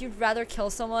rather kill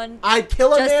someone. I'd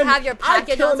kill a Just man. have your I'd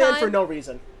package kill a on man time? for no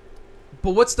reason.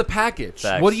 But what's the package?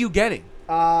 Facts. What are you getting?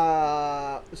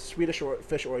 Swedish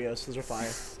fish Oreos. Those are fire.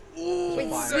 Wait,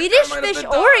 fire. Swedish That might have fish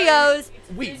been Oreos.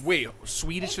 Wait,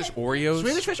 Swedish fish Oreos?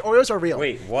 Swedish fish Oreos are real.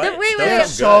 Wait, what? Wait, Those wait. sound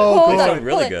So good. good. They Hold sound on,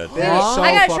 really hold good. on. They're so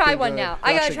I gotta fucking try one good. now. They're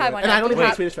I gotta actually try good. one And now. I don't Do even you like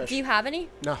have- Swedish fish. Do you have any?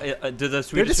 No. Do the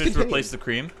Swedish fish discontinued. replace the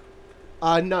cream?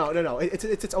 No. It's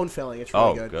its own filling. It's really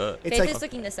Oh, good. good. It's Faith like is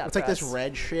looking this up. it's like for this us.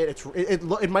 red shit. It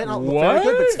might not look What? very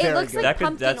good, but it's It very looks good. like- That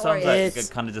pumpkin sounds Oreos. like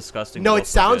kind of disgusting. No, but it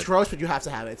also sounds good. gross, but you have to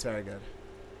have it. It's very good.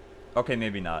 Okay,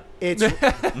 maybe not. It's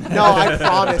no, I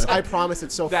promise. I promise.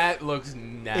 It's so. That looks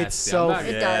nasty. It's so. I'm not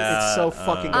It gonna- does. It's so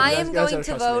fucking good. I You am guys going gotta to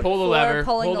trust me. vote Pull the for lever.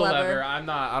 pulling Pull the lever. lever.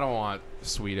 I don't want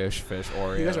Swedish fish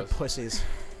Oreos. You guys are pussies.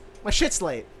 My shit's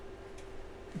late.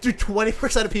 Dude,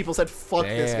 20% of people said fuck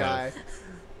this Damn. guy.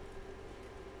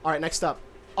 All right, next up.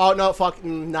 Oh no, fuck,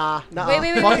 nah.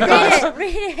 Wait. Fuck you Read guys. it.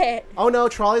 Read it. Oh no,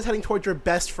 trolley is heading towards your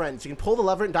best friends. You can pull the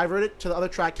lever and divert it to the other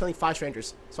track, killing 5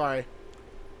 strangers. Sorry,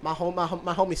 my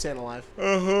homie's staying alive.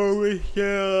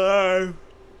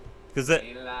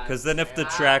 Because then if the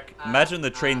track, imagine the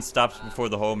train stops before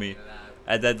the homie,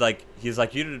 and then like he's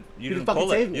like you didn't fucking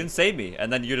pull it, save you me. didn't save me,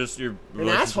 and then your relationship's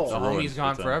asshole. The ruined. homie's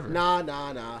gone It's, forever.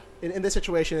 Nah. In this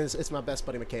situation, it's my best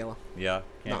buddy Michaela. Yeah,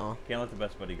 Nuh-uh. can't let the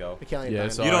best buddy go. Michaela ain't Yeah, dying.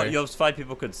 so- You don't. Sorry. Those 5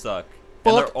 people could suck.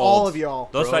 And Fuck they're all old. of y'all.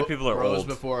 Those 5 people are Bros old.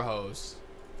 before hoes.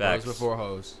 Facts. Bros before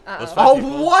hoes. Those Uh-oh. 5 Oh,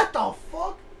 people- what the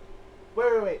fuck?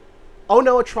 Wait. Oh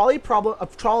no, a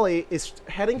trolley is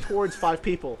heading towards 5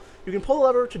 people. You can pull the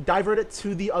lever to divert it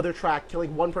to the other track,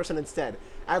 killing 1 person instead.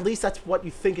 At least that's what you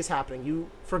think is happening.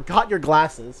 You forgot your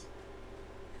glasses,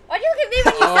 Why'd you look at me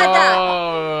when you said that?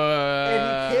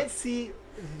 and you can't see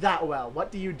that well.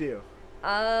 What do you do?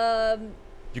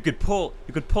 You could pull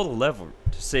the lever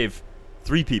to save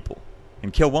 3 people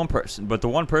and kill 1 person, but the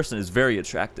 1 person is very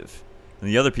attractive, and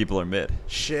the other people are mid.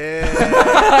 Shit. Yo!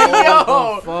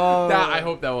 I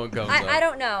hope that one comes up. I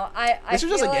don't know. I This is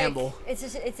just feel a like gamble.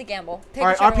 It's a gamble. Pick All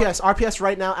right, whichever one. RPS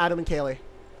right now, Adam and Kaylee.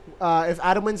 If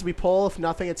Adam wins, we pull. If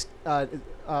nothing, it's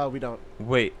we don't.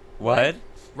 Wait, what?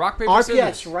 Rock, paper, RPS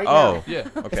scissors. right Oh, now. Yeah.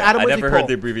 okay. Adam I wins, never we heard pull.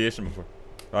 the abbreviation before.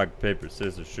 Rock, paper,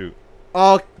 scissors, shoot.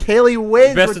 Oh, Kaylee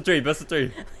wins. Best of 3. Best of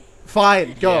 3.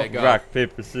 Fine, go. Yeah, go. Rock,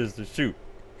 paper, scissors, shoot.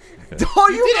 Oh,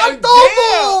 you did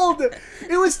got doubled!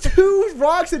 It was 2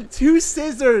 rocks and 2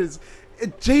 scissors.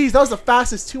 Jeez, that was the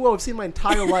fastest 2-0 I've seen in my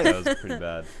entire life. That was pretty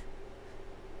bad.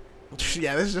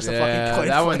 Yeah, this is just a Yeah, fucking coin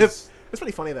that flip. one's- That's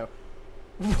pretty funny though.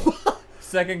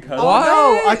 Second cousin.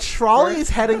 Oh no! A trolley is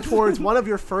heading towards one of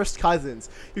your first cousins.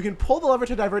 You can pull the lever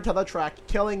to divert to the track,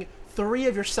 killing 3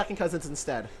 of your second cousins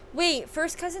instead. Wait,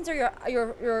 first cousins are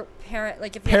your parent,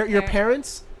 like if Your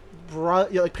parents,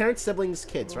 like parents, siblings,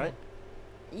 kids, right?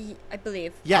 I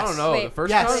believe. Yes. I don't know. Wait,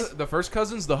 The first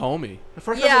cousin's the homie. The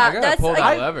first Yeah, cousin, I gotta that's pull that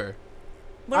like- lever.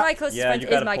 One of my closest Yeah, friends you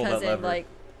is gotta my pull that cousin. lever. Like,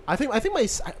 I think my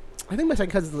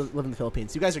second cousins live in the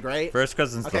Philippines. You guys are great. First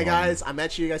cousins. Okay, the homie. guys, I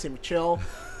met you. You guys seem chill.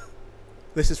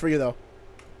 This is for you though.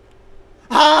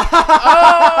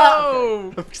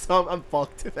 Oh! So I'm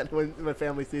fucked if anyone in my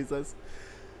family sees this.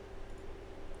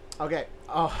 Okay.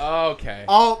 Okay.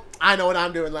 Oh, I know what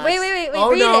I'm doing, lads. wait,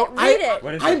 Oh read no, it, read it.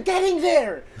 What is I'm it? getting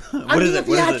there. I'm What is being it?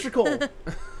 What is it? theatrical.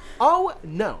 Oh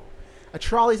no. A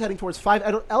trolley is heading towards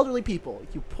 5 elderly people.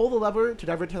 You pull the lever to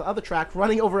divert to the other track,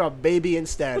 running over a baby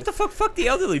instead. What the fuck? Fuck the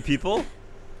elderly people.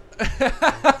 They're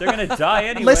gonna die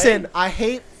anyway. Listen, I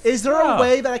hate. Is there Yeah. a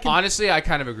way that I can? Honestly, I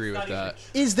kind of agree with that.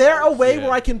 Is there a way Yeah.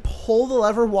 where I can pull the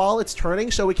lever while it's turning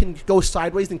so we can go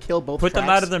sideways and kill both? Put them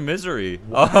tracks? out of their misery.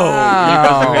 Oh, you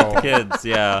guys are with kids.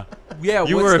 Yeah. Yeah,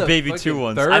 You what's were a the baby fucking too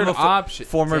once. Third I'm a option.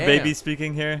 former Damn. baby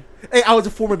speaking here. Hey, I was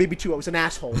a former baby too. I was an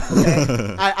asshole.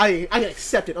 Okay? I can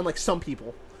accept it, unlike some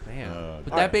people. Damn.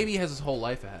 But Alright. that baby has his whole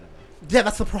life ahead of him. Yeah,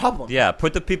 that's the problem. Yeah,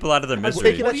 put the people out of their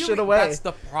misery. taking What that do you shit mean away. That's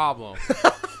the problem.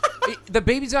 The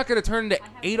baby's not going to turn into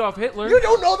Adolf Hitler. You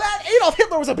don't know that Adolf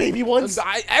Hitler was a baby once.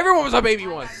 Everyone was a baby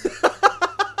once.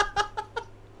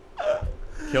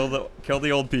 Kill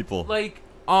the old people. Like,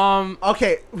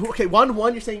 Okay.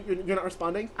 One. You're saying you're not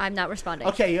responding. I'm not responding.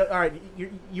 Okay. All right.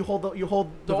 You hold the the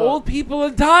vote. old people are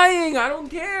dying. I don't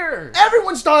care.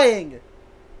 Everyone's dying.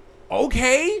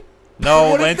 Okay.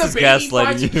 No, What if Lance the is baby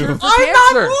finds a gaslighting cure you. for I'm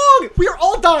cancer? not wrong. We are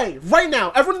all dying right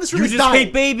now. Everyone in this room You is just dying.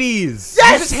 hate babies.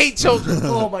 Yes! You just hate children.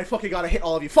 Oh my fucking god! I hate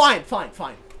all of you. Fine. That's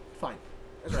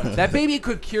right. That baby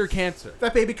could cure cancer.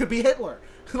 That baby could be Hitler.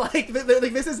 like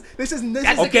this is That's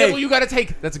Okay. a gamble you gotta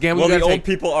take. That's a gamble Well, you the gotta old take.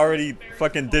 people already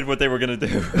fucking did what they were gonna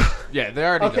do. Yeah, they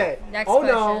already okay. Next Oh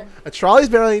no! question. A trolley's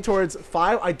barreling towards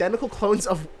 5 identical clones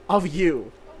of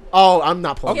you. Oh, I'm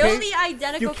not playing. Kill Okay. the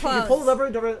identical You clones. pull the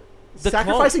lever,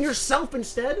 sacrificing yourself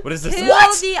instead. What is this? Kill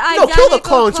What? the No, kill the identical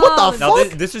clones. What the clones. Now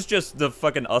fuck? this is just the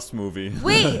fucking Us movie.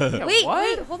 Wait,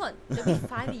 what? hold on. There'll be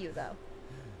 5 of you though.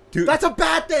 Dude, That's a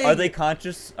bad thing. are they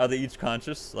conscious? Are they each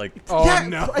conscious? Like, Oh Yeah,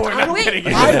 no, I we're don't- not Wait, getting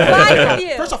into I- that. 5 of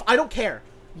you. First off, I don't care.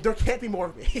 There can't be more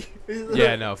of me.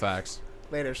 Yeah, no facts.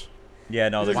 Laters. yeah,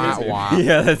 no, they're Wah, crazy. wah.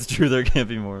 Yeah, that's true. There can't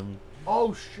be more of me.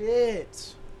 Oh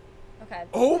shit. Okay.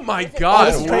 Oh my Oh, god!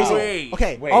 this is crazy. Wait.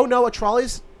 Okay. Wait. Oh no, a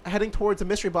trolley's heading towards a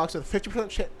mystery box with a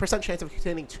 50% chance of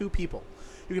containing 2 people.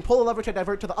 You can pull the lever to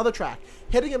divert to the other track,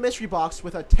 hitting a mystery box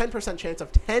with a 10% chance of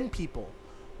 10 people.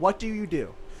 What do you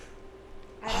do?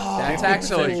 That's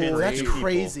actually Ooh, That's people.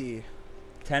 crazy.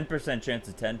 10% chance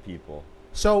of 10 people.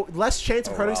 So less chance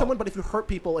of Oh, hurting wow. someone, but if you hurt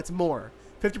people, it's more.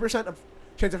 50% of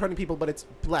chance of hurting people, but it's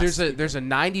less. there's a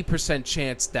 90%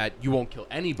 chance that you won't kill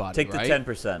anybody. Take the right?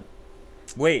 10%.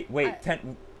 Wait, 10.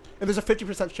 and there's a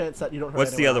 50% chance that you don't hurt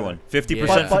What's the anyone other either. one? 50%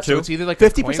 Yeah. for But- So 2? it's either like a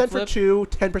 50% coin for flip. 2,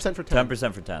 10% for 10.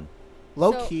 10% for 10.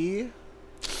 Low So- key.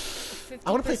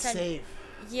 I want to play 50%. safe.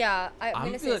 Yeah, I'm I'm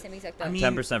gonna say gonna- the same exact I thing. mean-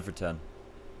 10% for 10.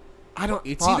 I don't.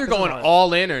 It's fuck, either this is going hard.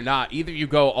 all in or not. Either you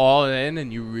go all in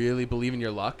and you really believe in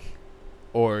your luck,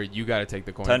 or you got to take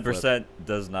the coin. 10%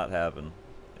 does not happen.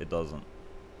 It doesn't.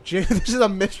 Jim, this is a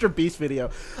Mr. Beast video.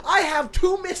 I have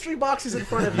 2 mystery boxes in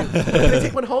front of you. Can I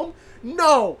take one home?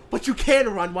 No, but you can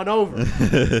run one over.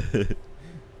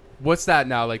 What's that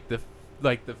now? Like the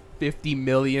 50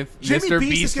 millionth Jimmy Mr.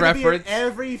 Beast is Beast gonna be in reference.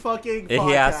 every fucking He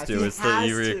podcast. has to. It's the has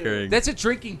to. reoccurring. That's a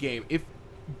drinking game. If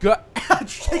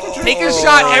Take take a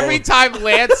shot every time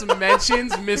Lance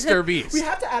mentions Mr. We Beast.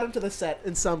 have to add him to the set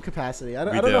in some capacity. I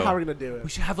We don't know do. how we're gonna do We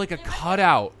it. should have like a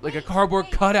cutout, like a cardboard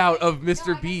cutout of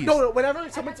Mr. Beast. No, whenever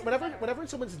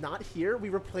someone's not here, we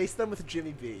replace them with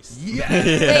Jimmy Beast. Yeah.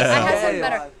 Wait, I have Oh, something yeah.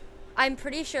 better. I'm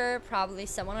pretty sure probably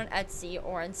someone on Etsy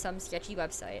or on some sketchy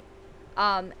website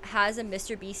has a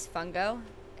Mr. Beast Fungo,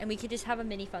 and we could just have a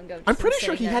mini Fungo. I'm pretty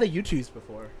sure he had a U-Tooth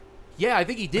before. Yeah, I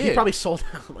think he did. He probably sold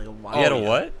out like a while. He had a ago.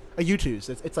 what? A U-Tooth.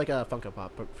 It's like a Funko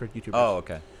Pop but for YouTubers. Oh,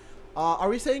 okay. Are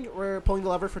we saying we're pulling the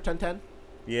lever for 10-10?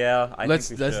 Yeah, I Let's-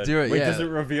 think we let's should. do it, Wait, yeah. does it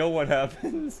reveal what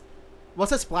happens? Well, it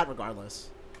says splat regardless.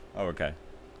 Oh, okay.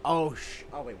 Oh,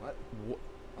 oh wait, what?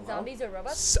 Zombies or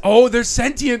robots? Oh, they're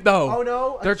sentient though. Oh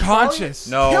no. a They're trolley- conscious.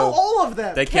 No. Kill all of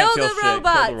them. They can't Kill feel the shit.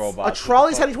 robots. Kill the A robots.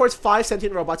 trolley's heading towards 5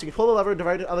 sentient robots. You can pull the lever and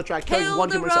divide it to the other track, killing Kill 1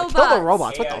 the human. Kill the robots.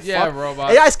 robots. What the Yeah, fuck?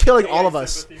 robots. AI's killing all of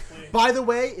us. By the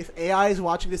way, if AI is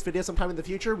watching this video sometime in the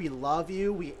future, we love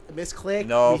you. We misclick.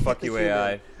 No, we hit fuck the you, human.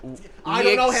 AI. I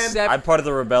don't know him. I'm part of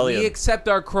the rebellion. We accept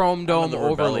our Chrome Dome the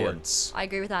rebellion. overlords. I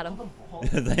agree with Adam.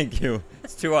 Thank you.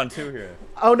 It's 2-on-2 here.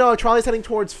 Oh no, a trolley's heading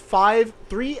towards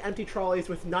three empty trolleys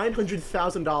with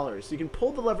 $900,000. You can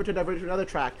pull the lever to divert to another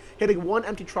track, hitting one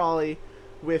empty trolley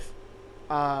with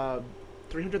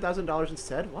 $300,000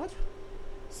 instead. What?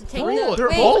 So take Hold They're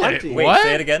it. all Hold it. empty. Wait, What?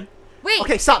 say it again. wait.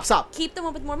 Okay, stop. Keep the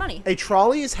one with more money. A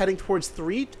trolley is heading towards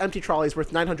three empty trolleys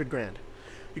worth $900,000.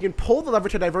 You can pull the lever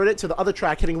to divert it to the other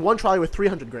track, hitting one trolley with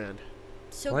 $300,000.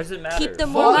 So Why does it matter? keep the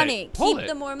Pull more it. money. Pull Keep it.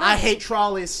 the more money. I hate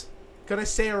trolleys. Gonna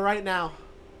say it right now.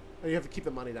 Oh, you have to keep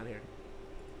the money down here.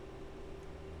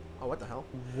 Oh, what the hell?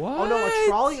 What? Oh no, a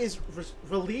trolley is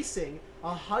releasing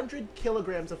 100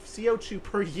 kilograms of CO2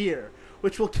 per year,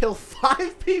 which will kill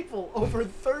 5 people over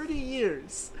 30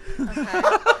 years. Okay.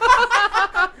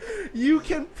 You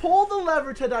can pull the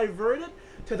lever to divert it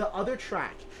to the other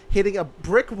track, hitting a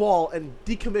brick wall and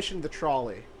decommission the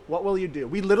trolley. What will you do?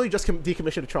 We literally just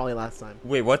decommissioned a trolley last time.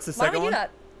 Wait, what's the Why second don't we do one?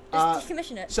 that? Just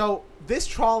decommission it. So this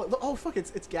trolley, oh fuck,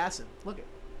 it's gassing. Look it,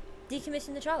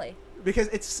 Decommission the trolley. because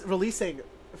it's releasing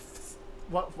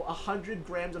 100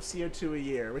 grams of CO2 a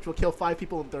year, which will kill 5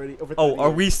 people in 30 over 30 Oh, are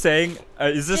years. we saying,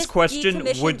 is this Just question,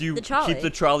 decommission would you the trolley. keep the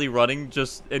trolley running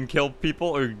just and kill people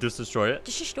or just destroy it?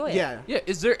 Just destroy it. Yeah. Yeah,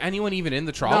 is there anyone even in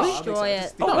the No, trolley? I think so. Destroy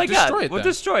Just it. Oh No, my destroy god, it we'll then.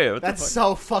 destroy it. What the That's fuck?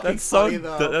 so fucking That's so funny,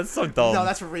 though. that's so dumb. No,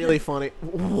 that's really funny.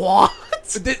 What?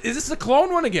 Is this the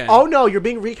clone one again? Oh no, you're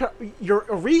being you're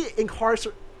a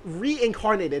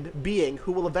reincarnated being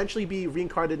who will eventually be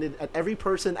reincarnated at every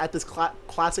person at this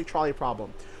classic trolley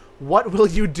problem. What will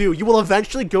you do? You will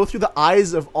eventually go through the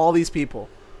eyes of all these people.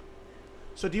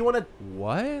 So do you want to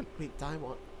What? wait? Die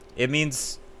one. It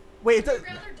means, Wait, Would you rather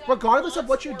die regardless of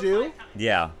once what you or do, 5 times?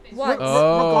 yeah. What?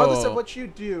 regardless of Oh. what you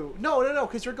do, no,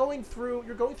 because you're going through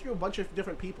a bunch of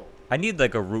different people. I need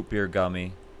like a root beer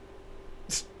gummy.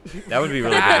 That would be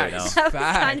really good right now. Facts. That was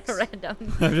kind Facts. of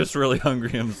random. I'm just really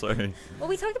hungry. I'm sorry. Well,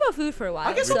 we talked about food for a while.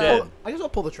 I guess We I'll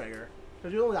did. pull the trigger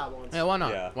because you only got once. Yeah, why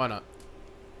not? Yeah. Why not?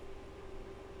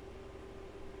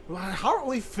 How are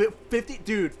only 50?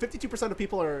 Dude, 52% of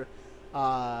people are,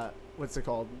 what's it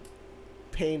called?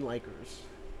 Pain likers.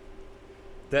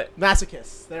 That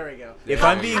Masochists. There we go. if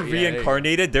I'm being Yeah,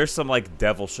 reincarnated, there's some like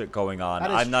devil shit going on.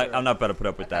 That is I'm not. true. I'm not about to put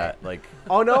up with that. Like,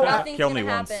 Oh no! Nothing's kill gonna me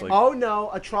once, happen. like- Oh no!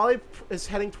 A trolley is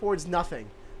heading towards nothing,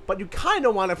 but you kind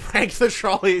of want to prank the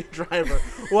trolley driver.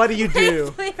 What do you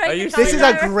do? Can we prank Are you the trolley This is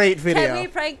a driver? great Can video. we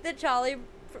prank the trolley?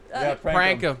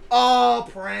 Prank him. Oh,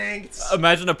 pranked!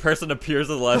 imagine a person appears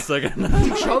at the last second. He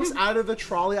jumps out of the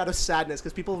trolley out of sadness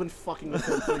because people have been fucking with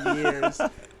him for years,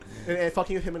 and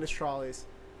fucking with him in his trolleys.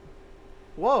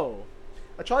 Whoa!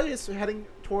 A trolley is heading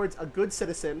towards a good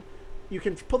citizen. You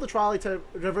can pull the trolley to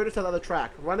divert it to the other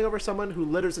track, running over someone who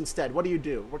litters instead. What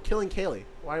do? We're killing Kaylee.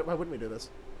 Why wouldn't we do this?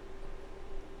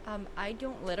 I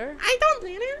don't litter. I don't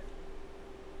litter.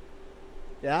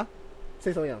 Yeah?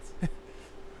 Say something else.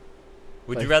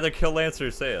 Would you rather kill Lance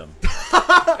or Sam?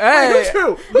 Hey.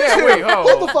 Who? Yeah, wait,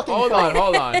 Hold the fucking hold phone. on,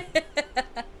 hold on.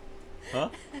 Huh?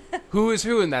 Who is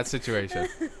who in that situation?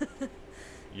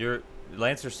 You're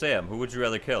Lance or Sam. Who would you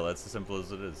rather kill? That's as simple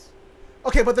as it is.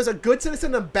 Okay, but there's a good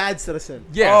citizen and a bad citizen.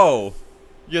 Yeah. Oh,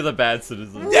 you're the bad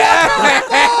citizen.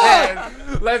 Yeah.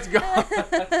 Let's go.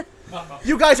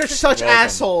 You guys are such Welcome.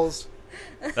 assholes.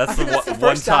 That's the That's the one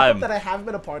first step time. that I haven't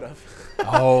been a part of.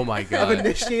 Oh my I've god.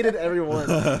 initiated everyone.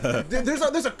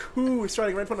 There's a coup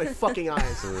starting right in front of my fucking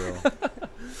eyes. For real.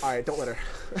 All right, don't litter.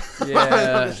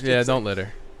 Yeah, don't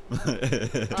litter.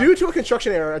 Due to a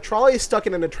construction error, a trolley is stuck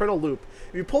in an eternal loop.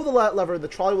 If you pull the lever, the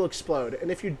trolley will explode,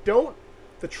 and if you don't,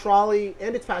 the trolley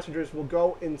and its passengers will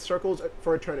go in circles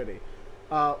for eternity.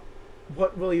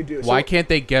 What will you do? Why can't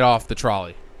they get off the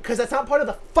trolley? Because that's not part of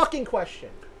the fucking question.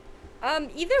 Either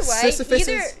way,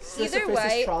 Sisyphus' either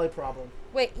way, trolley problem.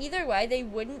 wait, either way, they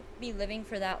wouldn't be living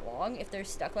for that long if they're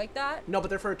stuck like that. No, but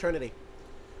they're for eternity.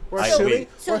 We're I- assuming wait.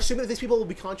 we're assuming that these people will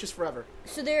be conscious forever.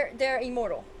 So they're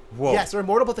immortal. Whoa. Yes, they're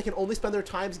immortal, but they can only spend their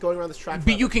times going around this track.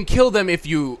 But you forever. can kill them if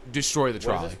you destroy the What is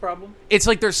trolley. this problem? It's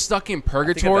like they're stuck in I think I've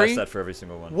purgatory. asked that for every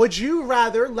single one. Would you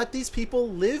rather let these people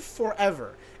live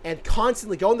forever and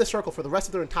constantly go in this circle for the rest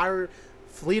of their entire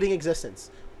fleeting existence,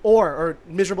 or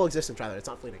miserable existence rather? It's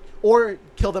not fleeting. Or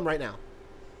kill them right now.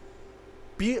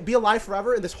 Be alive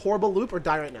forever in this horrible loop, or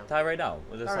die right now. Die right now.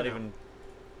 Well, that's Die not right now. even.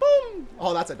 Boom!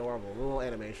 Oh, that's adorable. A little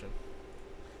animation.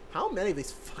 How many of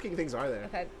these fucking things are there?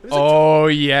 Okay. There's like Oh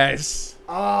yes.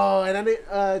 Oh, and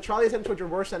then trolley is heading towards your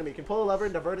worst enemy. You can pull a lever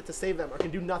and divert it to save them, or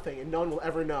can do nothing, and no one will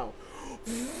ever know.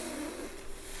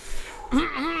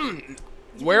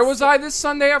 Where was I this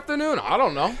Sunday afternoon? I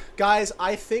don't know. Guys,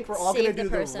 I think we're all Save gonna the do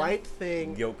the person. right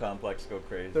thing. Yo complex go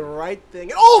crazy. The right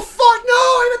thing. Oh fuck! No!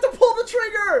 I meant to pull the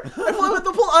trigger. I meant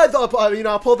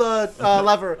to pull the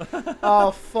lever.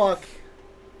 Oh fuck!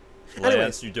 Lance,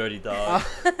 anyways. you dirty dog.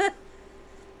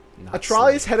 A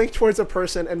trolley is heading towards a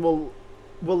person and will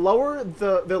lower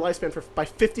their lifespan by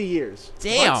 50 years.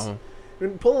 Damn. What? We're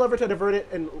gonna pull a lever to divert it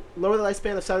and lower the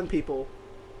lifespan of 5 people.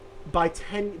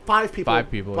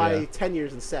 5 people by yeah. 10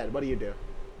 years instead. What do you do?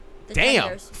 The Damn.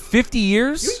 tenders. 50 You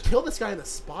years? can kill this guy on the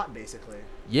spot, basically.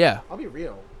 Yeah. I'll be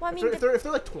real. Well, I If mean,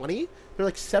 they're like 20, they're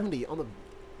like 70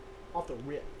 off the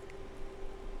rip.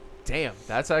 Damn.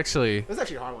 That's actually. This is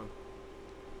actually a hard one.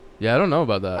 Yeah, I don't know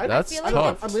about that. I That's feel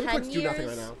tough. I'm leaning 10 towards do nothing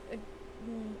right years, now.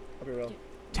 I'll be real.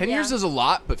 10 Yeah. years is a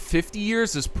lot, but 50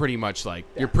 years is pretty much like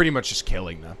Yeah. you're pretty much just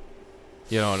killing them.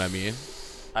 You know what I mean?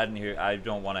 I didn't hear. I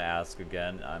don't want to ask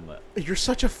again. You're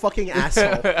such a fucking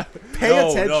asshole. Pay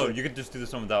attention. No, you can just do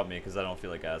this one without me because I don't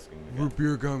feel like asking. Again.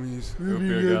 beer gummies. Root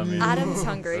beer gummy. Adam's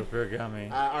hungry. Root beer gummy.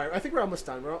 All right, I think we're almost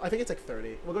done. I think it's like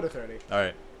 30. We'll go to 30. All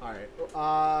right. All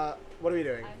right. What are we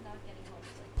doing? I'm not getting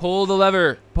homesick. Pull the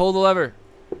lever. Pull the lever.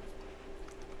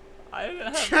 I didn't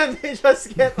have. Can they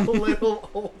just get a little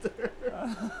older?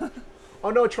 Oh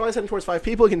no, trolley's heading towards 5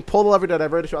 people. You can pull the lever to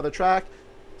divert it to other track.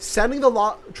 Sending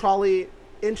the trolley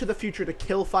into the future to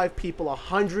kill 5 people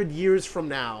 100 years from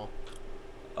now.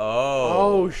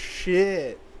 Oh. Oh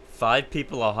shit. 5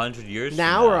 people 100 years.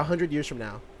 Now from or 100 years from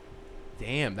now?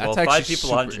 Damn, that's Well, actually 5 people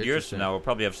super 100 years interesting. from now will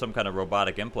probably have some kind of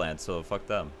robotic implant. So fuck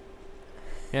them.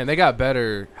 Yeah, and they got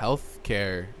better health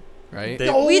care, right? They-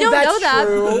 No, We don't that's know that.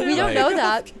 true. We don't Like- know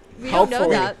that. We don't know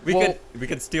Hopefully. that. We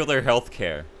could steal their health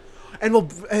care. And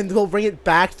we'll bring it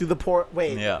back through the port.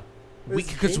 Wait. Yeah.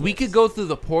 Because we could go through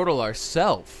the portal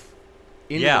ourselves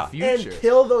into Yeah. the And future.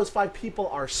 kill those 5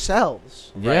 people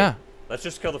ourselves. Yeah. Let's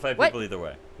just kill the 5 What? people either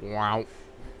way. Wow.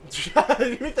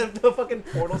 You make the fucking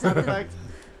portal sound effect.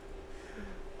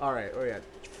 All right, where we at?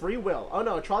 Free will. Oh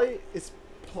no, a trolley is.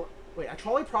 A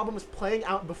trolley problem is playing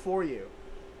out before you.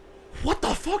 What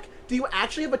the fuck? Do you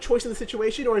actually have a choice in the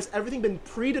situation, or has everything been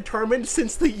predetermined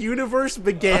since the universe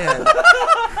began?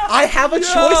 I have a choice.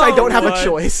 I don't have a what?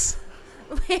 choice.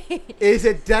 Wait. Is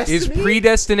it destiny? Is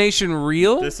predestination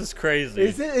real? This is crazy.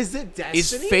 Is it destiny?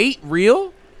 Is fate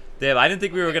real? Damn, I didn't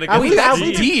think we were gonna Are go we this that That's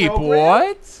deep? deep. Program?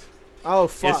 What? Oh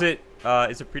fuck!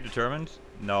 Is it predetermined?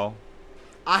 No.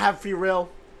 I have free will.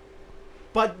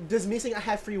 But does me saying I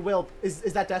have free will is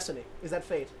that destiny? Is that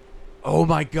fate? Oh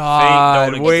my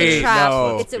god. don't Wait, It's a trap.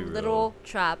 no. It's a Be real. literal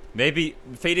trap. Maybe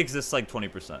fate exists like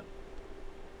 20%.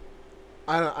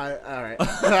 All right. All right.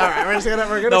 We're just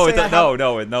gonna No, say I have-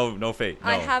 no fate. No.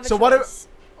 I have a So choice. what if-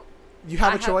 You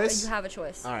have I a choice. You have a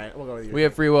choice. All right, we'll go with you. We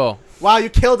have free will. Wow, you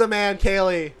killed a man,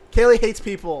 Kaylee. Kaylee hates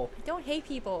people. I don't hate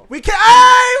people. We did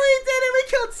it! We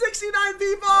killed 69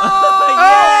 people!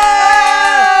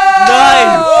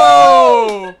 Nice!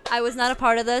 Oh! I was not a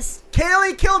part of this.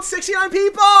 Kaylee killed 69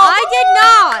 people!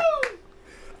 I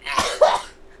did not.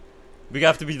 We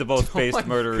have to be the most based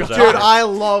murderers God. Dude, ever. I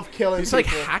love killing He's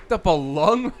people. like hacked up a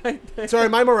lung right there. Sorry,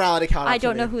 my morality caught up I to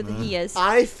don't me. know who he is.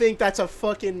 I think that's a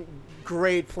fucking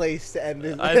great place to end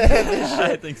this, I this I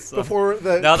shit think so. before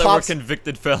the now that cops, we're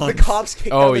convicted the felons. cops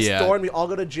kick Oh, down this yeah. door and we all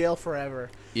go to jail forever.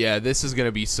 Yeah, this is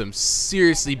gonna be some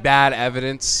seriously bad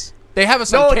evidence. They have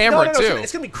us on camera too.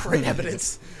 It's gonna be great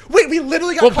evidence. Wait, we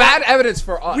literally got Well, caught. bad evidence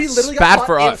for us. We literally got bad caught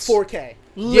for in us. 4K.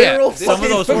 Literal this- Some of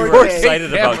fucking those we 4K. were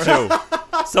excited about camera.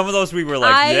 too. Some of those we were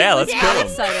like, I yeah, was let's not kill him.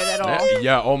 excited at all.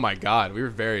 Yeah. Oh my God, we were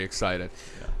very excited.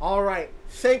 All right.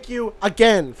 Thank you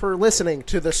again for listening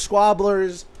to the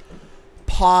Squabblers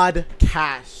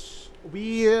podcast.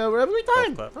 We're having a good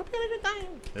time. Clap, We're clap. having a good time.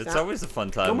 It's Snap. always a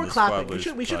fun time. No in more the clapping.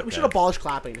 Squabblers We should podcast. abolish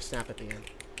clapping to snap at the end.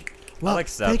 I like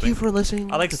snapping. Thank you for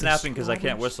listening. I like to the snapping because I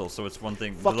can't Squabblers. whistle, so it's one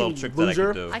thing, the Fucking little trick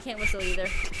loser. that I I can do. can't whistle either.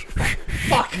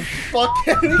 Fuck.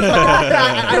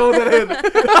 I don't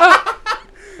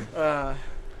know.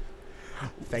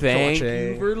 Thank Thank you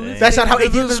you for for watching. listening. That's not how to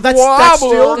AD. the That's still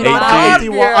Squabblers not how AD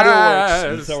podcast.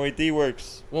 works. That's how AD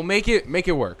works. Well, make it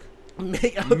work.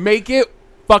 Make- Make it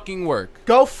fucking work.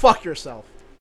 Go fuck yourself.